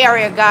check the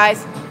area,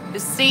 guys. To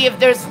see if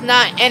there's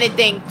not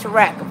anything to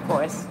wreck, of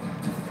course.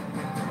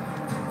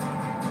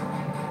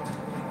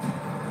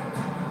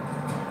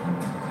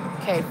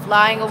 Okay,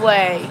 flying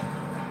away.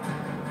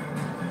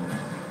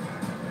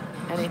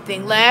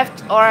 Anything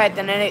left? Alright,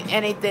 then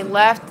anything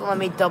left? Let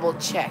me double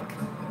check.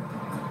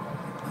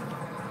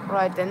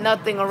 Alright, then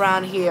nothing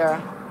around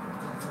here.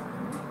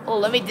 Oh,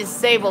 let me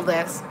disable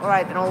this.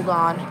 Alright, then hold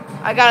on.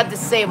 I gotta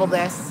disable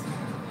this.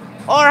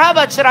 Or how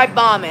about should I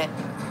bomb it?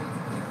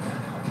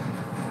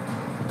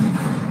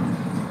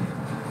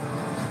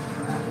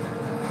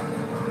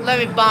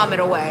 Let me bomb it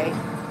away.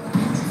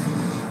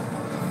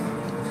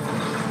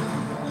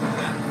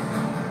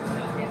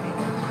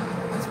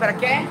 ¿Para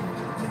qué?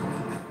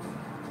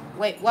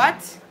 Wait,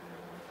 what?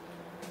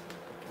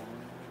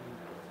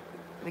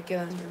 Me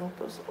quedan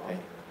minutos.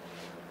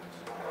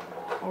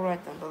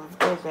 Alright then, let's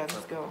go, guys,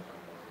 let's go.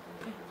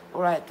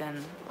 Alright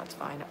then, that's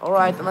fine.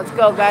 Alright then, let's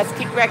go, guys.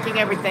 Keep wrecking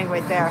everything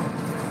right there.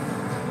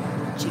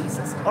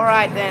 Jesus.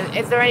 Alright then,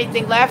 is there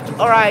anything left?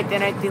 Alright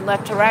then, anything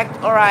left to wreck?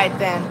 Alright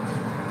then.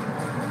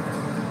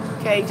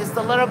 Okay, just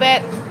a little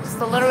bit. Just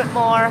a little bit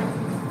more.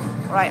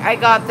 Alright, I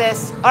got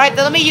this. Alright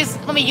then, let me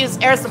use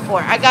air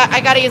support. I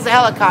gotta use a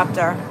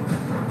helicopter.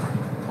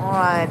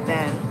 Alright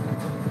then.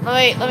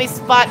 Let me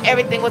spot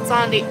everything what's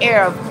on the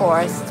air, of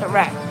course, to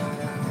wreck.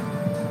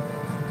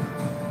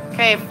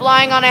 Okay,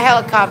 flying on a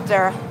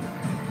helicopter.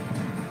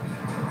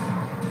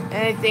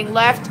 Anything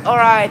left?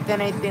 Alright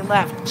then, anything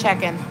left.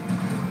 Checking.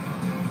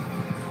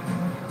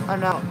 Oh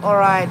no,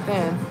 alright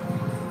then.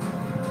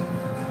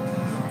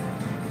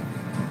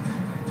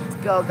 Let's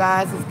go,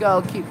 guys, let's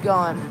go. Keep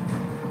going.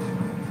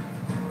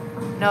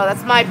 No,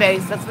 that's my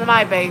base. That's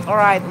my base.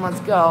 Alright, then let's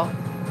go.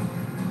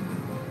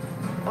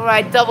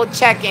 Alright, double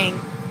checking.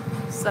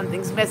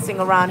 Something's missing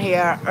around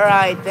here.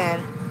 Alright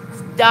then.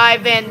 Let's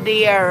dive in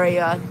the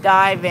area.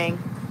 Diving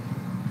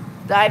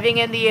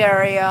in the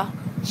area.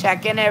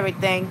 Checking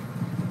everything.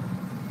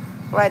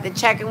 Alright, then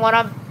checking what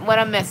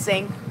I'm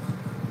missing.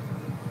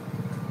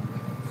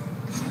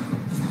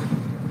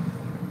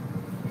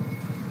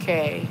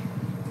 Okay.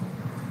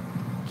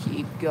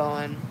 Keep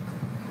going.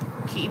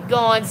 Keep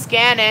going.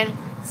 Scanning.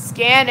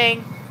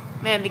 Scanning.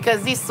 Man,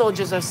 because these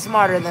soldiers are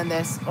smarter than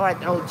this. Alright,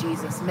 oh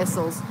Jesus.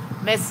 Missiles.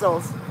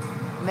 Missiles.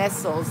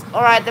 Missiles.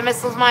 Alright, the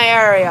missile's my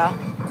area.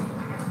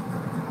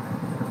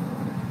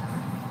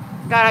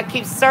 Gotta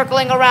keep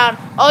circling around.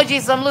 Oh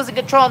Jesus, I'm losing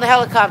control of the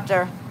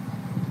helicopter.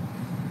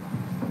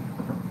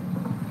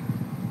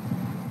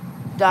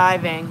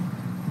 Diving.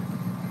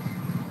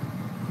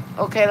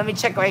 Okay, let me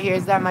check right here.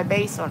 Is that my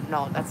base or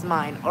no? That's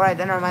mine. Alright,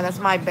 then never mind. That's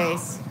my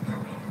base.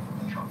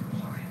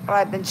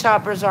 Alright, then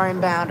choppers are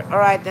inbound.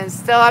 Alright, then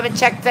still haven't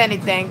checked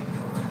anything.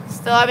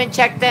 Still haven't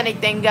checked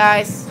anything,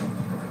 guys.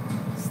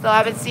 Still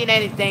haven't seen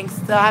anything.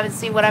 Still haven't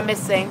seen what I'm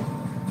missing.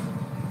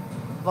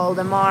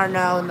 Voldemar,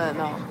 no.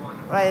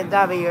 Alright,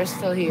 W, you're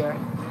still here.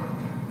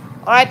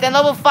 Alright, then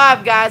level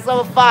 5, guys.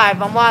 Level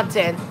 5. I'm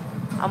wanted.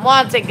 I'm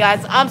wanted,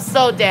 guys. I'm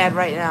so dead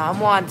right now. I'm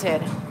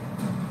wanted.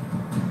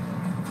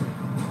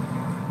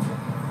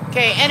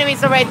 Okay,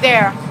 enemies are right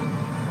there.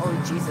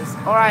 Oh, Jesus.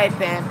 Alright,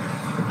 then.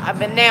 I've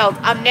been nailed.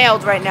 I'm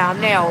nailed right now. I'm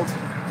nailed.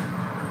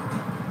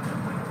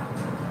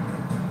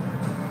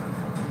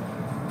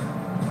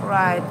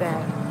 Alright,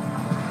 then.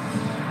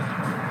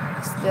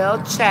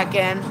 Still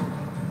checking.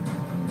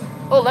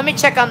 Oh, let me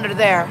check under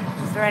there.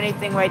 Is there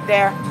anything right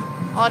there?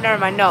 Oh, never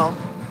mind. No.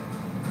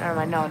 Never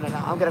mind. No.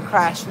 I'm gonna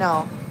crash.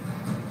 No.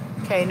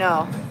 Okay,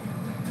 no.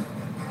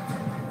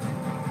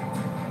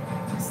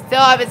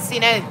 Still haven't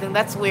seen anything.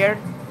 That's weird.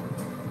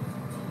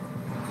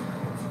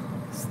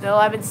 Still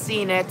haven't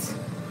seen it.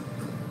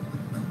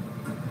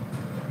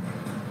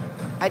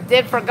 I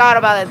did forgot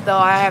about it though.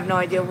 I have no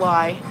idea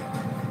why.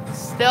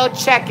 Still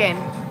checking.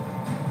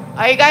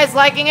 Are you guys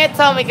liking it?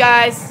 Tell me,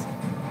 guys.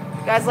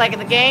 You guys liking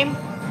the game?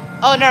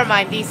 Oh, never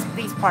mind. These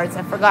parts.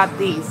 I forgot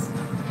these.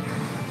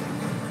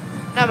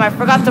 Never mind. I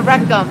forgot to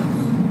wreck them.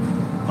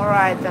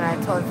 Alright, then I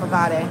totally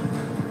forgot it.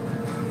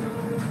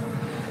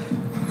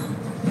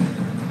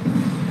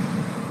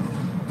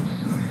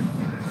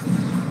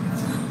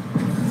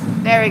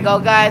 There we go,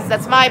 guys.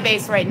 That's my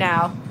base right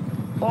now.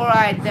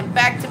 Alright, then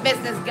back to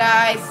business,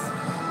 guys.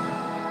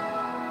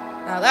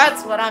 Now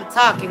that's what I'm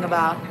talking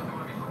about.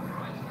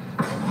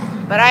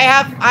 But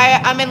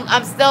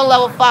I'm still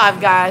level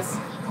 5, guys.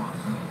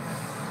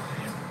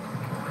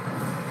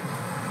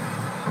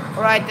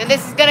 Alright, then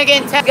this is gonna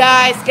get intense,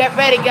 guys. Get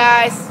ready,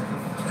 guys.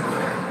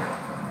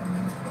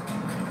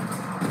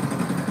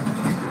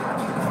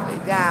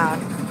 Stay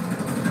down.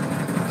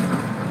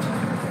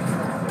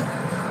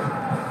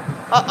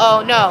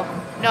 Uh-oh, no.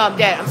 No, I'm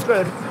dead. I'm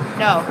screwed.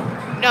 No.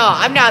 No,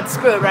 I'm not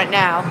screwed right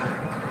now.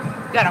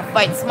 Gotta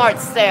fight smart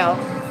still.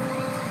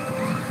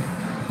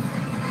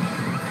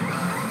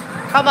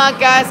 Come on,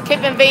 guys.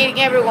 Keep invading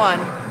everyone.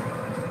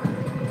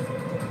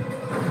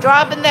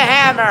 Dropping the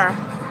hammer.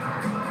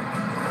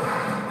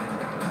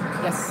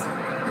 Yes.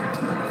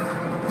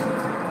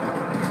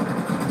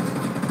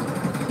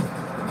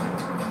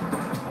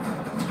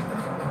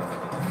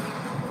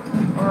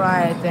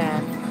 Alright,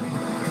 then.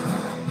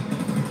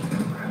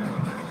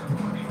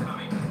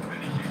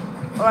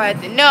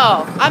 Alright, then.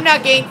 No. I'm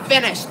not getting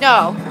finished.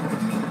 No.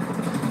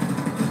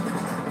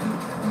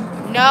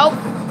 Nope.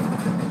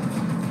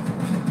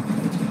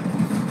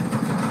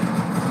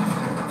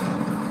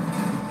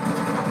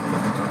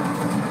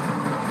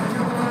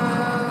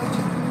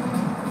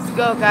 Let's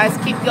go, guys.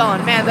 Keep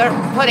going. Man, they're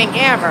putting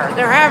hammer.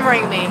 They're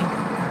hammering me.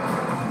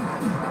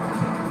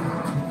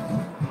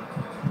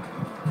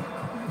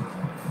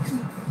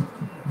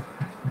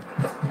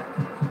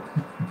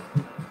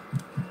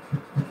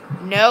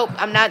 Nope,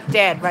 I'm not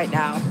dead right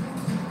now.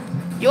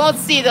 You won't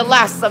see the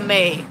last of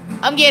me.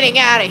 I'm getting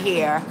out of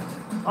here.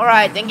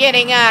 Alright, then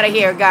getting out of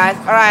here, guys.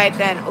 Alright,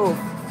 then. Oof.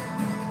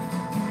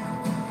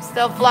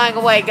 Still flying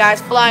away,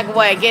 guys. Flying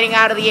away. Getting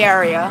out of the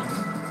area.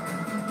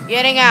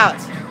 Getting out.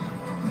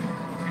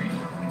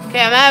 Okay,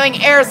 I'm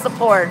having air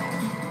support.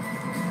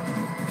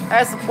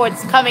 Air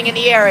support's coming in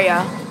the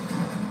area.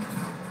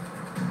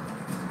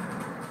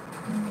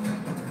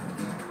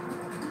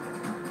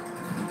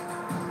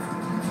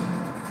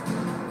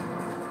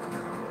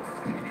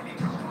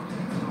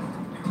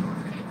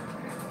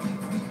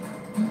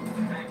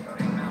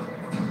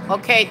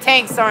 Okay,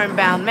 tanks are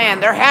inbound. Man,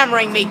 they're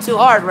hammering me too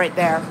hard right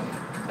there.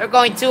 They're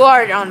going too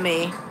hard on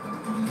me.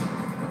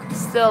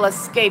 Still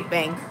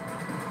escaping.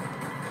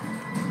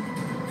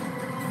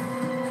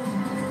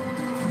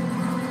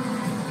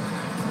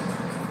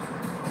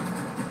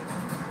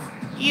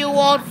 You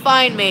won't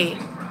find me.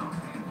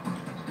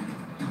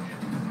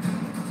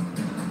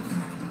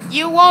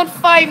 You won't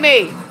find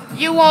me.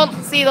 You won't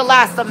see the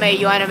last of me,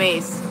 you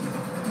enemies.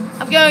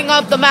 I'm going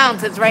up the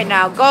mountains right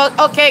now. Go.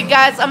 Okay,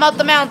 guys, I'm up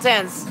the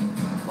mountains.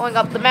 Going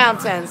up the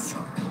mountains.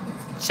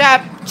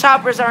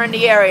 Choppers are in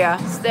the area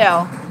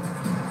still.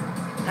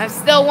 I'm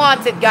still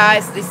wanted,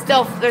 guys.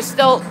 They're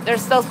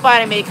still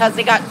fighting me because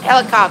they got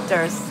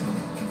helicopters.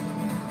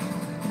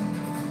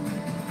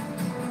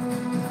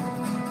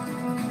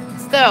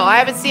 Still, I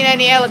haven't seen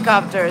any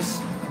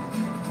helicopters.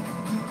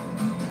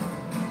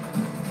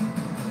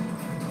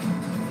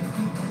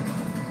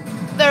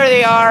 There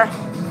they are.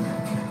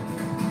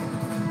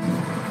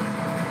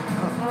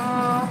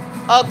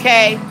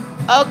 Okay.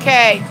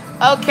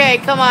 Okay,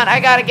 come on. I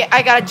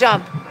gotta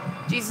jump.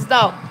 Jesus,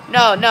 no.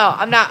 No,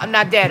 I'm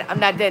not dead. I'm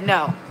not dead,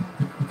 no.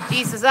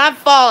 Jesus, I'm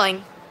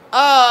falling.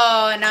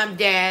 Oh, and I'm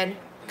dead.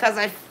 Because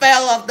I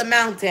fell off the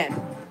mountain.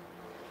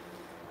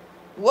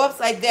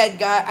 Whoops, I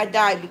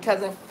died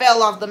because I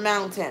fell off the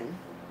mountain.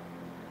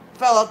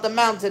 Fell off the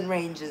mountain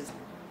ranges.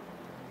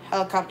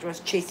 Helicopter was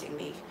chasing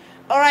me.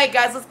 Alright,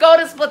 guys, let's go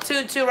to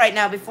Splatoon 2 right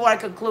now before I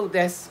conclude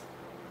this.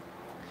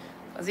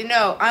 As you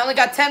know, I only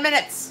got 10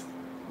 minutes.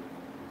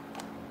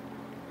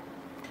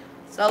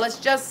 So let's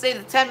just say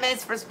the 10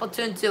 minutes for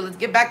Splatoon 2. Let's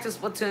get back to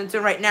Splatoon 2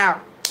 right now.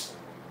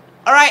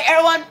 Alright,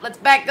 everyone, let's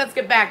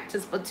get back to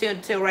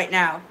Splatoon 2 right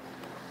now.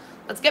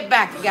 Let's get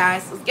back,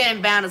 guys. Let's get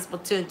inbound to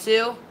Splatoon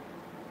 2.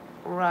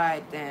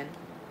 Right then.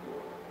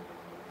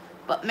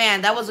 But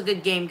man, that was a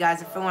good game,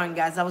 guys. If you're wondering,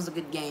 guys, that was a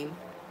good game.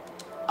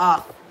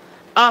 Off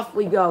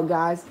we go,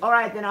 guys.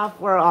 Alright, then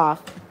we're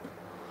off.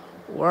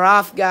 We're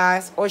off,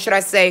 guys. Or should I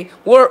say,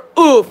 we're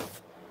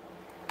oof.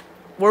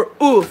 We're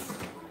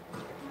oof.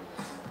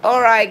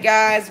 Alright,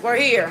 guys, we're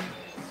here.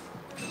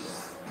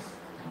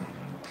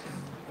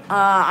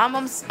 I'm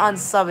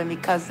unsubbing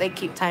because they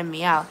keep timing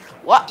me out.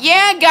 What?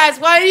 Yeah, guys,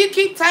 why do you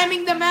keep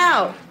timing them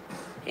out?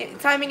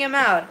 Timing them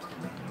out.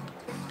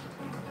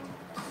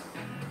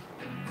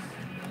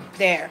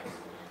 There,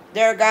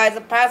 guys.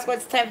 The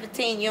password's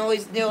 1015. You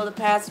always know the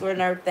password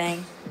and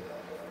everything.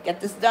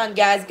 Get this done,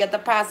 guys. Get the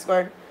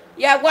password.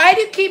 Yeah, why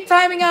do you keep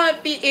timing out?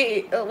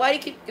 Why do you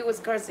keep... It was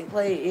cursing.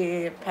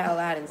 Play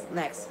Paladins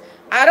next.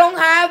 I don't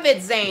have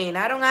it, Zane.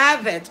 I don't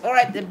have it.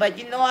 Alright, then, but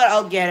you know what?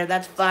 I'll get it.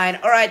 That's fine.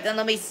 Alright, then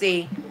let me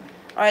see.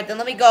 Alright, then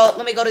let me go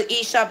to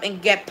eShop and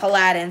get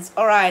Paladins.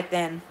 Alright,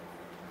 then.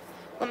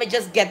 Let me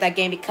just get that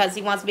game because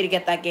he wants me to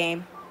get that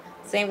game.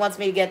 Zane wants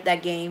me to get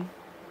that game.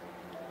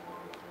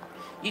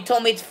 You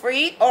told me it's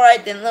free?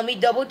 Alright, then let me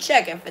double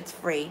check if it's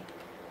free.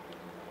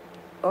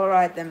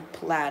 Alright, then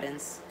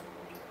Paladins.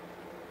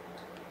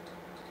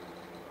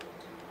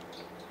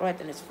 Alright,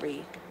 then it's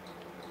free.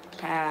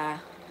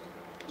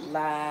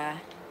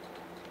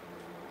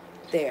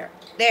 There.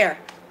 There.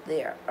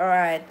 There.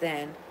 Alright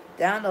then.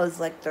 Download is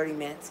like 30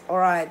 minutes.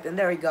 Alright, then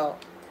there we go.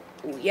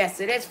 Ooh, yes,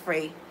 it is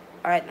free.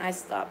 Alright, nice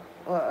stop.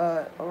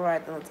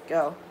 Alright, then let's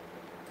go.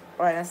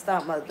 Alright, then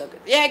stop, motherfucker.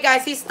 Yeah,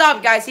 guys, he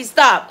stopped, guys. He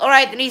stopped.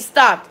 Alright, then he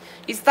stopped.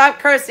 He stopped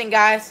cursing,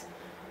 guys.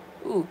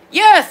 Ooh.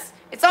 Yes!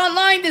 It's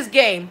online, this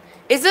game.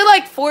 Is it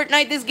like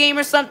Fortnite, this game,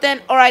 or something?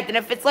 Alright, then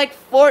if it's like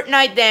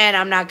Fortnite, then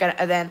I'm not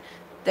gonna,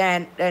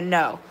 then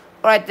no.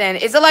 Alright, then.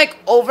 Is it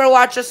like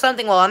Overwatch or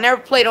something? Well, I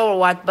never played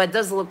Overwatch, but it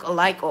does look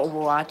like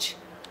Overwatch.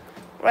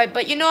 Right,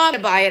 but you know I'm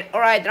gonna buy it.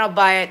 Alright, then I'll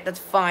buy it. That's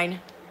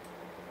fine.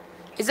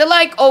 Is it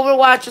like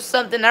Overwatch or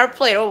something? I never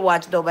played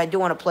Overwatch, though, but I do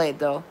want to play it,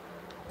 though.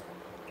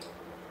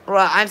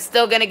 Right, I'm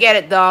still gonna get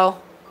it, though.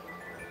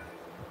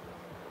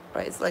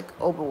 Right, it's like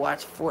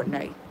Overwatch,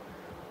 Fortnite.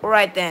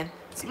 Alright, then.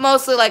 It's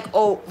mostly like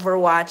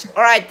Overwatch.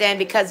 Alright, then,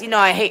 because, you know,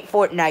 I hate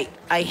Fortnite.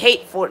 I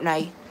hate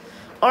Fortnite.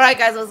 Alright,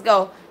 guys, let's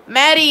go.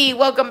 Maddie,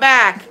 welcome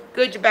back.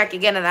 Good, you're back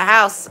again in the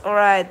house.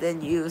 Alright,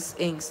 then use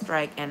Ink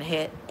Strike and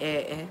hit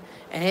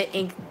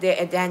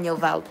Daniel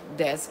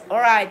Valdez.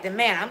 Alright, then,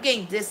 man, I'm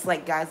getting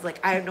disliked, guys. Like,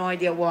 I have no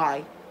idea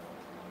why.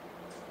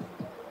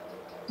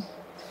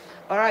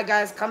 Alright,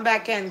 guys, come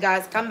back in,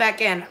 guys. Come back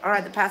in.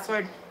 Alright, the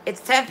password. It's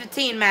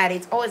 10:15, Maddie.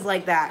 It's always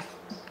like that.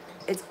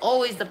 It's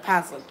always the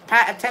password.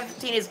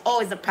 10:15 is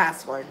always the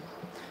password.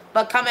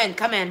 But come in,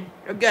 come in.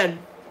 You're good.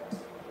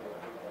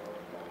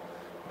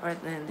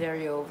 Alright, then,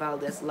 Dario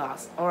Valdez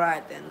lost.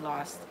 Alright, then,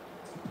 lost.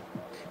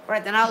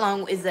 Alright, then, how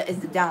long is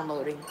the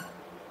downloading?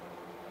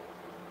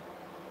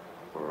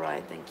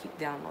 Alright, then, keep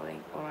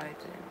downloading. Alright,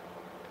 then.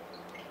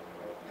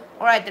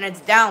 Alright, then,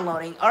 it's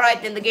downloading.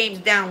 Alright, then, the game's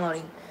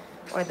downloading.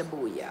 Alright, the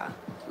booyah.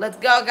 Let's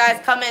go,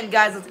 guys. Come in,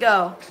 guys. Let's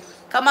go.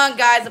 Come on,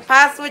 guys. The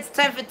password's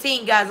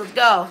 10:15, guys. Let's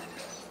go.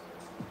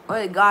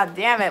 Oh, god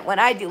damn it. When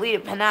I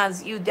deleted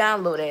Penaz, you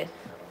downloaded.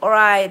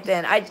 Alright,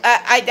 then.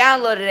 I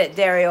downloaded it,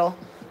 Dario.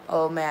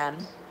 Oh,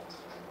 man.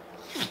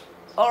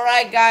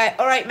 Alright, guy.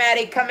 Alright,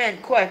 Maddie. Come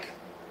in. Quick.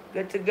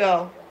 Good to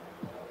go.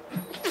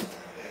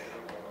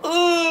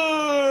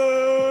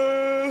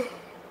 Oh,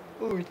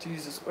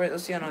 Jesus. Alright,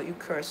 let's see how you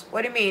curse.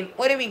 What do you mean?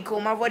 What do you mean,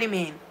 Kumar? What do you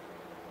mean?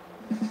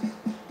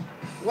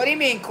 What do you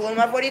mean,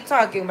 Kumar? What are you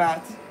talking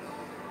about?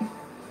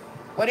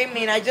 What do you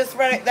mean? I just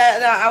read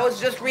that I was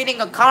just reading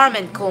a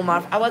comment,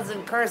 Kumar. I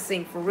wasn't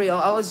cursing for real.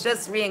 I was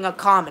just reading a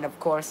comment, of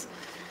course.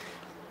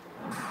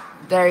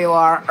 There you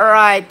are.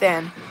 Alright,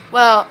 then.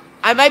 Well,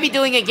 I might be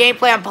doing a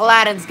gameplay on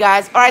Paladins,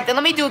 guys. Alright, then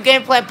let me do a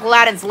gameplay on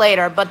Paladins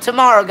later. But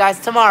tomorrow, guys.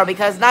 Tomorrow.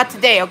 Because not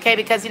today, okay?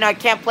 Because, you know, I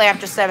can't play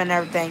after 7 and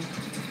everything.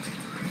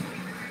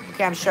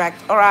 Okay, I'm Shrek.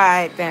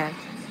 Alright, then.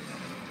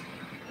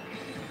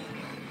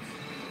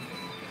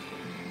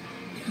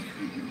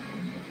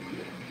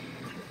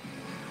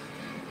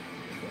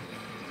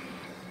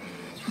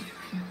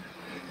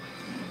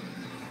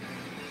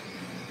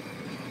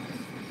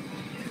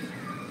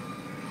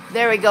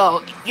 There we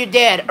go. You're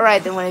dead. All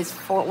right, then when it's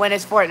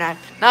Fortnite.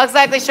 Not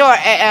exactly sure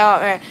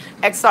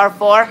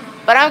XR4,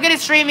 but I'm gonna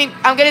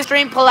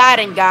stream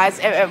Paladin, guys.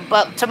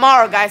 But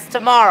tomorrow, guys,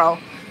 tomorrow.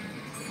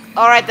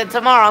 All right, then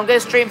tomorrow I'm gonna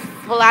stream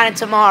Paladin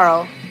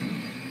tomorrow.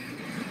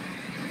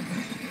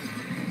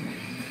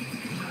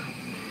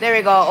 There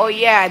we go. Oh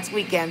yeah, it's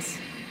weekends.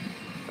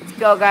 Let's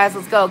go, guys.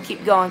 Let's go.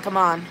 Keep going. Come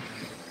on.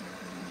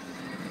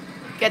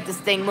 Get this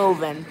thing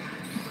moving.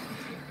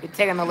 You're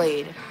taking the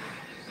lead.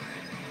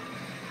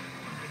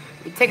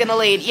 We're taking the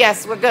lead.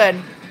 Yes, we're good.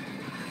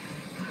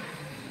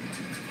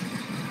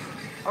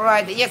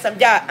 Alright, yes, I'm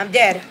dead. I'm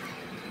dead.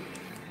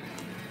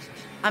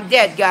 I'm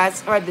dead,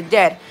 guys. Alright, they're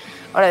dead.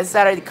 Alright,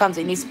 Saturday comes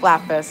in. Need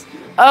Splatfest.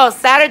 Oh,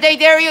 Saturday,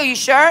 Dario? You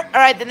sure?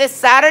 Alright, then this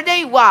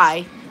Saturday?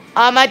 Why?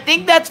 I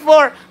think that's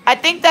for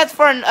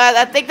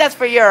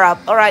Europe.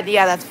 Alright,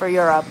 yeah, that's for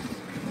Europe.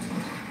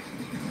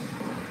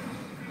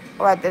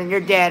 Alright, then you're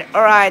dead.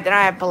 Alright, then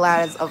I have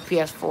Paladins of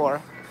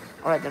PS4.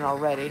 Alright, then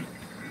already.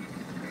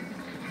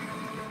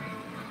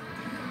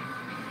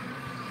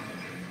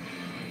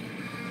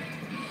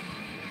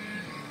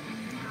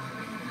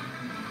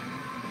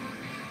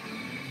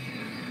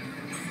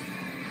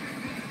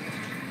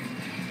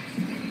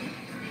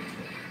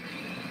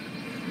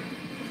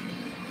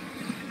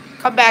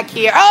 Come back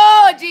here.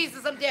 Oh,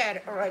 Jesus, I'm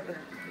dead. All right.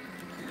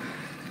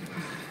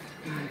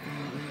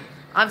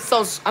 I'm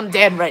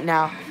dead right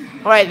now.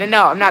 All right,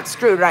 no, I'm not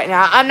screwed right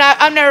now.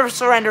 I'm never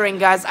surrendering,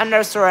 guys. I'm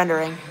never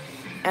surrendering.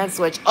 And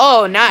switch.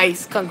 Oh,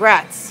 nice.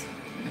 Congrats.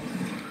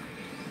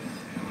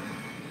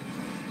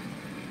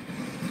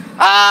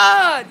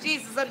 Ah,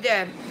 Jesus, I'm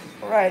dead.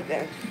 All right,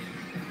 then.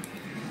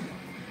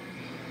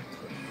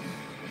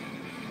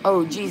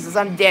 Oh, Jesus,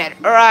 I'm dead.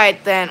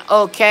 Alright, then.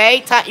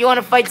 Okay. You want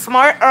to fight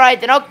smart? Alright,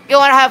 then. Okay. You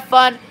want to have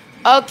fun?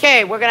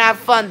 Okay, we're going to have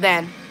fun,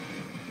 then.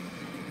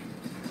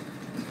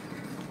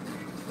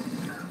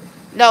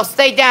 No,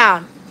 stay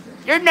down.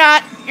 You're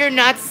not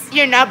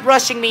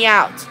brushing me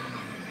out.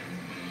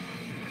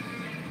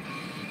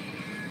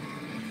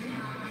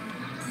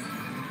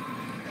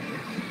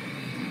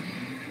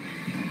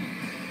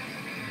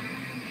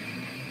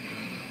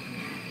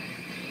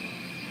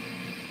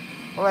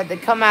 Alright, then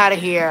come out of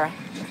here.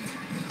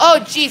 Oh,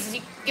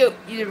 Jesus.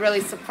 You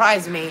really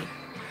surprised me.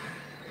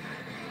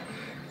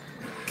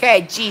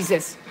 Okay,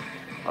 Jesus.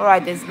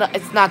 Alright,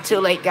 it's not too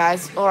late,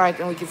 guys. Alright,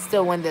 then we can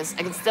still win this.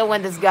 I can still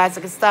win this, guys.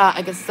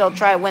 I can still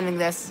try winning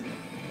this.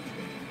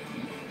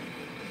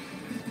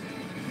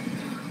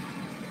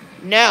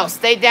 No,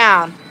 stay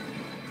down.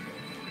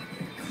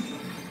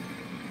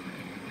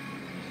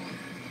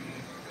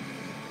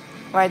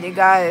 Alright, you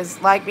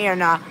guys like me or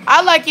not?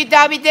 I like you,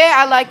 Davide.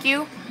 I like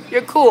you.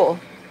 You're cool.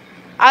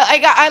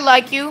 I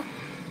like you.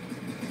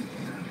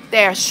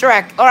 There,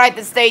 Shrek. Alright,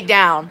 then stay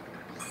down.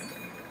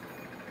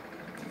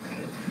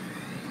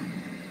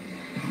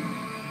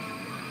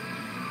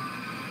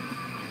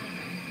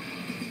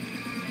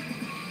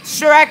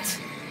 Shrek.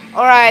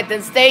 Alright,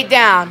 then stay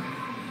down.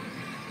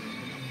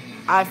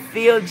 I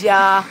feel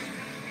ya.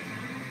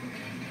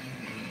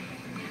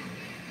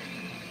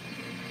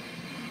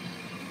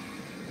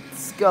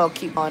 Let's go,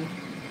 keep on.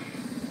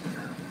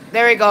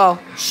 There we go.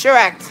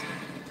 Shrek.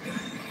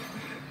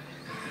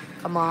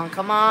 Come on,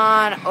 come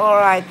on.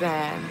 Alright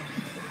then.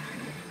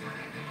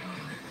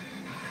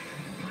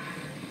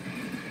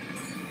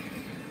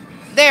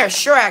 There,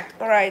 Shrek.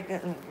 Alright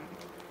then.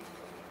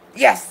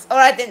 Yes.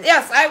 Alright then.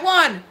 Yes, I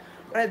won.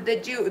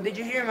 Did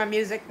you hear my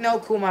music? No,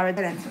 Kumar, I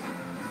didn't.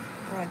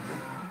 Alright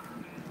then.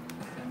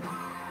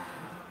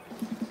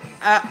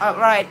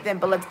 Alright then,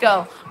 but let's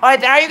go. Alright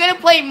then, are you gonna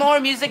play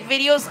more music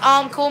videos,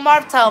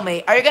 Kumar? Tell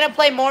me. Are you gonna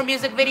play more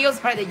music videos?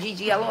 Alright then,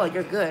 GGLO,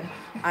 you're good.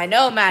 I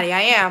know, Maddie,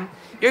 I am.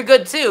 You're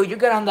good too. You're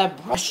good on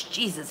that brush.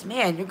 Jesus,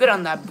 man, you're good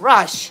on that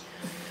brush.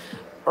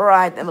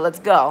 Alright then, but let's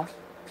go.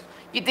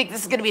 You think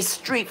this is gonna be a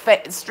street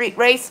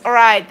race?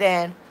 Alright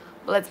then.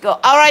 Let's go.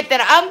 Alright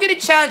then, I'm gonna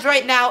challenge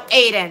right now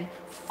Aiden.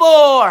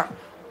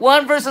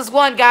 1 versus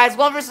 1, guys.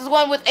 1 versus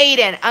 1 with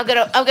Aiden. I'm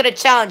gonna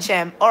challenge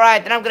him.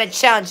 Alright, then I'm gonna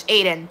challenge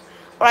Aiden.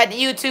 Alright, then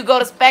you two go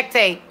to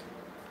spectate.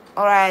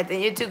 Alright, then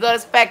you two go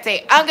to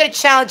spectate. I'm gonna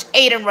challenge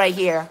Aiden right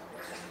here.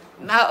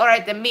 Now,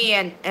 alright, then me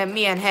and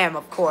him,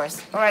 of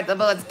course. Alright, then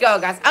but let's go,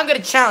 guys. I'm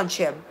gonna challenge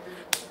him.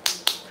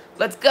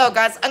 Let's go,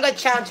 guys. I'm gonna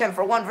challenge him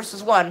for 1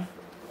 versus 1.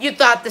 You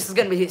thought this is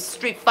gonna be a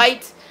street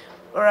fight?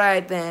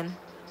 Alright then.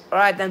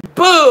 Alright then.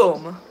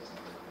 Boom!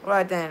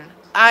 Alright then.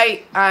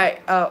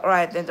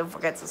 Alright then, don't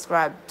forget to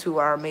subscribe to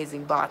our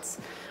amazing bots.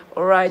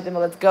 Alright then,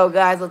 let's go,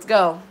 guys, let's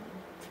go.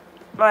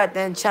 Alright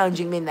then,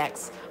 challenging me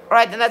next.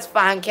 Alright then, that's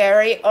fine,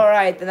 Carrie.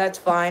 Alright then, that's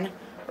fine.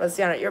 Let's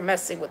see, you're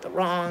messing with the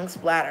wrong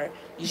splatter.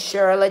 You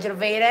sure, Legend of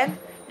Aiden?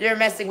 You're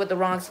messing with the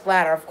wrong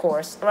splatter, of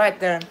course.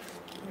 Alright then.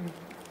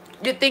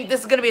 You think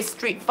this is gonna be a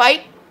street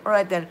fight?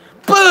 Alright then.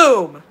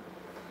 Boom!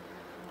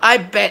 I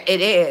bet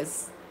it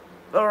is.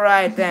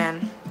 Alright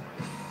then.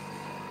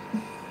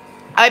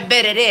 I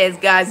bet it is,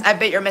 guys. I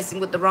bet you're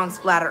messing with the wrong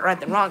splatter. Right,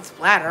 the wrong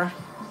splatter.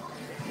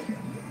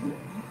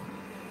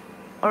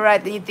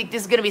 Alright, then you think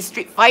this is gonna be a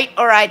street fight?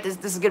 Alright, this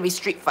is gonna be a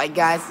street fight,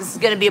 guys. This is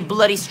gonna be a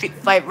bloody street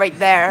fight right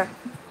there.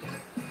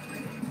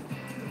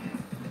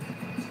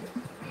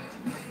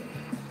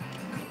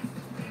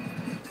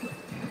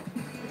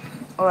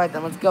 Alright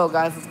then, let's go,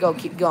 guys. Let's go,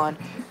 keep going.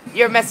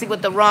 You're messing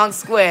with the wrong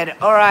squid.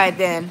 Alright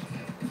then.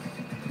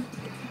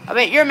 I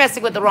bet you're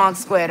messing with the wrong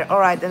squid.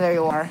 Alright then, there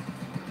you are.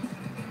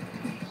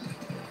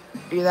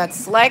 You're that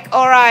slick?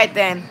 Alright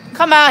then.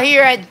 Come out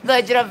here at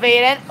Legend of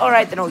Aiden.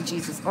 Alright then, oh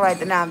Jesus. Alright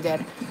then, now I'm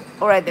dead.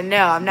 Alright then,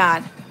 no, I'm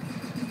not.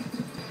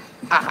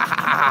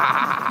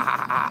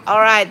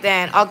 Alright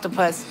then,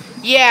 octopus.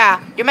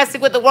 Yeah, you're messing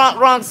with the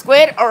wrong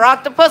squid or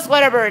octopus,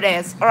 whatever it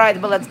is.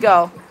 Alright, but let's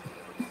go.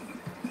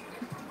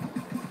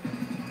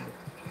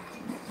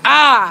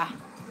 Ah!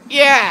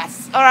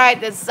 Yes!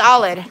 Alright then,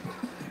 solid.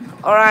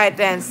 Alright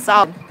then,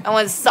 solid. I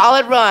want a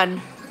solid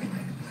run.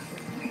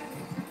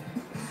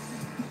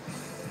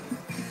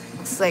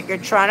 Looks like you're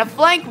trying to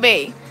flank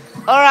me.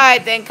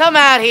 Alright then, come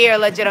out here,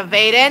 Legend of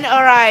Aiden.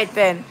 Alright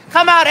then,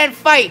 come out and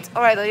fight.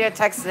 Alright, you're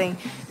texting.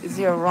 Is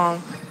your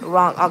wrong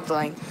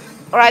octoling.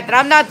 Alright then,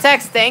 I'm not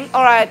texting.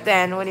 Alright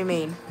then, what do you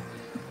mean?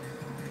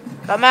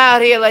 Come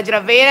out here, Legend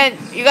of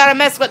Aiden. You gotta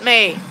mess with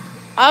me.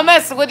 I'm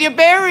messing with your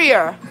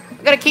barrier.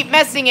 I'm gonna keep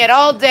messing it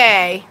all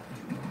day.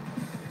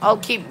 I'll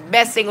keep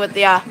messing with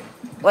the,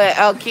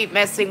 I'll keep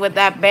messing with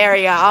that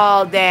barrier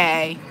all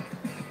day.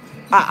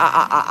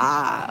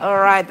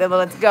 Alright then, well,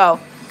 let's go.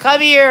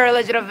 Come here,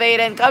 Legend of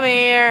Aiden. Come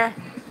here.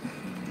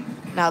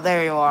 Now,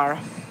 there you are.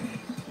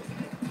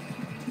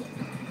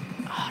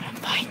 Out and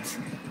fight.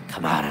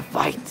 Come out and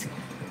fight.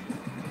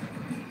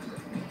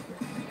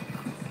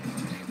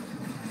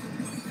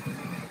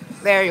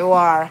 There you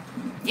are.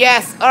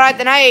 Yes. Alright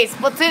then, hey,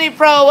 Splatoon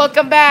Pro,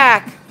 welcome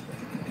back.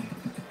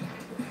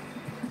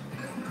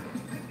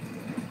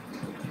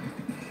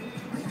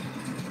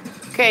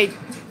 Okay.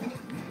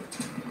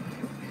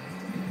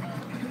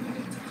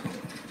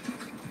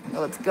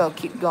 Let's go,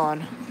 keep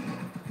going.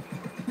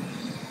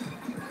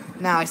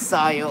 Now I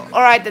saw you.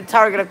 Alright, the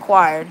target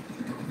acquired.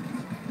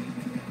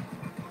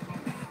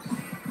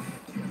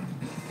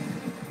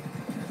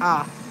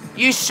 Ah.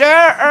 You sure?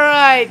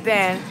 Alright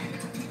then.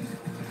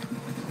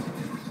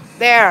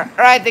 There.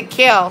 Alright, the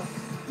kill.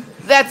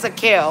 That's a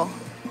kill.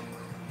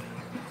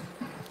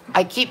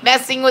 I keep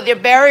messing with your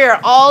barrier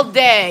all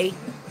day.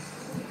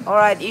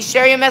 Alright, you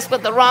sure you messed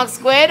with the wrong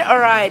squid?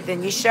 Alright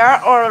then, you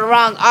sure? Or the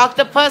wrong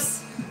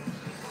octopus?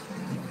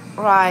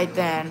 Right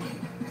then.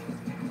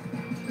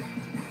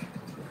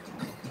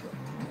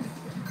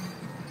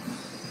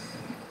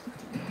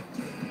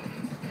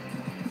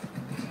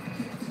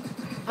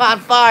 I'm on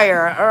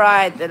fire.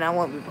 Alright, then I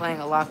won't be playing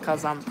a lot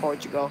because I'm in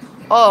Portugal.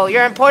 Oh,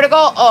 you're in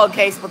Portugal? Oh,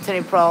 okay,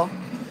 Splatoon Pro.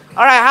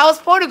 Alright, how's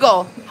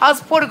Portugal?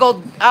 How's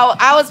Portugal?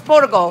 How is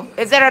Portugal?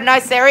 Is that a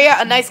nice area?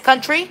 A nice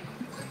country?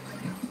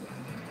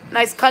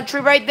 Nice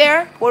country right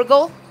there,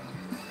 Portugal.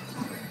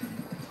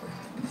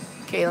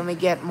 Okay, let me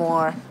get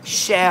more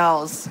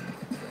shells.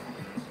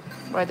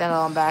 Right then,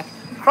 I'm back.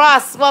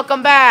 Cross,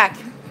 welcome back.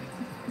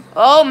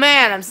 Oh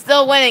man, I'm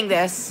still winning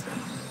this.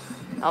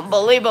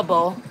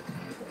 Unbelievable.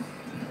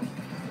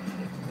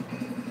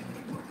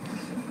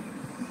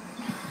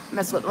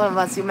 Mess with one of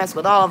us, you mess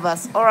with all of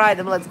us. Alright,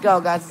 then let's go,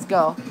 guys, let's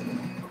go.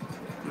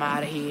 Come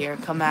out of here,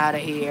 come out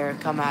of here,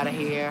 come out of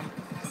here.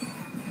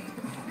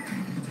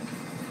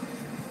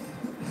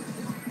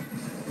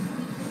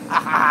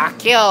 Ah,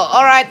 kill.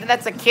 Alright,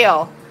 that's a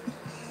kill.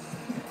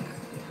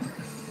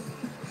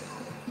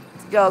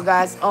 Let's go,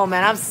 guys. Oh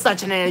man, I'm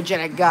such an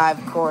energetic guy,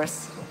 of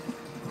course.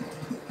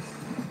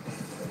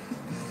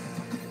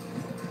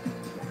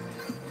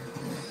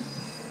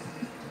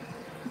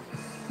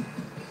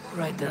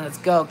 Right then, let's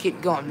go.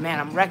 Keep going. Man,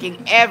 I'm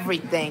wrecking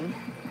everything.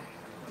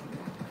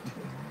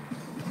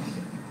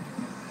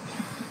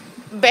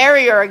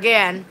 Barrier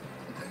again.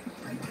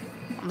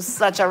 I'm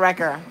such a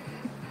wrecker.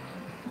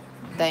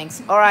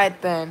 Thanks. Alright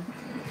then.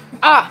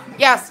 Ah,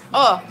 yes.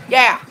 Oh,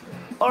 yeah.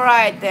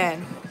 Alright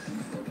then.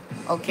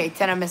 Okay,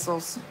 10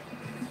 missiles.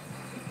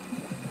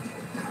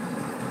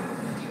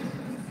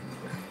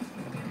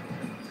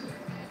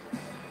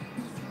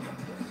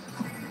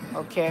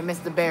 Okay, I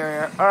missed the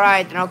barrier.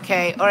 Alright, then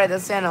okay. Alright,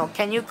 that's it.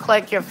 Can you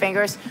click your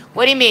fingers?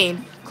 What do you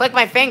mean? Click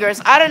my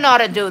fingers? I don't know how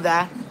to do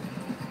that.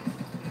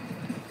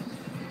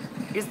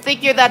 You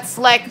think you're that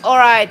slick?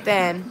 Alright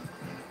then.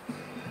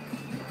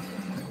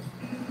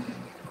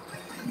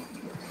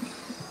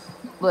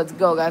 Let's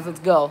go, guys. Let's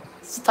go.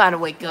 It's time to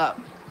wake up.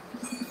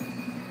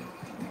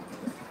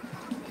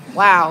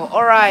 Wow.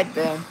 Alright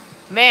then.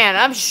 Man,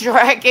 I'm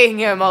shrekking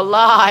him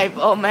alive.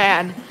 Oh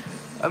man.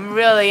 I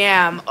really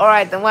am.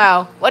 Alright then,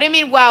 wow. What do you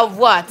mean, wow,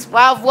 what?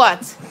 Wow,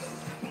 what?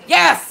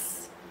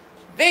 Yes!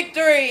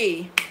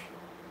 Victory!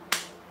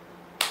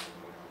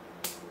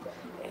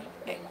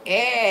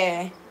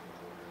 Yeah.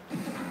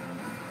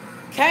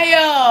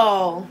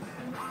 KO!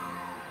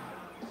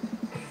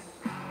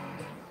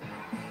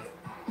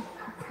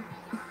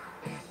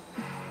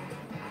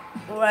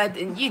 Alright,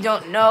 then you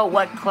don't know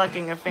what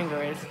clicking your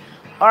finger is.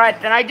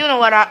 Alright, then I do know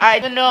what I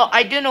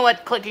do know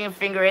what clicking your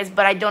finger is,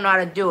 but I don't know how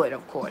to do it,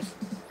 of course.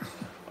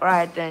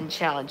 Alright, then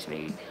challenge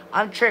me.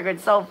 I'm triggered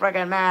so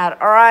freaking mad.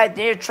 Alright,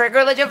 do you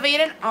trigger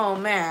defeated? Oh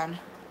man.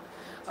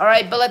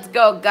 Alright, but let's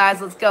go, guys.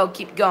 Let's go.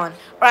 Keep going.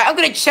 Alright, I'm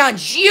gonna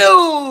challenge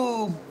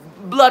you,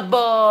 Blood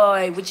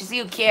Boy, which is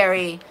you,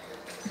 Carrie.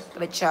 I'm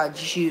gonna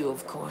challenge you,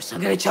 of course.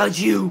 I'm gonna challenge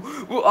you.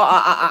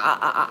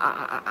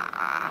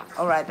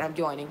 Alright, I'm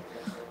joining.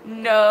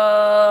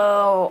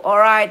 No.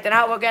 Alright, then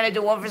how we're gonna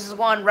do 1 versus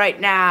 1 right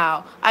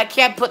now. I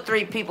can't put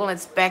 3 people in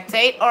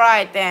spectate.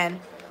 Alright, then.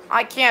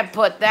 I can't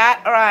put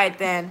that. Alright,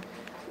 then.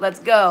 Let's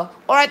go.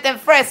 Alright, then,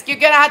 Frisk, you're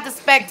gonna have to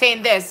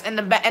spectate this in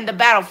the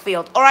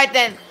battlefield. Alright,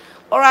 then.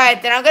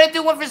 Alright, then I'm gonna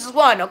do 1 versus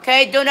 1,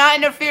 okay? Do not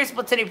interfere,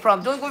 Splatoon Pro.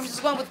 I'm doing 1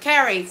 versus 1 with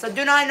Carrie, so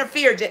do not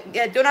interfere.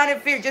 Do not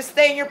interfere. Just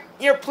stay in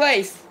your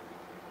place.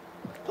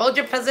 Hold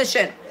your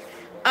position.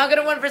 I'm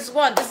gonna 1 versus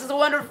 1. This is a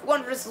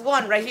 1 versus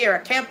 1 right here. I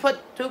can't put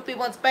 2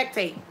 people in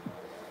spectate.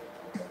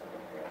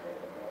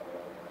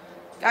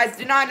 Guys,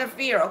 do not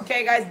interfere,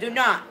 okay, guys? Do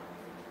not.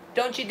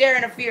 Don't you dare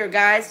interfere,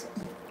 guys.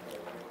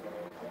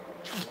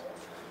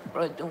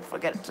 Alright, don't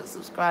forget to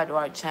subscribe to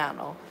our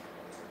channel.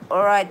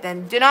 Alright,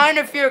 then. Do not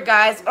interfere,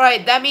 guys.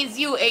 Alright, that means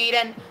you,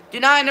 Aiden. Do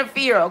not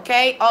interfere,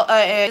 okay?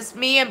 Just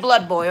me and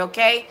Blood Boy,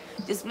 okay?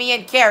 Just me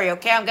and Carrie,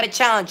 okay? I'm gonna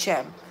challenge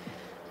him.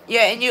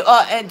 Yeah, and you,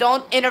 and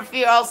don't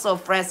interfere also,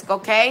 Frisk,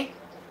 okay?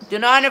 Do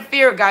not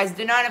interfere, guys.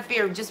 Do not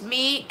interfere. Just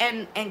me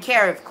and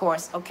Carrie, of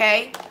course,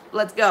 okay?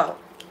 Let's go.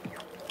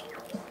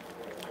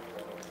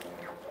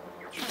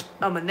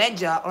 I'm a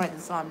ninja. Alright,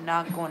 so I'm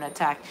not going to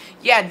attack.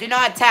 Yeah, do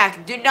not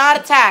attack. Do not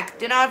attack.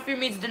 Do not interfere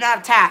means do not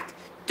attack.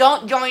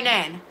 Don't join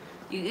in.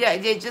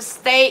 You just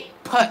stay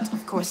put.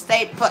 Of course,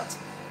 stay put.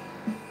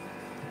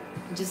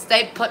 Just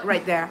stay put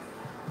right there.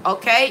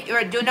 Okay?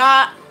 Do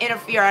not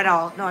interfere at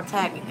all. No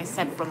attacking. I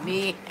said from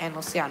me and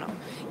Luciano.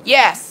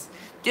 Yes.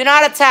 Do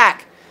not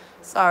attack.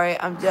 Sorry,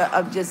 I'm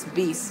just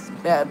beast.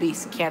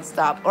 Beast can't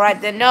stop. Alright,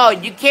 then no,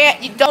 you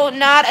can't. You do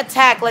not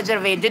attack, Legend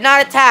of Aiden. Do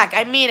not attack.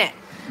 I mean it.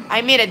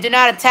 I mean it. Do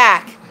not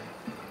attack.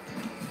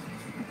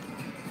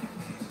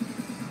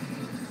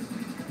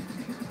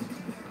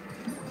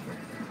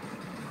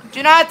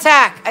 Do not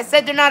attack. I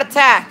said do not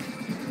attack.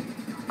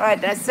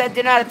 Alright, I said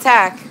do not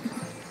attack.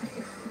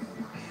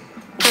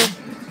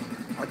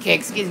 Okay,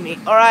 excuse me.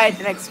 Alright,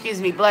 then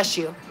excuse me. Bless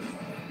you.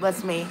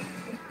 Bless me.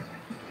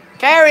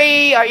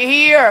 Carrie, are you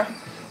here?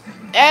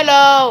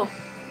 Hello.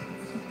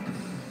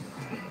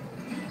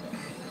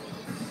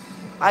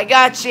 I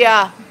got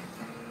ya.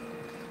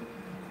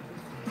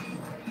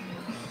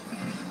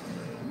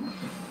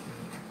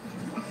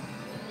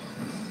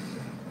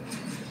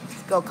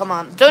 Let's go, come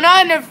on. Do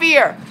not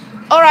interfere.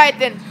 Alright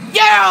then.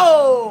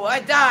 Yo!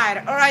 I died.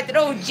 Alright then.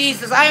 Oh,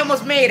 Jesus. I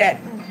almost made it.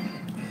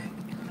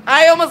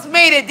 I almost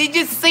made it. Did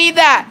you see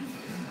that?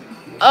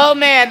 Oh,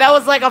 man. That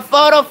was like a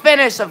photo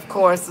finish, of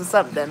course, or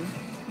something.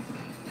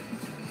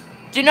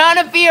 Do not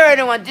interfere,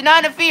 anyone. Do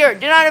not interfere.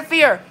 Do not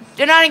interfere.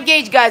 Do not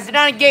engage, guys. Do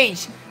not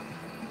engage.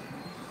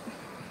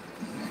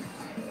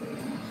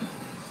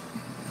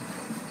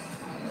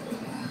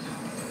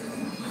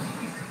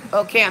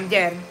 Okay, I'm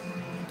dead.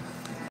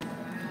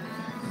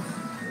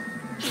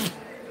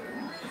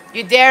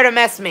 You dare to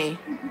mess me.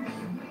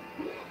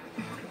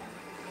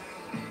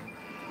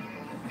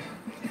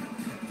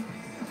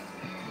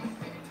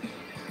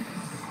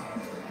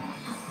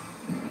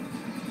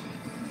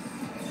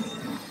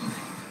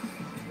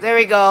 There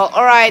we go.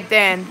 Alright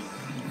then.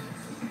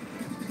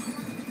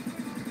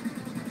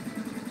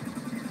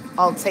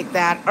 I'll take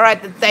that.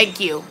 Alright then, thank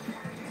you.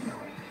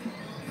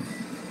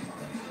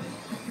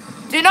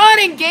 Do not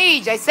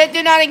engage. I said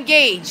do not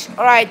engage.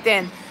 Alright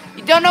then.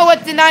 You don't know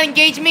what do not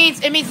engage means?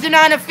 It means do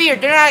not interfere.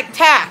 Do not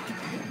attack.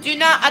 Do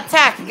not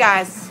attack,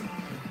 guys.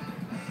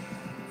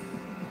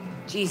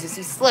 Jesus,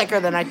 he's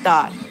slicker than I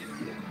thought.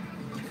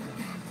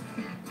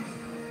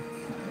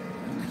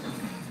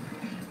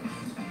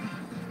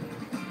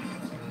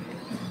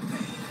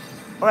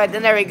 Alright,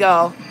 then there we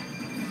go.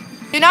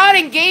 Do not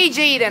engage,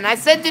 Aiden. I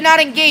said do not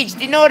engage.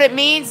 Do you know what it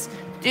means?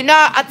 Do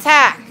not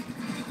attack.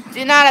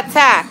 Do not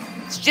attack.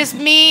 It's just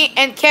me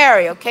and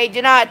Carrie, okay?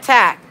 Do not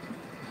attack.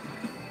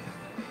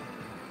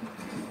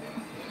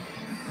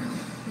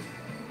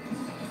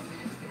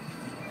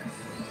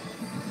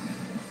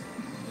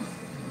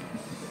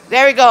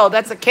 There we go.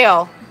 That's a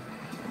kill.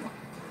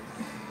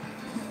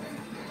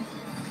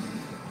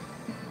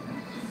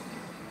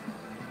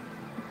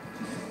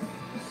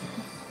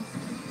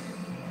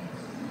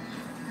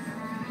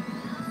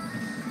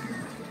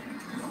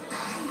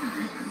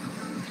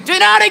 Do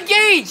not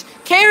engage!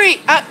 Carrie,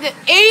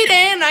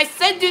 Aiden, I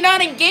said do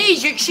not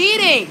engage. You're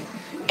cheating.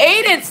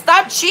 Aiden,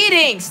 stop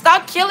cheating.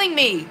 Stop killing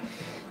me.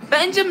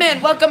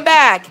 Benjamin, welcome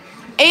back.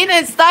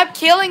 Aiden, stop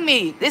killing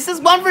me. This is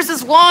 1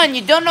 versus 1.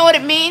 You don't know what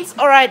it means?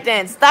 Alright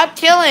then, stop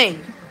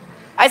killing.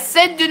 I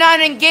said do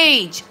not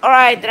engage.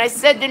 Alright then, I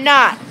said do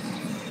not.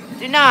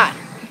 Do not.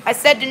 I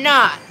said do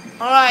not.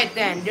 Alright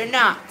then, do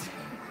not.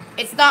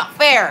 It's not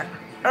fair.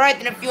 Alright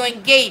then, if you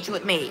engage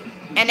with me.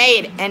 And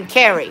Aiden and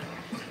Carrie.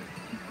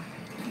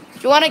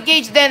 If you want to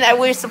engage, then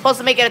we're supposed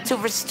to make it a 2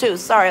 versus 2.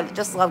 Sorry, I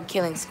just love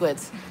killing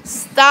squids.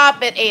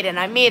 Stop it, Aiden.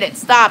 I mean it.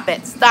 Stop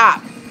it.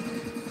 Stop.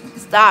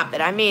 Stop it.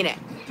 I mean it.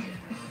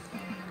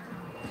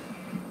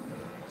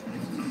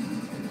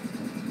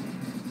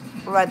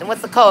 Alright, then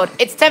what's the code?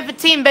 It's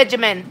 1015,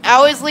 Benjamin. I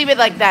always leave it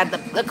like that.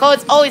 The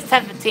code's always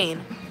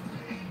 1015.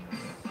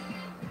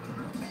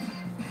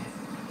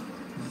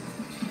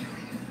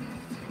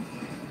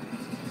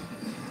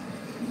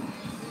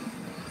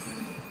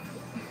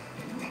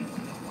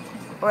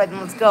 Alright,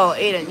 then let's go.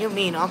 Aiden, you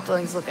mean all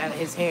things look at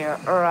his hair.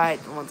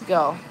 Alright, then let's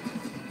go.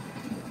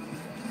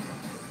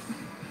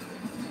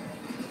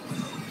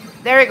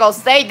 There we go.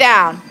 Stay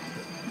down.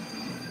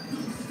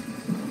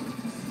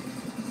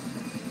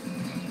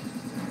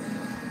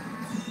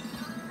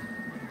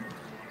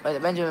 Alright, the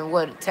Benjamin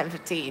Wood,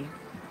 1015.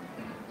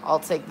 I'll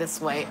take this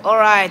way.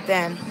 Alright,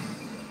 then.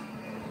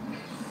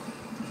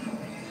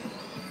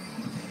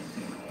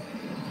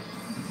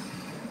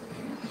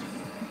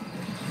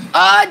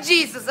 Oh,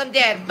 Jesus, I'm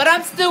dead. But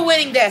I'm still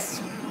winning this.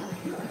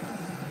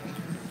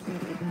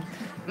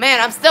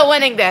 Man, I'm still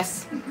winning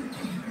this.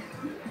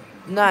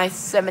 Nice,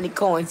 70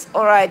 coins.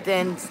 Alright,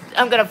 then.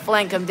 I'm gonna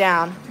flank him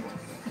down.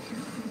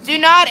 Do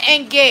not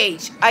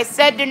engage. I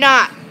said do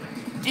not.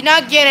 Do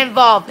not get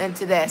involved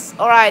into this.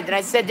 Alright, then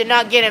I said do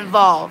not get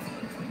involved.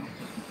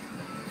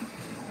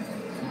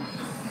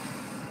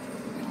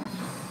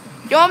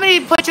 You want me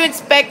to put you in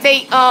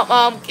spectate,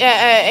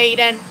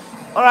 Aiden?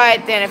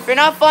 Alright then, if you're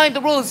not following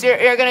the rules,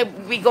 you're gonna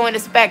be going to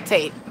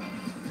spectate.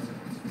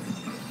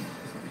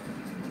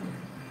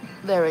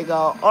 There we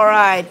go.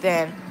 Alright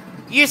then.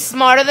 You're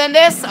smarter than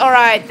this?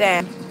 Alright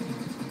then.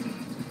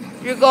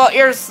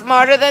 You're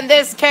smarter than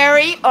this,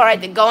 Carrie? Alright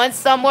then, going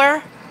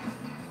somewhere.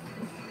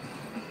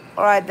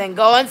 Alright then,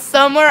 going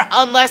somewhere,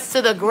 unless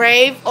to the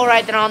grave.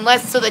 Alright then,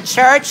 unless to the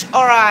church.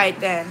 Alright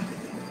then.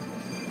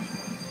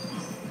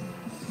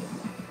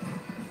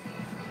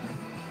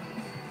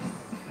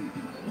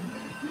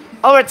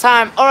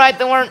 Overtime. Alright,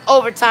 then we're in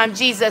overtime.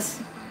 Jesus.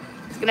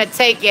 It's gonna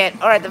take it.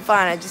 Alright, then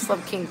fine. I just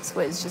love King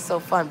Squid. It's just so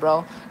fun,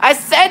 bro. I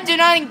said do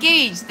not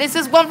engage. This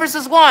is 1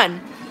 versus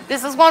 1.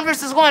 This is 1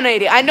 versus 1,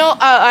 80. I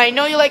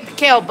know you like the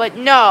kill, but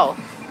no.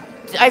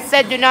 I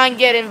said do not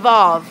get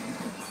involved.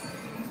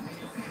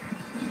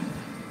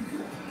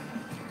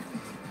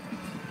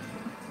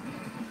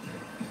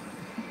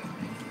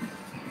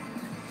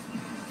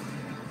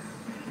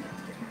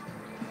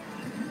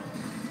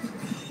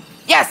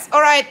 Yes,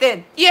 alright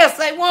then. Yes,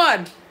 I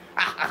won.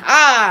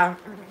 Ah.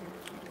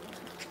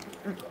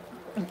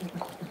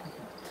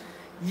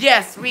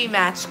 Yes,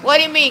 rematch. What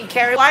do you mean,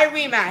 Carrie? Why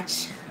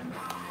rematch?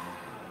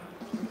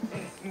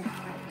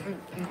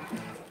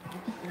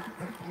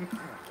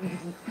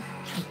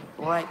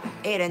 Alright,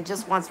 Aiden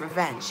just wants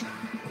revenge.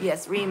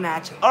 Yes,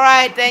 rematch.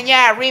 Alright then,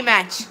 yeah,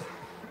 rematch.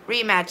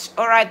 Rematch.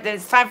 Alright then,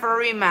 it's time for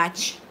a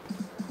rematch.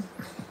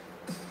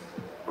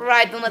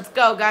 Alright then, let's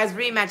go, guys.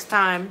 Rematch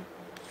time.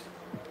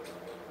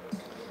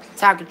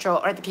 Tower control.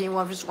 Alright, can you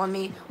 1v1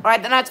 me?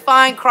 Alright, then that's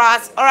fine,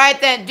 Cross.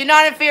 Alright then, do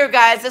not interfere,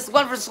 guys. This is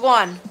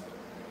 1v1.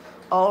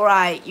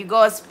 Alright, you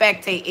go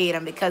spectate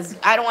Aiden because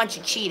I don't want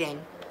you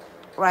cheating.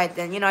 Right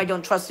then, you know I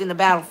don't trust you in the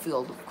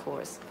battlefield, of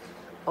course.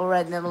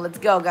 Alright then, let's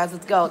go, guys,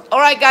 let's go.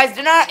 Alright, guys,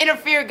 do not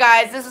interfere,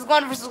 guys. This is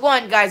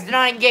 1v1, guys. Do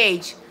not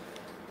engage.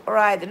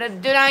 Alright, do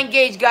not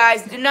engage,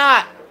 guys. Do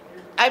not.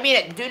 I mean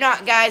it. Do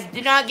not, guys.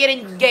 Do not get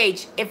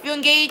engaged. If you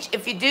engage,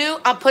 if you do,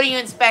 I'm putting you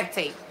in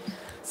spectate.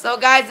 So,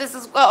 guys, this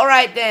is...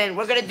 Alright then,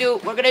 we're gonna do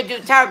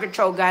tower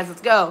control, guys.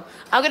 Let's go.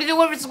 I'm gonna do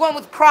 1v1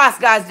 with Cross,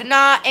 guys. Do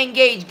not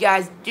engage,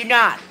 guys. Do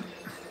not.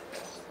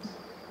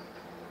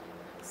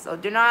 So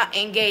do not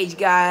engage,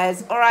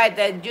 guys. Alright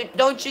then,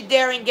 don't you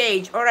dare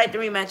engage. Alright, the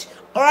rematch.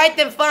 Alright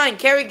then, fine.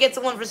 Carrie gets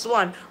a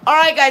 1v1.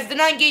 Alright, guys, do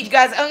not engage,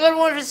 guys. I'm gonna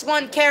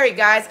 1v1 Carrie,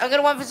 guys. I'm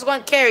gonna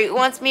 1v1 Carrie. Who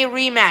wants me a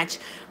rematch?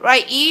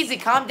 Right, easy.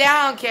 Calm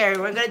down, Carrie.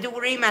 We're gonna do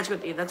a rematch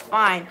with you. That's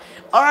fine.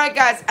 Alright,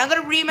 guys. I'm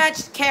gonna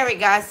rematch Carrie,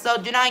 guys. So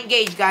do not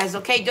engage, guys.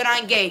 Okay, do not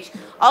engage.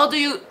 I'll do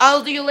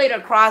you later,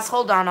 Cross.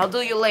 Hold on. I'll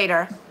do you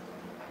later.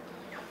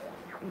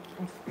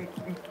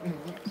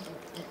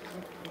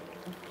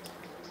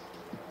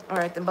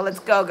 Alright then, but let's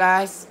go,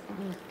 guys.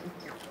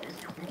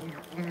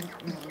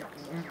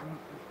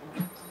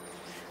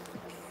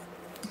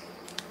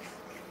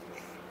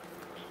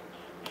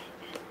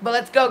 But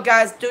let's go,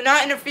 guys. Do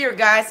not interfere,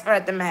 guys.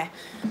 Alright then, man.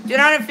 Do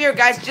not interfere,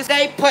 guys. Just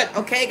stay put,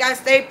 okay, guys?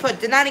 Stay put.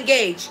 Do not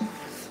engage.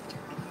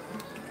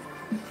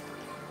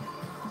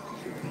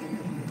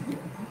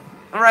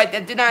 Alright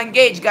then, do not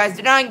engage, guys.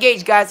 Do not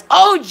engage, guys.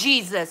 Oh,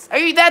 Jesus. Are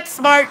you that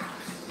smart?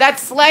 That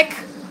slick?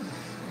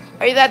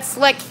 Are you that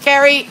slick,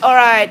 Carrie?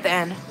 Alright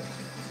then.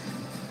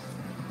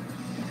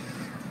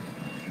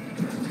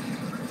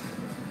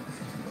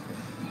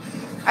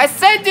 I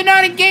said do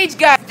not engage,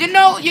 guys. You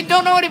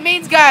don't know what it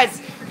means,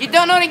 guys. You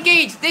don't know what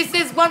engage. This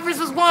is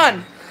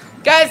 1v1.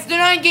 Guys, do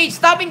not engage.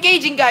 Stop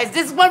engaging, guys.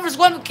 This is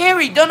 1v1 with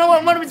Carrie. Don't know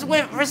what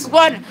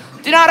 1v1.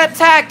 Do not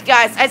attack,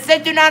 guys. I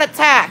said do not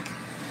attack.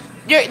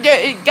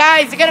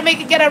 Guys, you're gonna make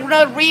it get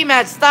another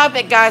rematch. Stop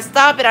it, guys.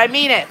 Stop it. I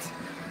mean it.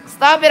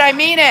 Stop it. I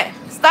mean it.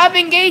 Stop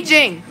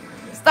engaging.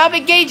 Stop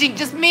engaging.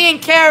 Just me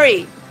and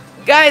Carrie.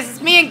 Guys,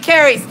 it's me and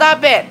Carrie.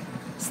 Stop it.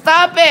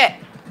 Stop it.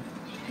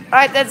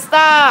 Alright, then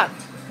stop.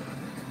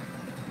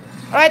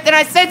 Alright, then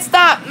I said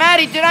stop.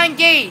 Maddie, do not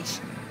engage.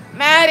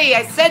 Maddie,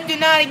 I said do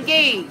not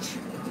engage.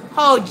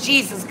 Oh,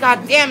 Jesus,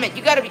 god damn it.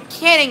 You gotta be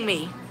kidding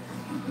me.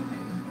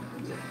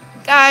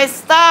 Guys,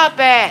 stop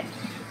it.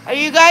 Are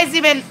you guys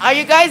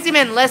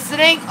even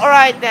listening?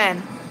 Alright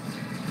then.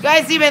 You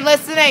guys even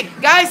listening?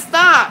 Guys,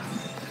 stop.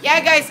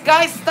 Yeah,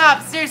 guys,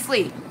 stop.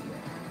 Seriously.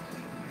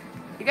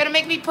 You're gonna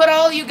make me put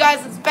all you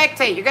guys in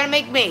spectate. You're gonna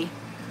make me.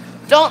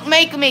 Don't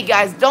make me,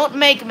 guys. Don't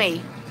make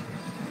me.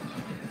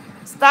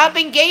 Stop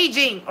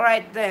engaging.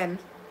 Alright then.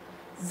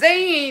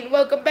 Zane,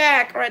 welcome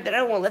back. Alright then,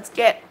 well, let's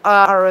get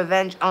our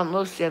revenge on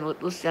Lucian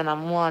with Lucian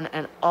on 1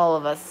 and all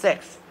of us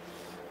 6.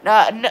 No.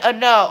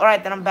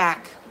 Alright then, I'm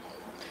back.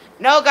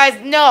 No,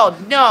 guys, no.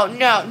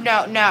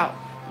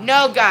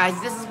 No, guys,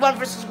 this is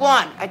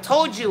 1v1. I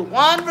told you,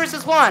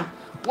 1v1.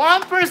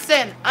 One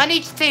person on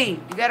each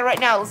team. You got it right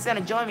now.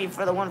 Luciana, join me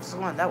for the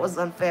 1v1. That was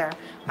unfair.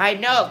 I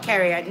know,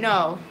 Carrie, I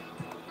know.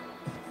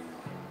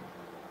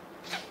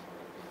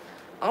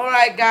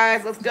 Alright,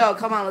 guys, let's go.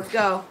 Come on, let's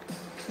go.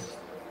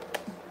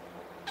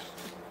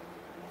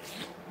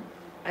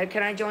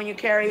 Can I join you,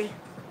 Carrie?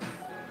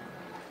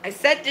 I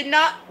said did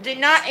not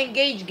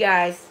engage,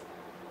 guys.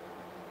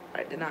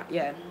 Alright, did not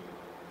yet.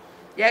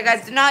 Yeah,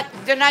 guys, do not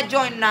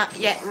join, not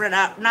yet,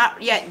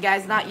 not yet,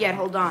 guys, not yet,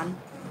 hold on.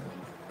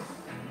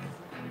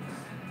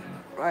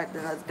 Alright,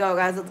 then let's go,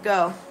 guys, let's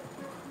go.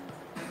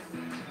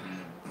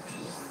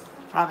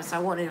 Promise I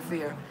won't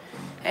interfere.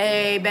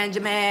 Hey,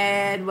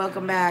 Benjamin,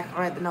 welcome back.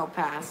 Alright, then no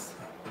pass.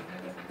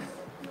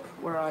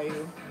 Where are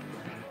you?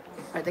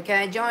 Alright, then can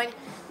I join?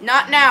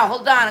 Not now,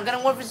 hold on, I'm gonna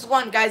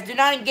 1v1, guys. Do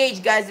not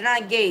engage, guys, do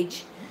not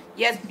engage.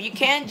 Yes, you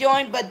can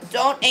join, but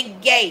don't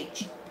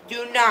engage.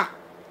 Do not.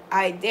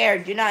 I dare,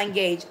 do not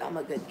engage. I'm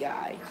a good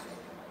guy.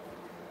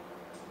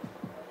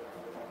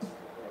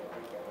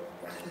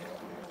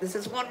 This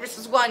is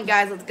 1v1,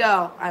 guys, let's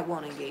go. I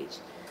won't engage.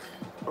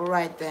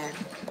 Alright then.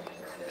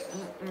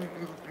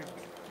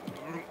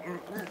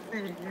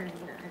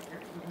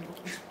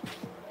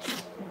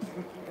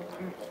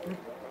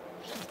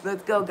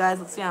 Let's go, guys.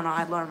 Luciano,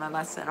 I learned my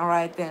lesson.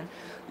 Alright then.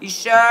 You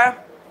sure?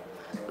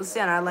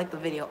 Luciano, I like the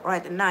video.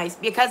 Alright then, nice.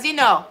 Because, you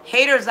know,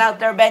 haters out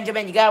there,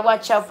 Benjamin, you gotta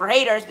watch out for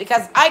haters.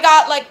 Because I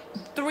got, like,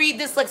 3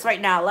 dislikes right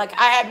now. Like,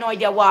 I have no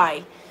idea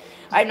why.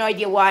 I have no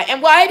idea why.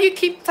 And why do you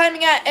keep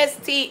timing at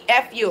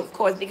STFU? Of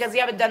course, because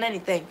you haven't done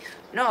anything.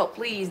 No,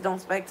 please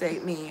don't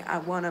spectate me. I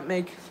want to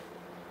make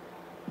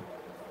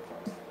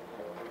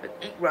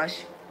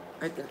rush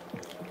right there.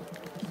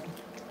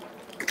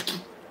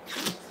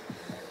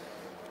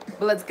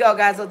 But let's go,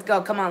 guys. Let's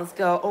go. Come on, let's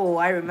go. Oh,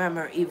 I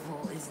remember.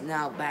 Evil is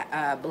now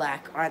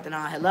black. All right, then.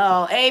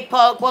 Hello. Hey,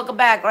 Poke. Welcome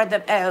back. All right,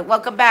 then.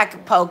 Welcome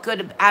back, Poke. Good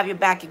to have you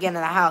back again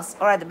in the house.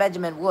 All right, the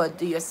Benjamin Wood.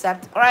 Do you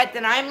accept? All right,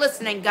 then. I'm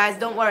listening, guys.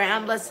 Don't worry.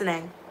 I'm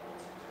listening.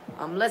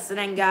 I'm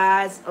listening,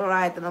 guys. All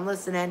right, then. I'm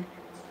listening.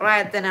 All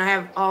right, then. I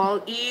have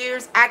all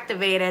ears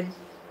activated.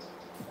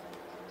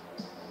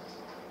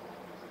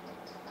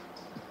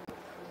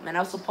 Man, I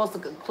was supposed to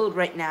conclude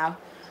right now.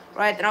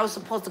 Right, then I was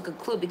supposed to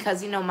conclude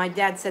because, you know, my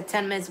dad said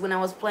 10 minutes when I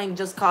was playing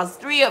Just Cause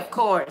 3, of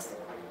course.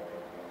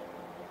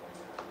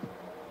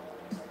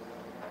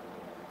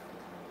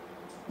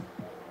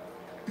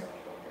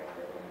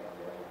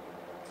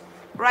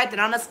 Right, then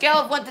on a scale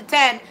of 1 to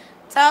 10,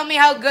 tell me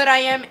how good I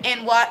am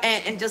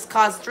in Just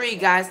Cause 3,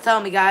 guys. Tell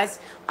me, guys.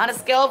 On a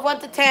scale of 1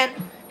 to 10,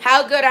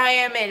 how good I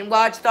am in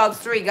Watch Dogs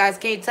 3, guys.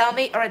 Can you tell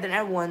me? Alright, then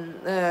everyone,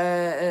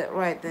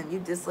 right, then you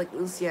dislike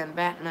Lucia and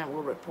Batman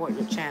will report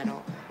your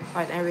channel.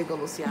 Alright, there we go,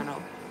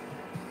 Luciano.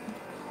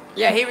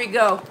 Yeah, here we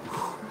go.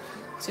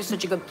 You're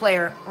such a good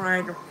player.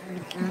 Alright.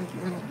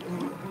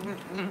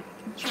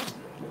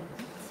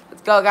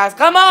 Let's go, guys.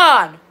 Come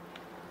on!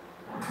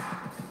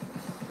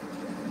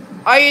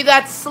 Are you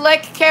that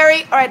slick,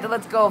 Carrie? Alright, then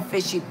let's go,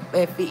 fishy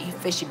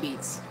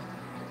beats.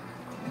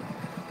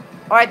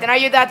 Alright, then are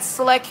you that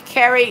slick,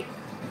 Carrie?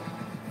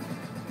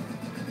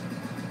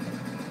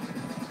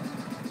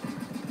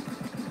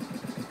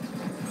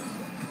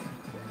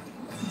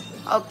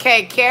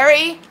 Okay,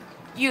 Carrie?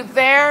 You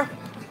there?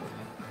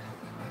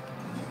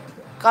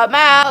 Come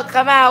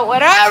out,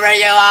 whatever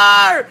you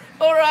are!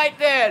 Alright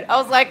then.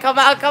 I was like, come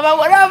out,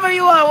 whatever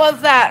you are.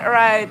 What's that?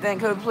 Alright then,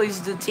 could we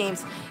please do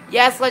teams?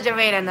 Yes, Legend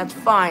of Aiden, that's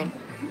fine.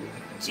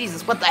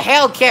 Jesus, what the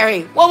hell,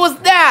 Carrie? What was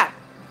that?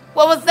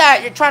 What was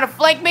that? You're trying to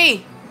flank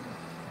me?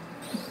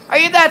 Are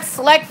you that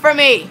slick for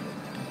me?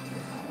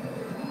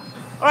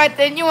 Alright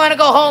then, you want to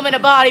go home in a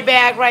body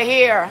bag right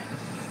here.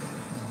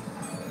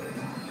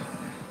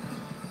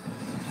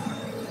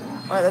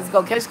 Alright, let's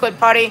go. Can we squid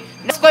party?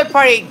 No squid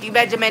party,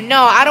 Benjamin.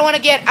 No, I don't want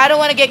to get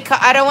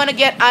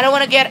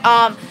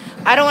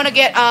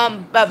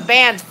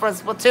banned for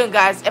Splatoon,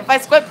 guys. If I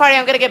squid party,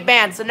 I'm gonna get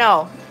banned. So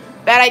no,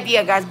 bad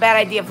idea, guys. Bad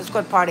idea for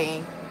squid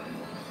partying.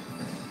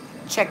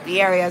 Check the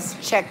areas.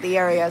 Check the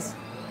areas.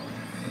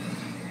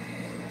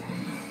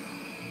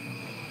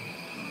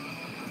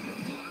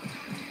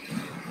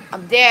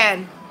 I'm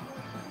dead.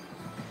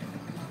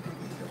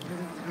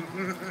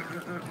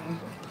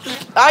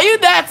 Are you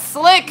that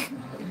slick?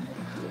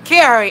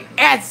 Carrie,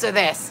 answer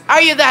this.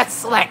 Are you that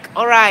slick?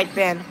 Alright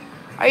then.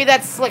 Are you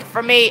that slick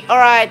for me?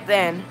 Alright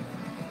then.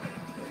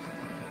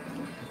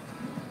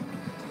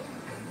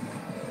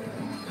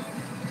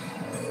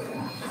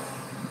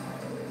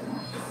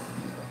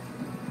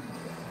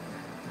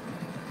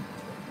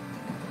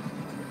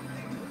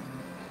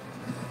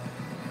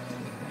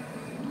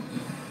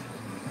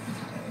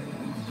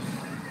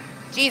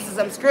 Jesus,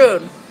 I'm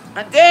screwed.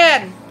 I'm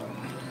dead.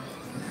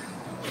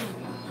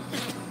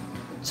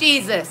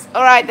 Jesus.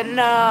 Alright then,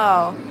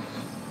 no.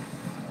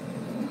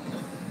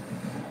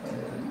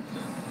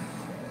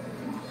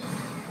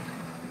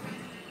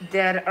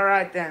 Dead.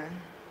 Alright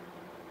then.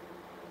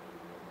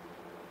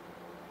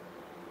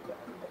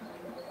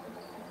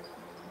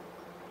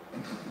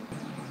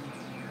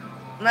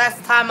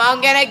 Last time I'm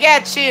gonna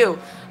get you.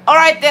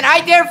 Alright then, I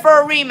dare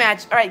for a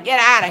rematch. Alright, get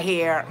out of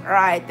here.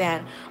 Alright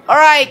then.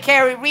 Alright,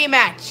 Carrie,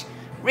 rematch.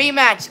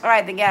 Rematch.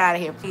 Alright, then get out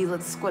of here. Please,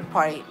 let's squid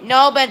party.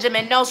 No,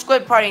 Benjamin, no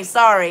squid party.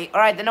 Sorry.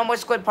 Alright, then no more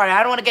squid party.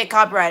 I don't want to get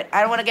copyrighted.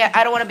 I don't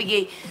want to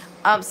be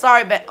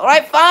sorry, but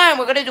alright, fine.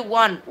 We're gonna do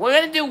one. We're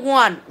gonna do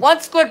one. One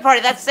squid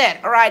party, that's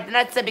it. Alright, then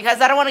that's it. Because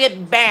I don't want to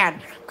get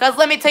banned. Because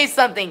let me tell you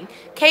something.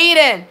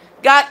 Caden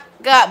got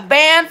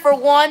banned for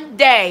 1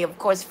 day. Of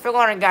course, if you're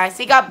wondering, guys.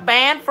 He got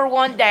banned for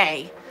 1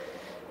 day.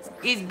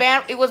 He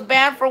was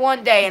banned for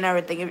 1 day and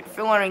everything. If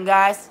you're wondering,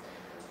 guys.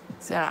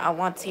 So I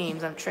want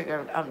teams. I'm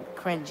triggered. I'm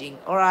cringing.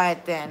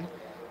 Alright then.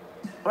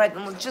 Alright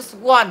then. Just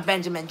one,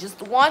 Benjamin.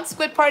 Just one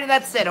squid party.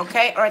 That's it.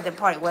 Okay. Alright then.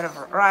 Party.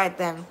 Whatever. Alright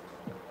then.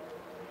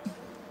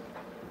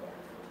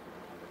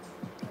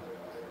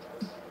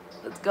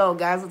 Let's go,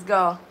 guys. Let's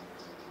go.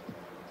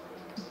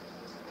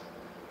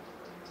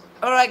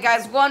 Alright,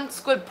 guys. One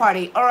squid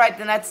party. Alright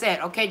then. That's it.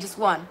 Okay. Just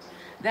one.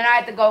 Then I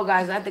have to go,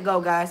 guys. I have to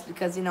go, guys.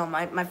 Because, you know,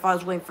 my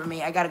father's waiting for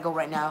me. I gotta go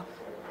right now.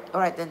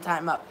 Alright then.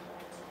 Time up.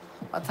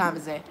 What time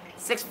is it?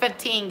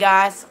 6:15,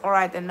 guys.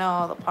 Alright then,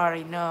 no, the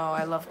party, no.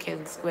 I love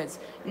killing squids.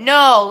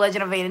 No,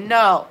 Legend of Aiden,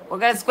 no. We're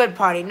gonna squid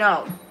party,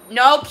 no.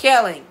 No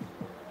killing.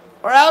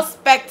 Or else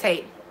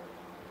spectate.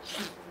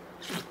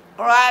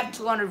 Or I have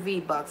 200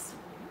 V-Bucks.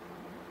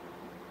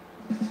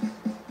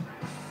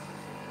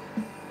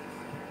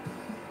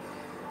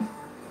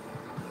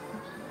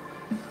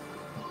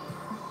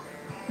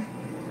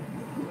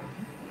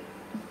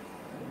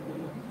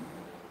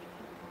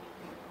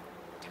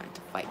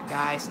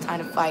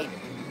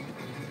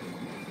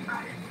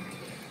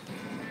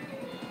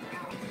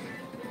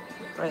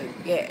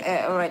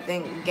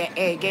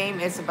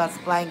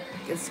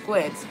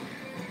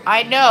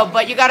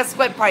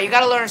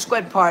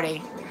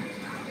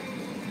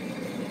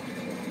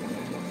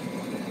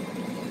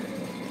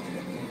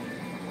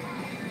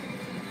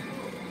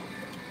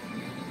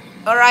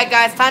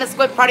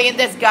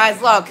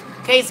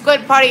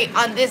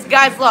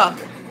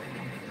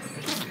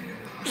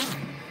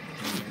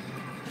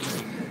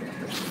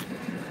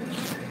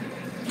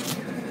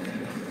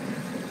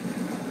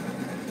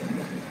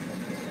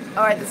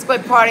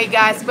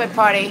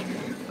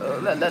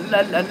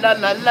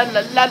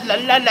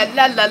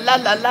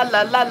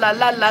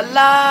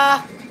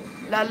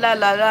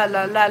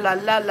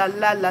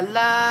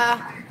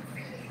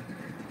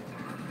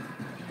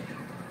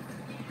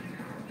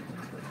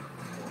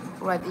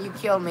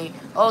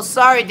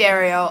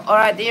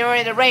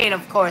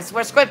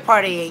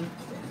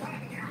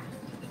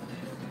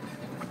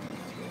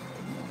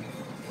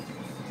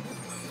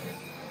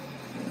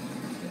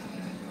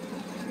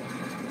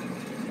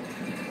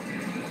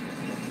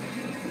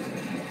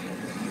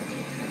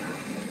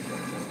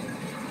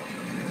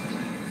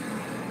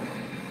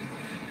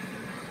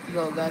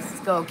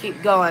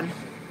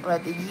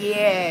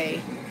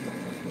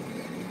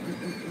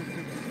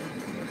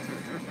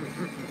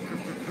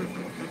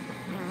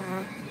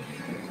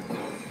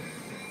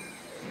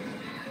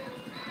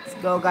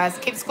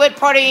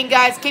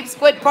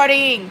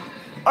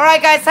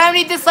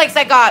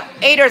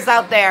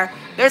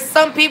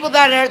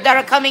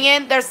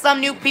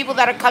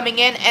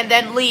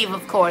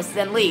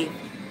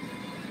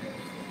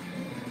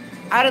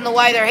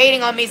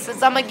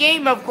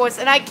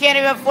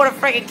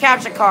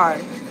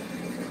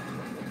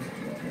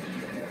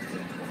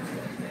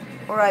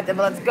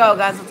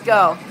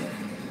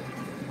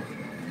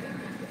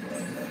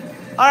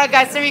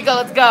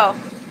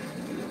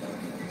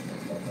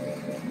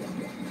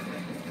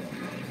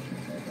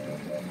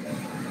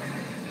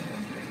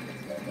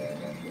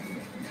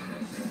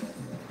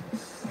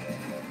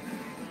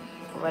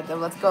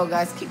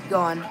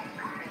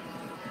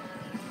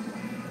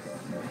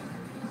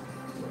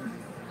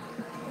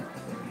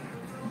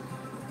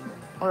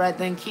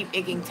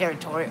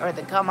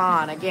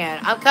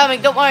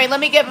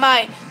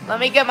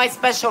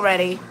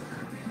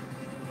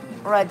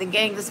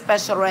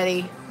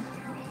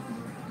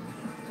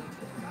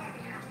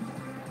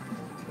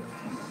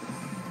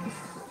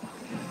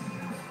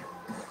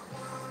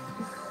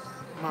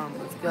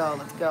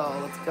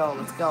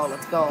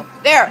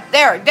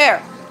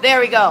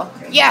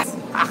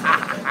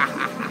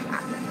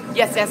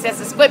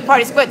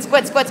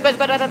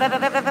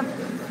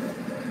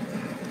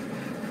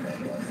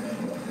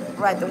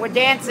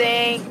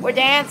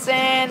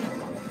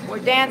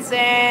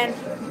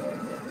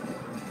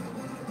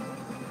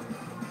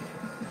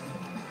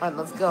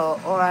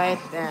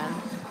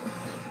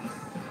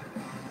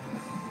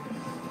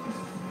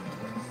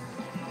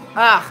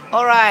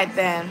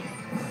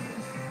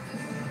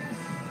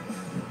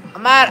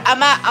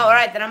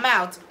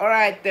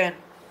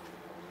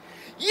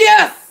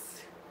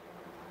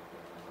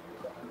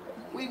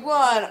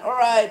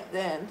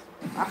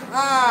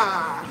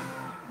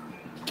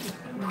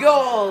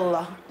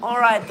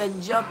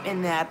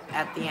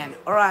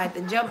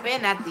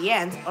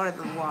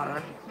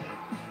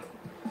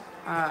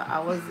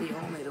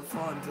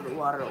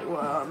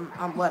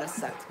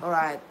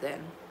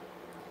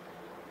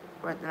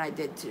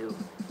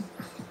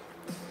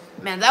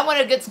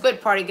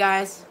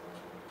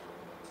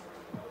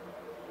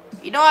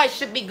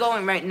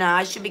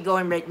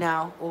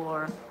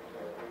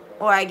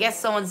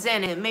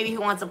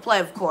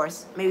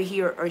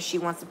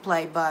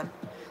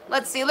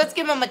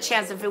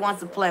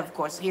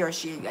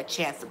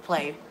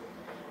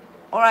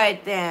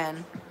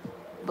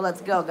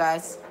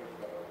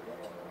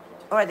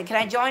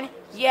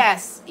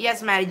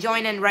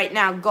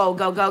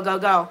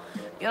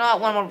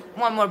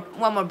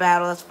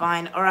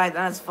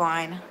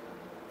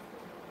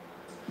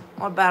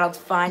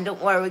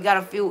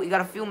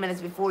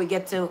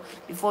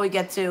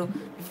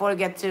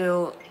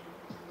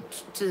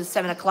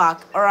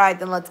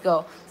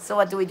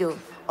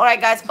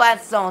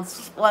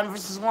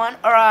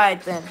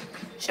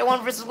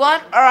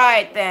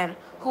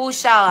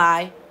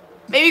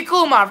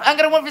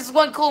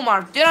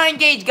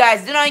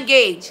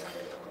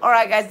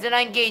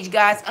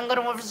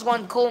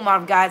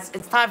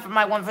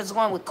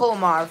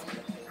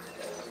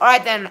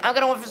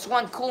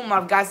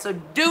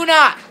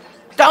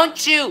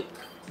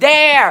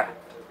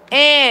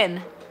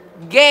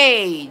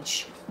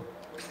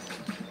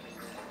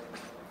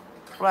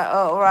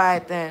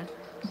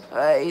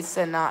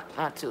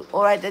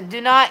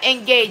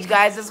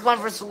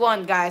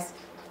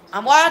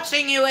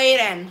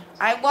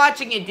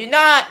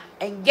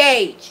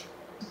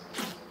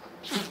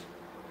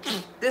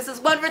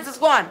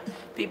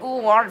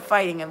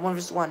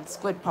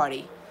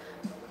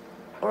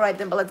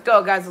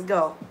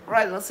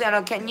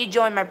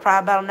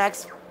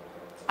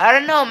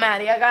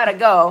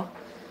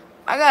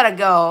 I gotta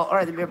go.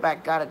 Alright, the beer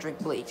back. Gotta drink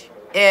bleach.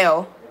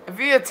 Ew. If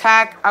you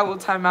attack, I will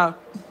time out.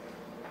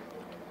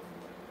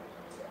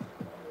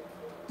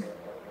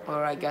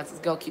 Alright, guys. Let's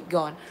go. Keep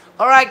going.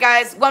 Alright,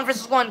 guys. 1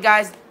 versus 1,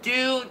 guys.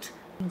 Dude.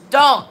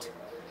 Don't.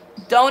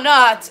 Do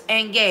not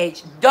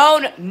engage.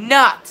 Do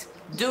not.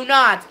 Do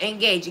not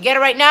engage. You get it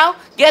right now?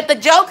 Get the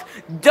joke?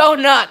 Do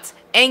not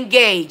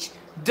engage.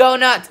 Do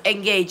not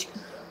engage.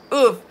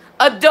 Oof.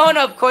 A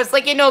donut, of course.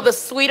 Like, you know, the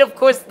sweet, of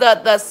course.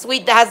 The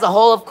sweet that has the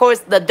hole, of course.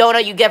 The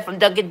donut you get from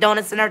Dunkin'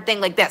 Donuts and everything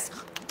like this.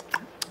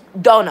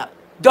 Donut.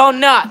 Do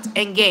not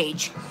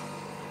engage.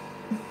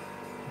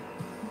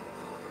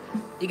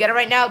 You get it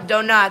right now?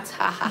 Do not.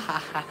 Ha ha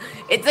ha ha.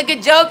 It's a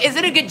good joke. Is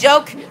it a good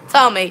joke?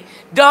 Tell me.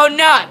 Do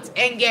not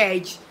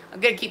engage. I'm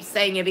gonna keep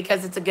saying it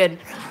because it's a good,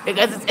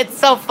 because it's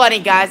so funny,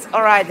 guys.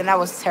 All right, then that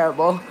was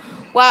terrible.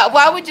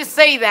 Why would you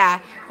say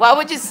that? Why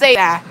would you say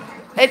that?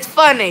 It's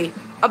funny.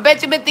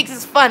 Benjamin thinks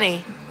it's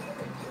funny.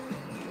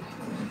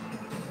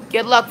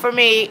 Good luck for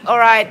me. All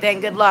right, then.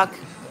 Good luck.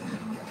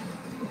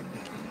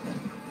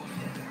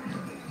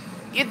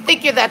 You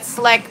think you're that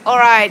slick? All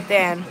right,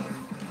 then.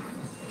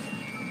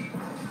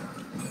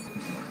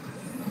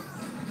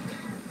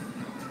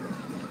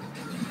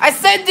 I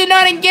said do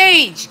not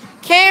engage.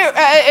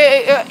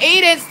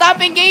 Aiden,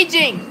 stop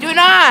engaging. Do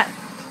not.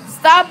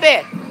 Stop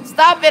it.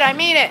 Stop it. I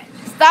mean it.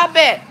 Stop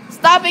it.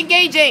 Stop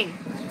engaging.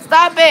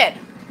 Stop it.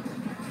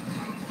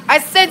 I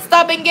said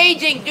stop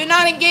engaging. Do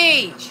not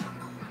engage.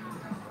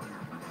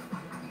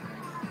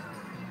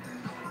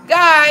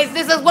 Guys,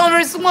 this is 1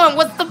 versus 1.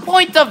 What's the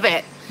point of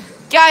it?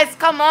 Guys,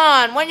 come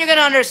on. When are you going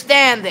to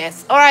understand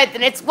this? Alright,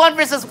 then. It's 1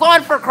 versus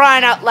 1 for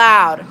crying out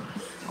loud.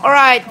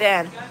 Alright,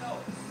 then.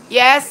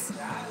 Yes?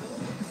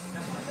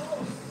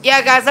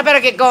 Yeah, guys, I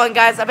better get going,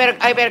 guys. I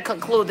better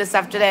conclude this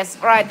after this.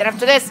 All right, then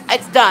after this,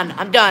 it's done.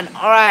 I'm done.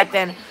 All right,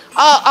 then.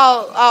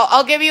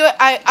 I'll give you.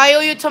 I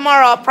owe you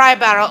tomorrow a pride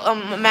battle,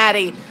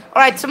 Maddie.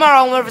 All right,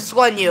 tomorrow I'll versus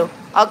 1 you.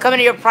 I'll come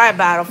into your pride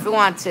battle if you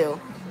want to.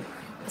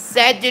 I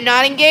said do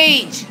not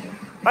engage.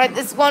 All right,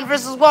 this is 1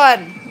 versus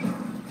 1.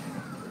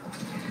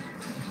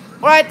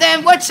 All right,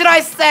 then. What should I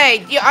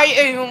say? Are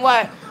you even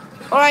what?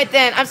 All right,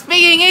 then. I'm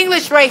speaking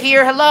English right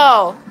here.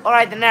 Hello. All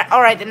right, then.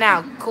 All right, then.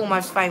 Now,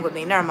 Kumar's fine with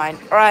me. Never mind.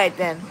 All right,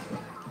 then.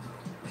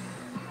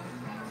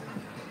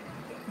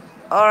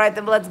 All right,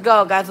 then. Let's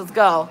go, guys. Let's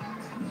go.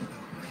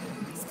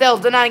 Still,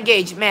 do not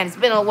engage. Man, it's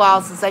been a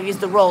while since I've used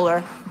the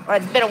roller. All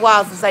right, it's been a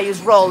while since I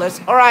used rollers.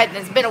 All right,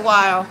 then. It's been a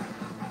while.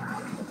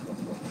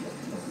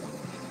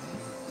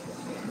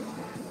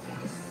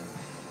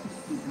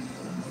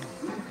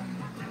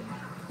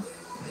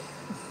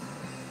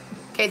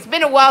 Okay, it's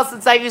been a while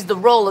since I used the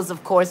rollers,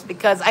 of course,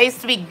 because I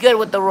used to be good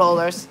with the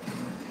rollers.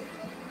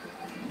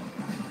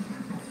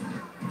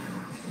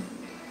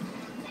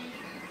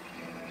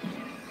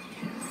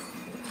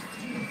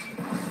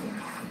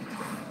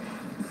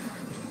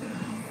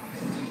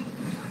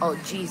 Oh,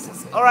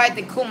 Jesus. Alright,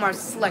 then Kumar's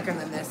slicker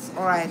than this.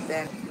 Alright,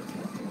 then.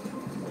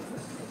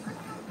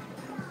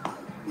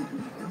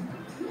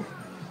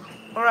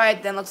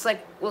 Alright, then. Looks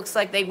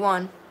like they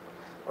won.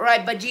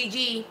 Alright, but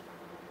GG.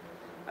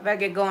 I better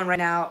get going right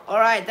now.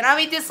 Alright, then how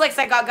many dislikes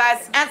I got,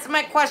 guys? Answer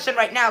my question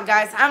right now,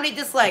 guys. How many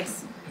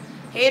dislikes?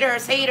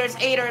 Haters, haters,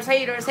 haters,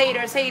 haters,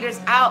 haters, haters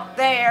out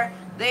there.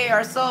 They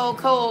are so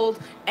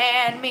cold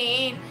and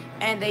mean.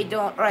 And they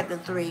don't. Alright, then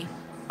 3.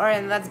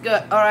 Alright, that's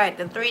good. Alright,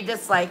 then 3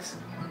 dislikes.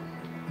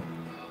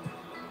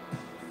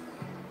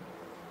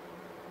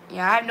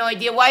 Yeah, I have no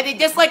idea why they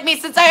dislike me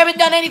since I haven't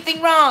done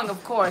anything wrong,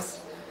 of course.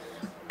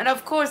 And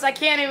of course, I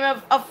can't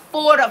even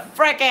afford a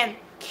frickin'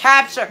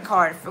 capture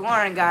card for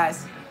Warren,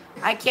 guys.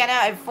 I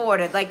cannot afford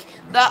it. Like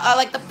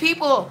the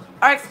people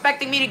are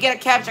expecting me to get a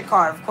capture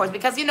card, of course,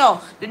 because you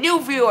know the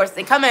new viewers,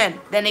 they come in,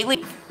 then they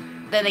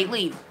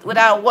leave,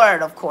 without a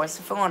word, of course.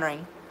 If you're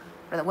wondering.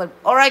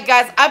 All right,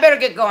 guys, I better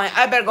get going.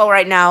 I better go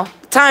right now.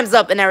 Time's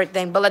up and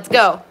everything, but let's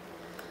go.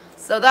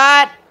 So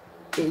that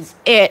is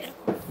it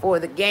for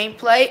the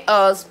gameplay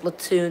of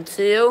Splatoon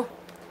 2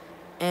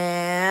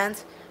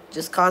 and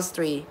Just Cause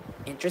 3.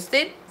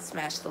 Interested?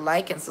 Smash the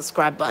like and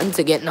subscribe button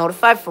to get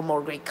notified for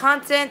more great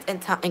content, and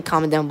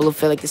comment down below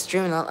if you like the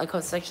stream and like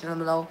comment section down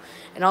below.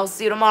 And I'll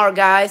see you tomorrow,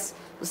 guys.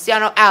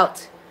 Luciano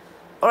out.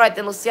 Alright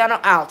then, Luciano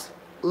out.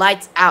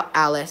 Lights out,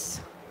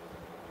 Alice.